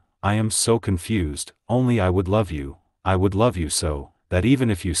 Nastenka, I am so confused, only I would love you so, that even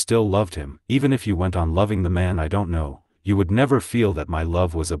if you still loved him, even if you went on loving the man I don't know, you would never feel that my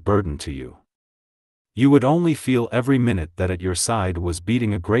love was a burden to you. You would only feel every minute that at your side was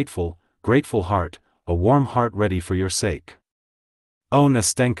beating a grateful heart, a warm heart ready for your sake. Oh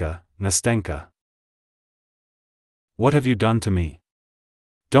Nastenka, Nastenka. What have you done to me?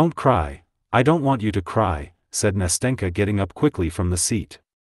 Don't cry, I don't want you to cry, said Nastenka getting up quickly from the seat.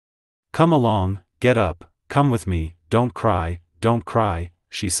 Come along, get up, come with me, don't cry,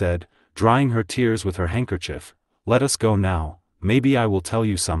 she said, drying her tears with her handkerchief, let us go now, maybe I will tell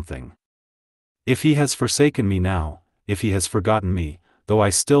you something. If he has forsaken me now, if he has forgotten me, though I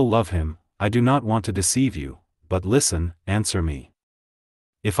still love him, I do not want to deceive you, but listen, answer me.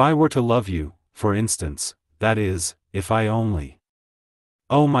 If I were to love you, for instance, that is, if I only...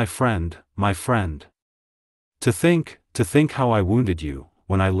 Oh my friend, to think how I wounded you,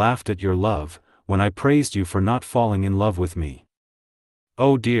 when I laughed at your love, when I praised you for not falling in love with me.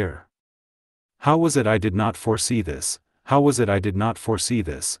 Oh dear! How was it I did not foresee this, how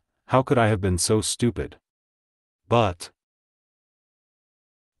could I have been so stupid? But...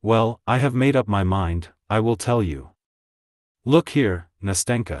 Well, I have made up my mind, I will tell you. Look here,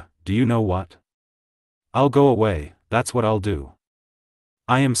 Nastenka, do you know what? I'll go away, that's what I'll do.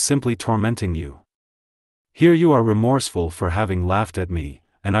 I am simply tormenting you. Here you are remorseful for having laughed at me,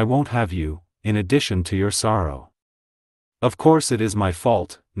 and I won't have you, in addition to your sorrow. Of course it is my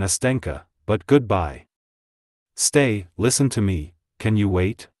fault, Nastenka, but goodbye. Stay, listen to me, can you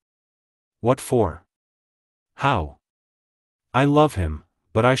wait? What for? How? I love him,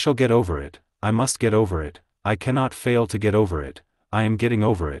 but I shall get over it, I must get over it, I cannot fail to get over it, I am getting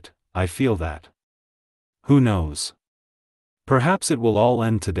over it, I feel that. Who knows? Perhaps it will all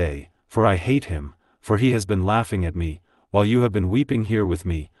end today, for I hate him, for he has been laughing at me, while you have been weeping here with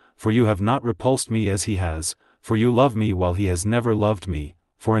me, for you have not repulsed me as he has, for you love me while he has never loved me,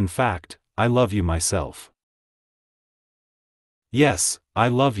 for in fact, I love you myself. Yes, I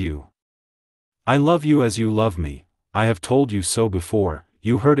love you. I love you as you love me, I have told you so before,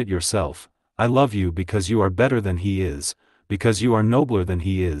 you heard it yourself, I love you because you are better than he is, because you are nobler than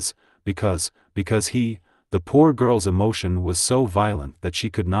he is, because he, the poor girl's emotion was so violent that she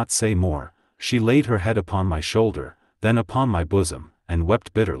could not say more, she laid her head upon my shoulder, then upon my bosom, and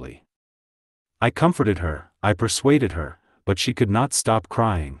wept bitterly. I comforted her, I persuaded her, but she could not stop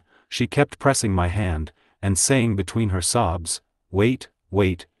crying, she kept pressing my hand, and saying between her sobs, "Wait,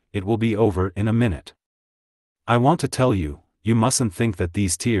 wait, it will be over in a minute. I want to tell you, you mustn't think that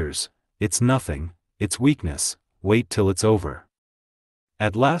these tears, it's nothing, it's weakness, wait till it's over."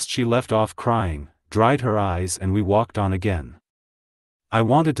 At last she left off crying, dried her eyes, and we walked on again. I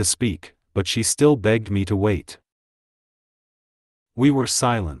wanted to speak, but she still begged me to wait. We were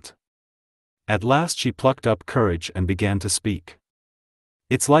silent. At last she plucked up courage and began to speak.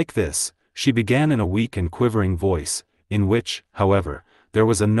 "It's like this," she began in a weak and quivering voice, in which, however, there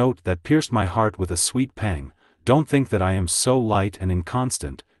was a note that pierced my heart with a sweet pang. "Don't think that I am so light and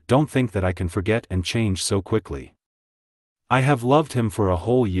inconstant, don't think that I can forget and change so quickly. I have loved him for a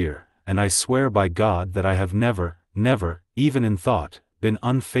whole year, and I swear by God that I have never, even in thought, been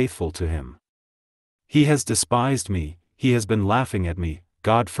unfaithful to him. He has despised me, he has been laughing at me,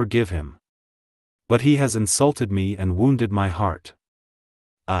 God forgive him. But he has insulted me and wounded my heart.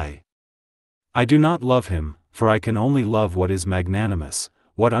 I do not love him, for I can only love what is magnanimous,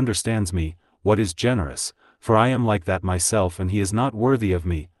 what understands me, what is generous, for I am like that myself and he is not worthy of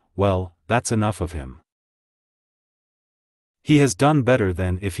me. Well, that's enough of him. He has done better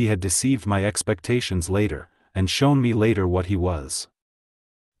than if he had deceived my expectations later, and shown me later what he was.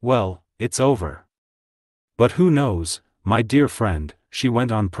 Well, it's over. But who knows, my dear friend," she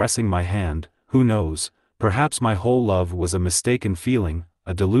went on pressing my hand, "who knows, perhaps my whole love was a mistaken feeling,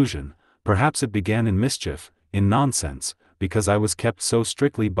 a delusion, perhaps it began in mischief, in nonsense, because I was kept so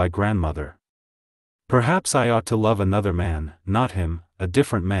strictly by grandmother. Perhaps I ought to love another man, not him, a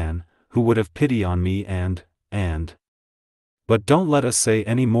different man, who would have pity on me and. But don't let us say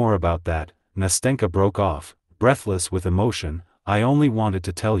any more about that," Nastenka broke off, breathless with emotion. "I only wanted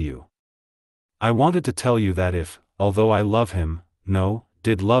to tell you. I wanted to tell you that if, although I love him,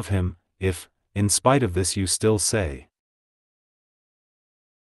 did love him, if, in spite of this you still say.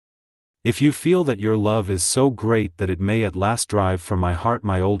 If you feel that your love is so great that it may at last drive from my heart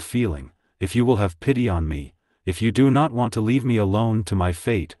my old feeling, if you will have pity on me, if you do not want to leave me alone to my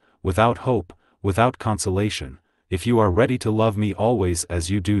fate, without hope, without consolation, if you are ready to love me always as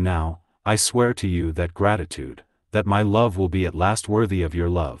you do now, I swear to you that gratitude, that my love will be at last worthy of your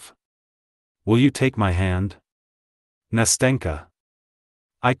love. Will you take my hand? Nastenka."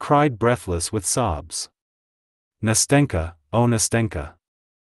 I cried breathless with sobs. "Nastenka, oh Nastenka.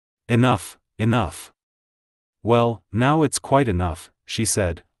 Enough, enough." "Well, now it's quite enough," she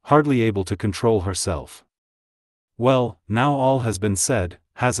said, hardly able to control herself. "Well, now all has been said,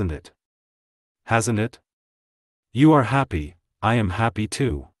 hasn't it? Hasn't it? You are happy, I am happy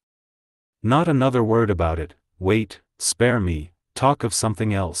too. Not another word about it, wait, spare me, talk of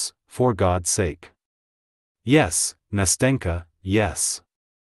something else, for God's sake." "Yes, Nastenka, yes.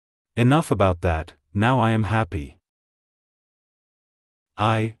 Enough about that, now I am happy."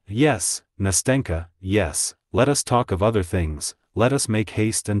 Yes, Nastenka, yes, let us talk of other things, let us make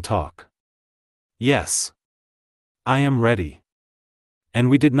haste and talk." "Yes. I am ready." And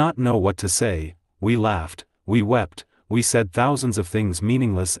we did not know what to say, we laughed, we wept, we said thousands of things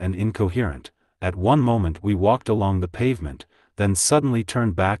meaningless and incoherent. At one moment we walked along the pavement, then suddenly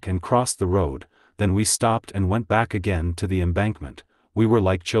turned back and crossed the road, then we stopped and went back again to the embankment. We were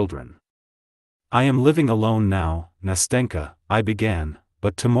like children. "I am living alone now, Nastenka," I began,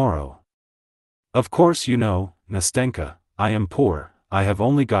 "but tomorrow. Of course you know, Nastenka, I am poor, I have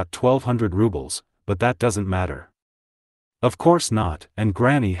only got 1200 rubles, but that doesn't matter. Of course not, and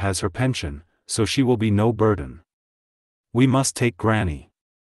Granny has her pension, so she will be no burden. We must take Granny.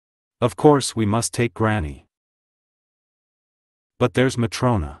 Of course we must take Granny. But there's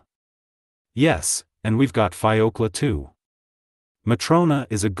Matrona. Yes, and we've got Fyokla too. Matrona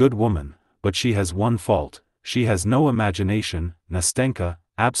is a good woman, but she has one fault, she has no imagination, Nastenka,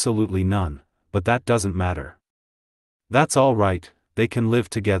 absolutely none, but that doesn't matter. That's all right, they can live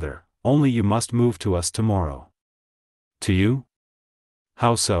together, only you must move to us tomorrow. To you?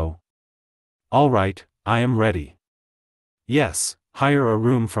 How so? All right, I am ready. Yes, hire a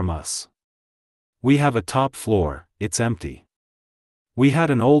room from us. We have a top floor, it's empty. We had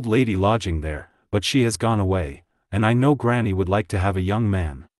an old lady lodging there, but she has gone away, and I know Granny would like to have a young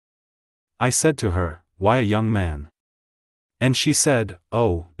man. I said to her, why a young man? And she said,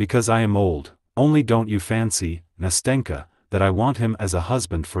 oh, because I am old, only don't you fancy, Nastenka, that I want him as a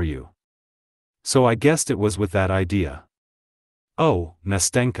husband for you. So I guessed it was with that idea. Oh,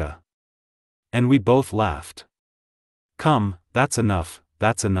 Nastenka. And we both laughed. Come, that's enough,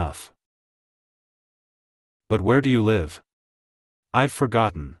 that's enough. But where do you live? I've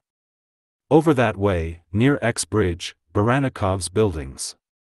forgotten. Over that way, near X Bridge, Baranikov's buildings.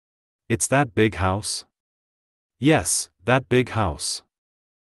 It's that big house? Yes, that big house.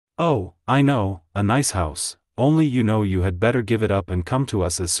 Oh, I know, a nice house, only you know you had better give it up and come to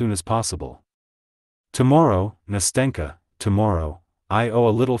us as soon as possible. Tomorrow, Nastenka, tomorrow, I owe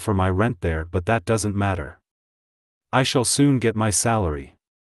a little for my rent there, but that doesn't matter. I shall soon get my salary.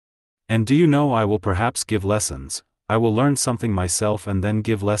 And do you know, I will perhaps give lessons, I will learn something myself and then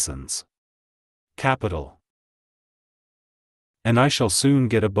give lessons. Capital. And I shall soon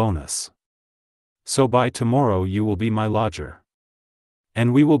get a bonus. So by tomorrow you will be my lodger.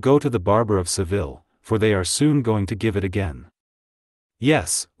 And we will go to the barber of Seville, for they are soon going to give it again.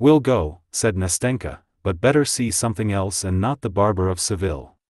 Yes, we'll go, said Nastenka, but better see something else and not the barber of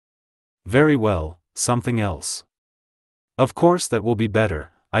Seville. Very well, something else. Of course that will be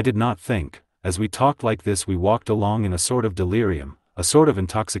better, I did not think. As we talked like this we walked along in a sort of delirium, a sort of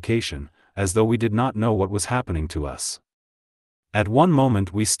intoxication, as though we did not know what was happening to us. At one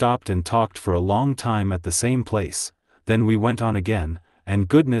moment we stopped and talked for a long time at the same place, then we went on again, and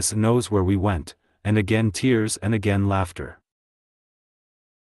goodness knows where we went, and again tears and again laughter.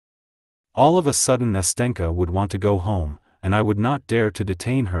 All of a sudden Nastenka would want to go home, and I would not dare to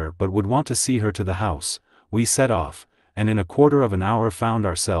detain her but would want to see her to the house. We set off, and in a quarter of an hour found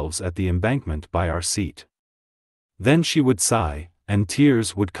ourselves at the embankment by our seat. Then she would sigh, and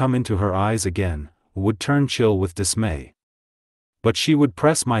tears would come into her eyes again, would turn chill with dismay. But she would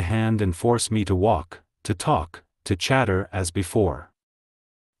press my hand and force me to walk, to talk, to chatter as before.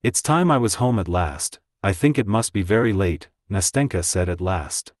 It's time I was home at last, I think it must be very late, Nastenka said at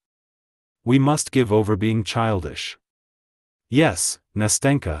last. We must give over being childish. Yes,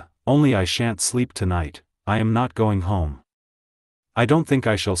 Nastenka, only I shan't sleep tonight, I am not going home. I don't think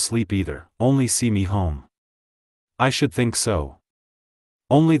I shall sleep either, only see me home. I should think so.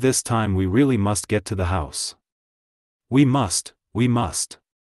 Only this time we really must get to the house. We must.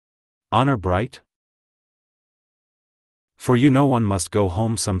 Honor bright? For you know one must go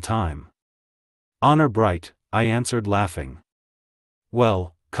home some time. Honor bright, I answered laughing.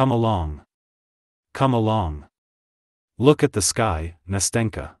 Well, come along. Come along. Look at the sky,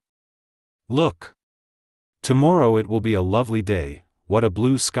 Nastenka. Look. Tomorrow it will be a lovely day, what a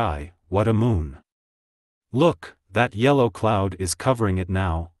blue sky, what a moon. Look, that yellow cloud is covering it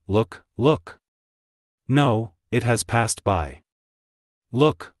now, look. No, it has passed by.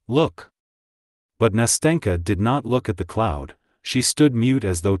 Look. But Nastenka did not look at the cloud, she stood mute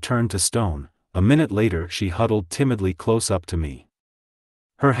as though turned to stone. A minute later she huddled timidly close up to me.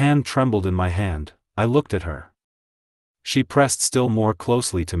 Her hand trembled in my hand, I looked at her. She pressed still more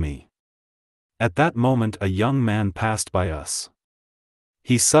closely to me. At that moment a young man passed by us.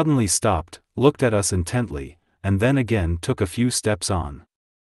 He suddenly stopped, looked at us intently, and then again took a few steps on.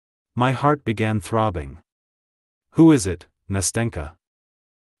 My heart began throbbing. Who is it, Nastenka?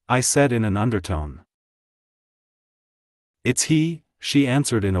 I said in an undertone. It's he, she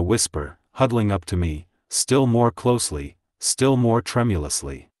answered in a whisper, huddling up to me, still more closely, still more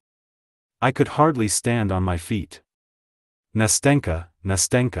tremulously. I could hardly stand on my feet. Nastenka.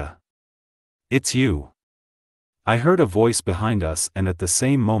 It's you. I heard a voice behind us and at the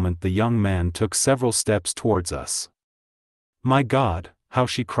same moment the young man took several steps towards us. My God, how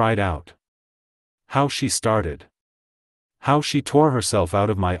she cried out. How she started. How she tore herself out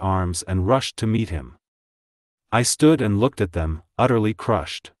of my arms and rushed to meet him. I stood and looked at them, utterly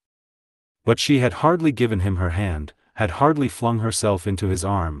crushed. But she had hardly given him her hand, had hardly flung herself into his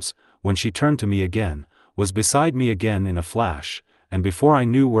arms, when she turned to me again, was beside me again in a flash, and before I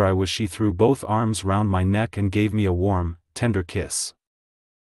knew where I was she threw both arms round my neck and gave me a warm, tender kiss.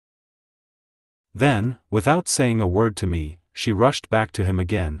 Then, without saying a word to me, she rushed back to him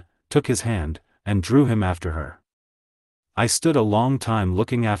again, took his hand, and drew him after her. I stood a long time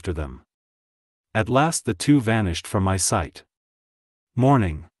looking after them. At last the two vanished from my sight.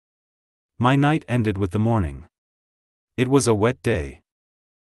 Morning. My night ended with the morning. It was a wet day.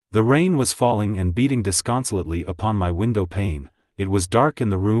 The rain was falling and beating disconsolately upon my window pane. It was dark in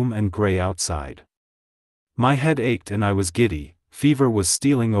the room and grey outside. My head ached and I was giddy, fever was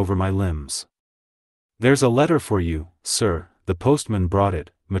stealing over my limbs. "There's a letter for you, sir." The postman brought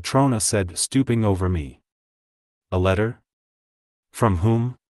it, Matrona said, stooping over me. "A letter? From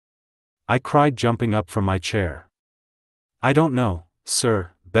whom?" I cried, jumping up from my chair. "I don't know,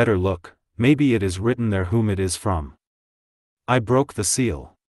 sir, better look, maybe it is written there whom it is from." I broke the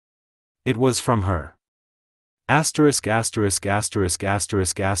seal. It was from her. Asterisk asterisk asterisk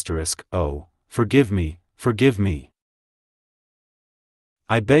asterisk asterisk. "Oh, forgive me, forgive me.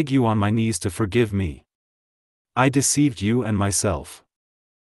 I beg you on my knees to forgive me. I deceived you and myself.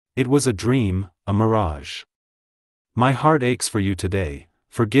 It was a dream, a mirage. My heart aches for you today.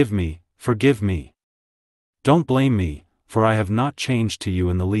 Forgive me, forgive me. Don't blame me, for I have not changed to you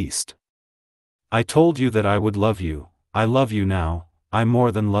in the least. I told you that I would love you. I love you now, I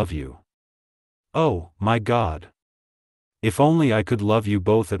more than love you. Oh, my God! If only I could love you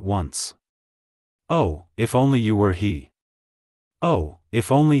both at once. Oh, if only you were he. Oh,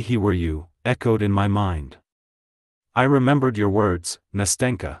 if only he were you," echoed in my mind. I remembered your words,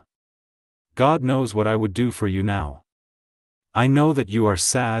 Nastenka. God knows what I would do for you now. I know that you are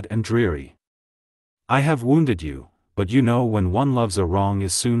sad and dreary. I have wounded you, but you know when one loves a wrong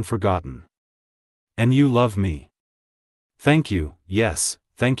is soon forgotten. And you love me. Thank you, yes,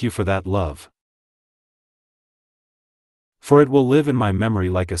 thank you for that love. For it will live in my memory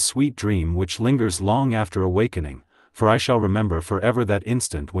like a sweet dream which lingers long after awakening, for I shall remember forever that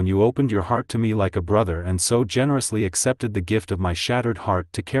instant when you opened your heart to me like a brother and so generously accepted the gift of my shattered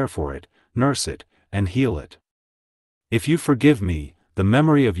heart to care for it, nurse it, and heal it. If you forgive me, the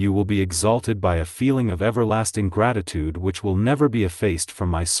memory of you will be exalted by a feeling of everlasting gratitude which will never be effaced from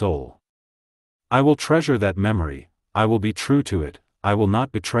my soul. I will treasure that memory, I will be true to it, I will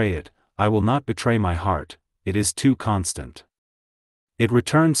not betray it, I will not betray my heart, it is too constant. It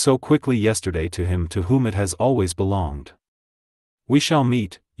returned so quickly yesterday to him to whom it has always belonged. We shall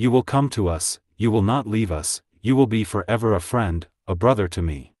meet, you will come to us, you will not leave us, you will be forever a friend, a brother to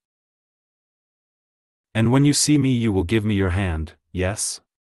me. And when you see me you will give me your hand, yes?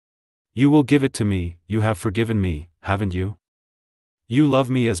 You will give it to me, you have forgiven me, haven't you? You love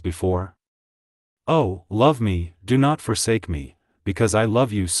me as before? Oh, love me, do not forsake me, because I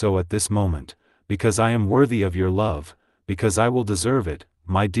love you so at this moment, because I am worthy of your love, because I will deserve it,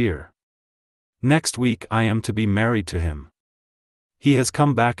 my dear. Next week I am to be married to him. He has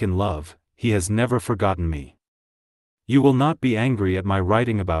come back in love, he has never forgotten me. You will not be angry at my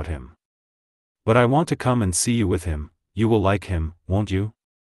writing about him. But I want to come and see you with him, you will like him, won't you?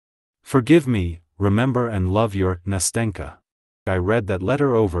 Forgive me, remember and love your Nastenka. I read that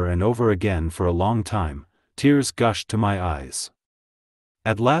letter over and over again for a long time, tears gushed to my eyes.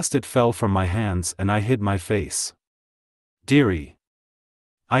 At last it fell from my hands and I hid my face. "Dearie.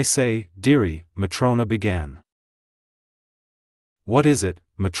 I say, dearie," Matrona began. "What is it,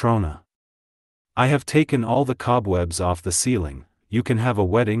 Matrona?" "I have taken all the cobwebs off the ceiling, you can have a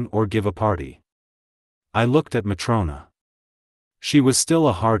wedding or give a party." I looked at Matrona. She was still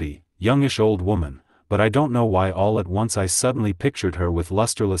a hearty, youngish old woman, but I don't know why all at once I suddenly pictured her with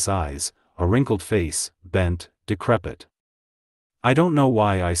lusterless eyes, a wrinkled face, bent, decrepit. I don't know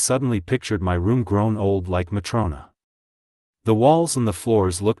why I suddenly pictured my room grown old like Matrona. The walls and the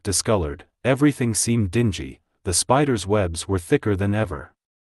floors looked discolored, everything seemed dingy, the spiders' webs were thicker than ever.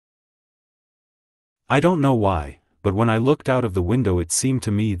 I don't know why, but when I looked out of the window it seemed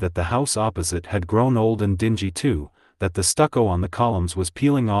to me that the house opposite had grown old and dingy too, that the stucco on the columns was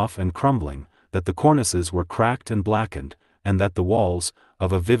peeling off and crumbling, that the cornices were cracked and blackened, and that the walls,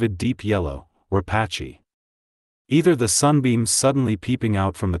 of a vivid deep yellow, were patchy. Either the sunbeams suddenly peeping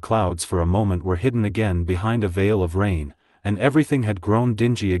out from the clouds for a moment were hidden again behind a veil of rain, and everything had grown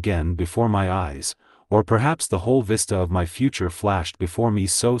dingy again before my eyes, or perhaps the whole vista of my future flashed before me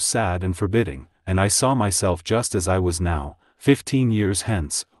so sad and forbidding, and I saw myself just as I was now, 15 years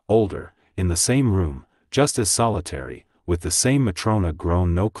hence, older, in the same room, just as solitary, with the same Matrona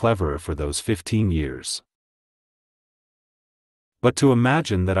grown no cleverer for those 15 years. But to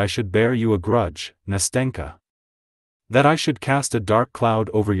imagine that I should bear you a grudge, Nastenka. That I should cast a dark cloud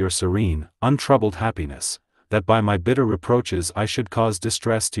over your serene, untroubled happiness, that by my bitter reproaches I should cause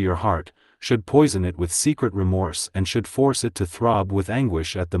distress to your heart, should poison it with secret remorse and should force it to throb with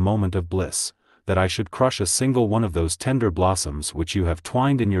anguish at the moment of bliss, that I should crush a single one of those tender blossoms which you have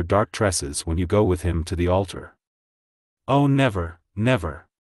twined in your dark tresses when you go with him to the altar. Oh, never, never.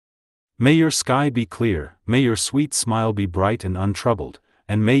 May your sky be clear, may your sweet smile be bright and untroubled,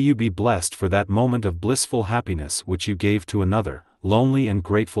 and may you be blessed for that moment of blissful happiness which you gave to another, lonely and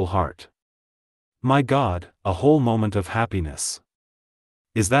grateful heart. My God, a whole moment of happiness.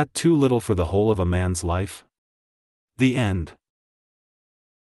 Is that too little for the whole of a man's life? The end.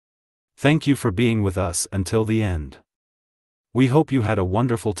 Thank you for being with us until the end. We hope you had a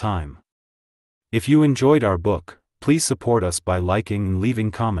wonderful time. If you enjoyed our book, please support us by liking and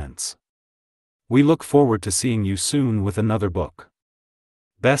leaving comments. We look forward to seeing you soon with another book.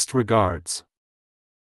 Best regards.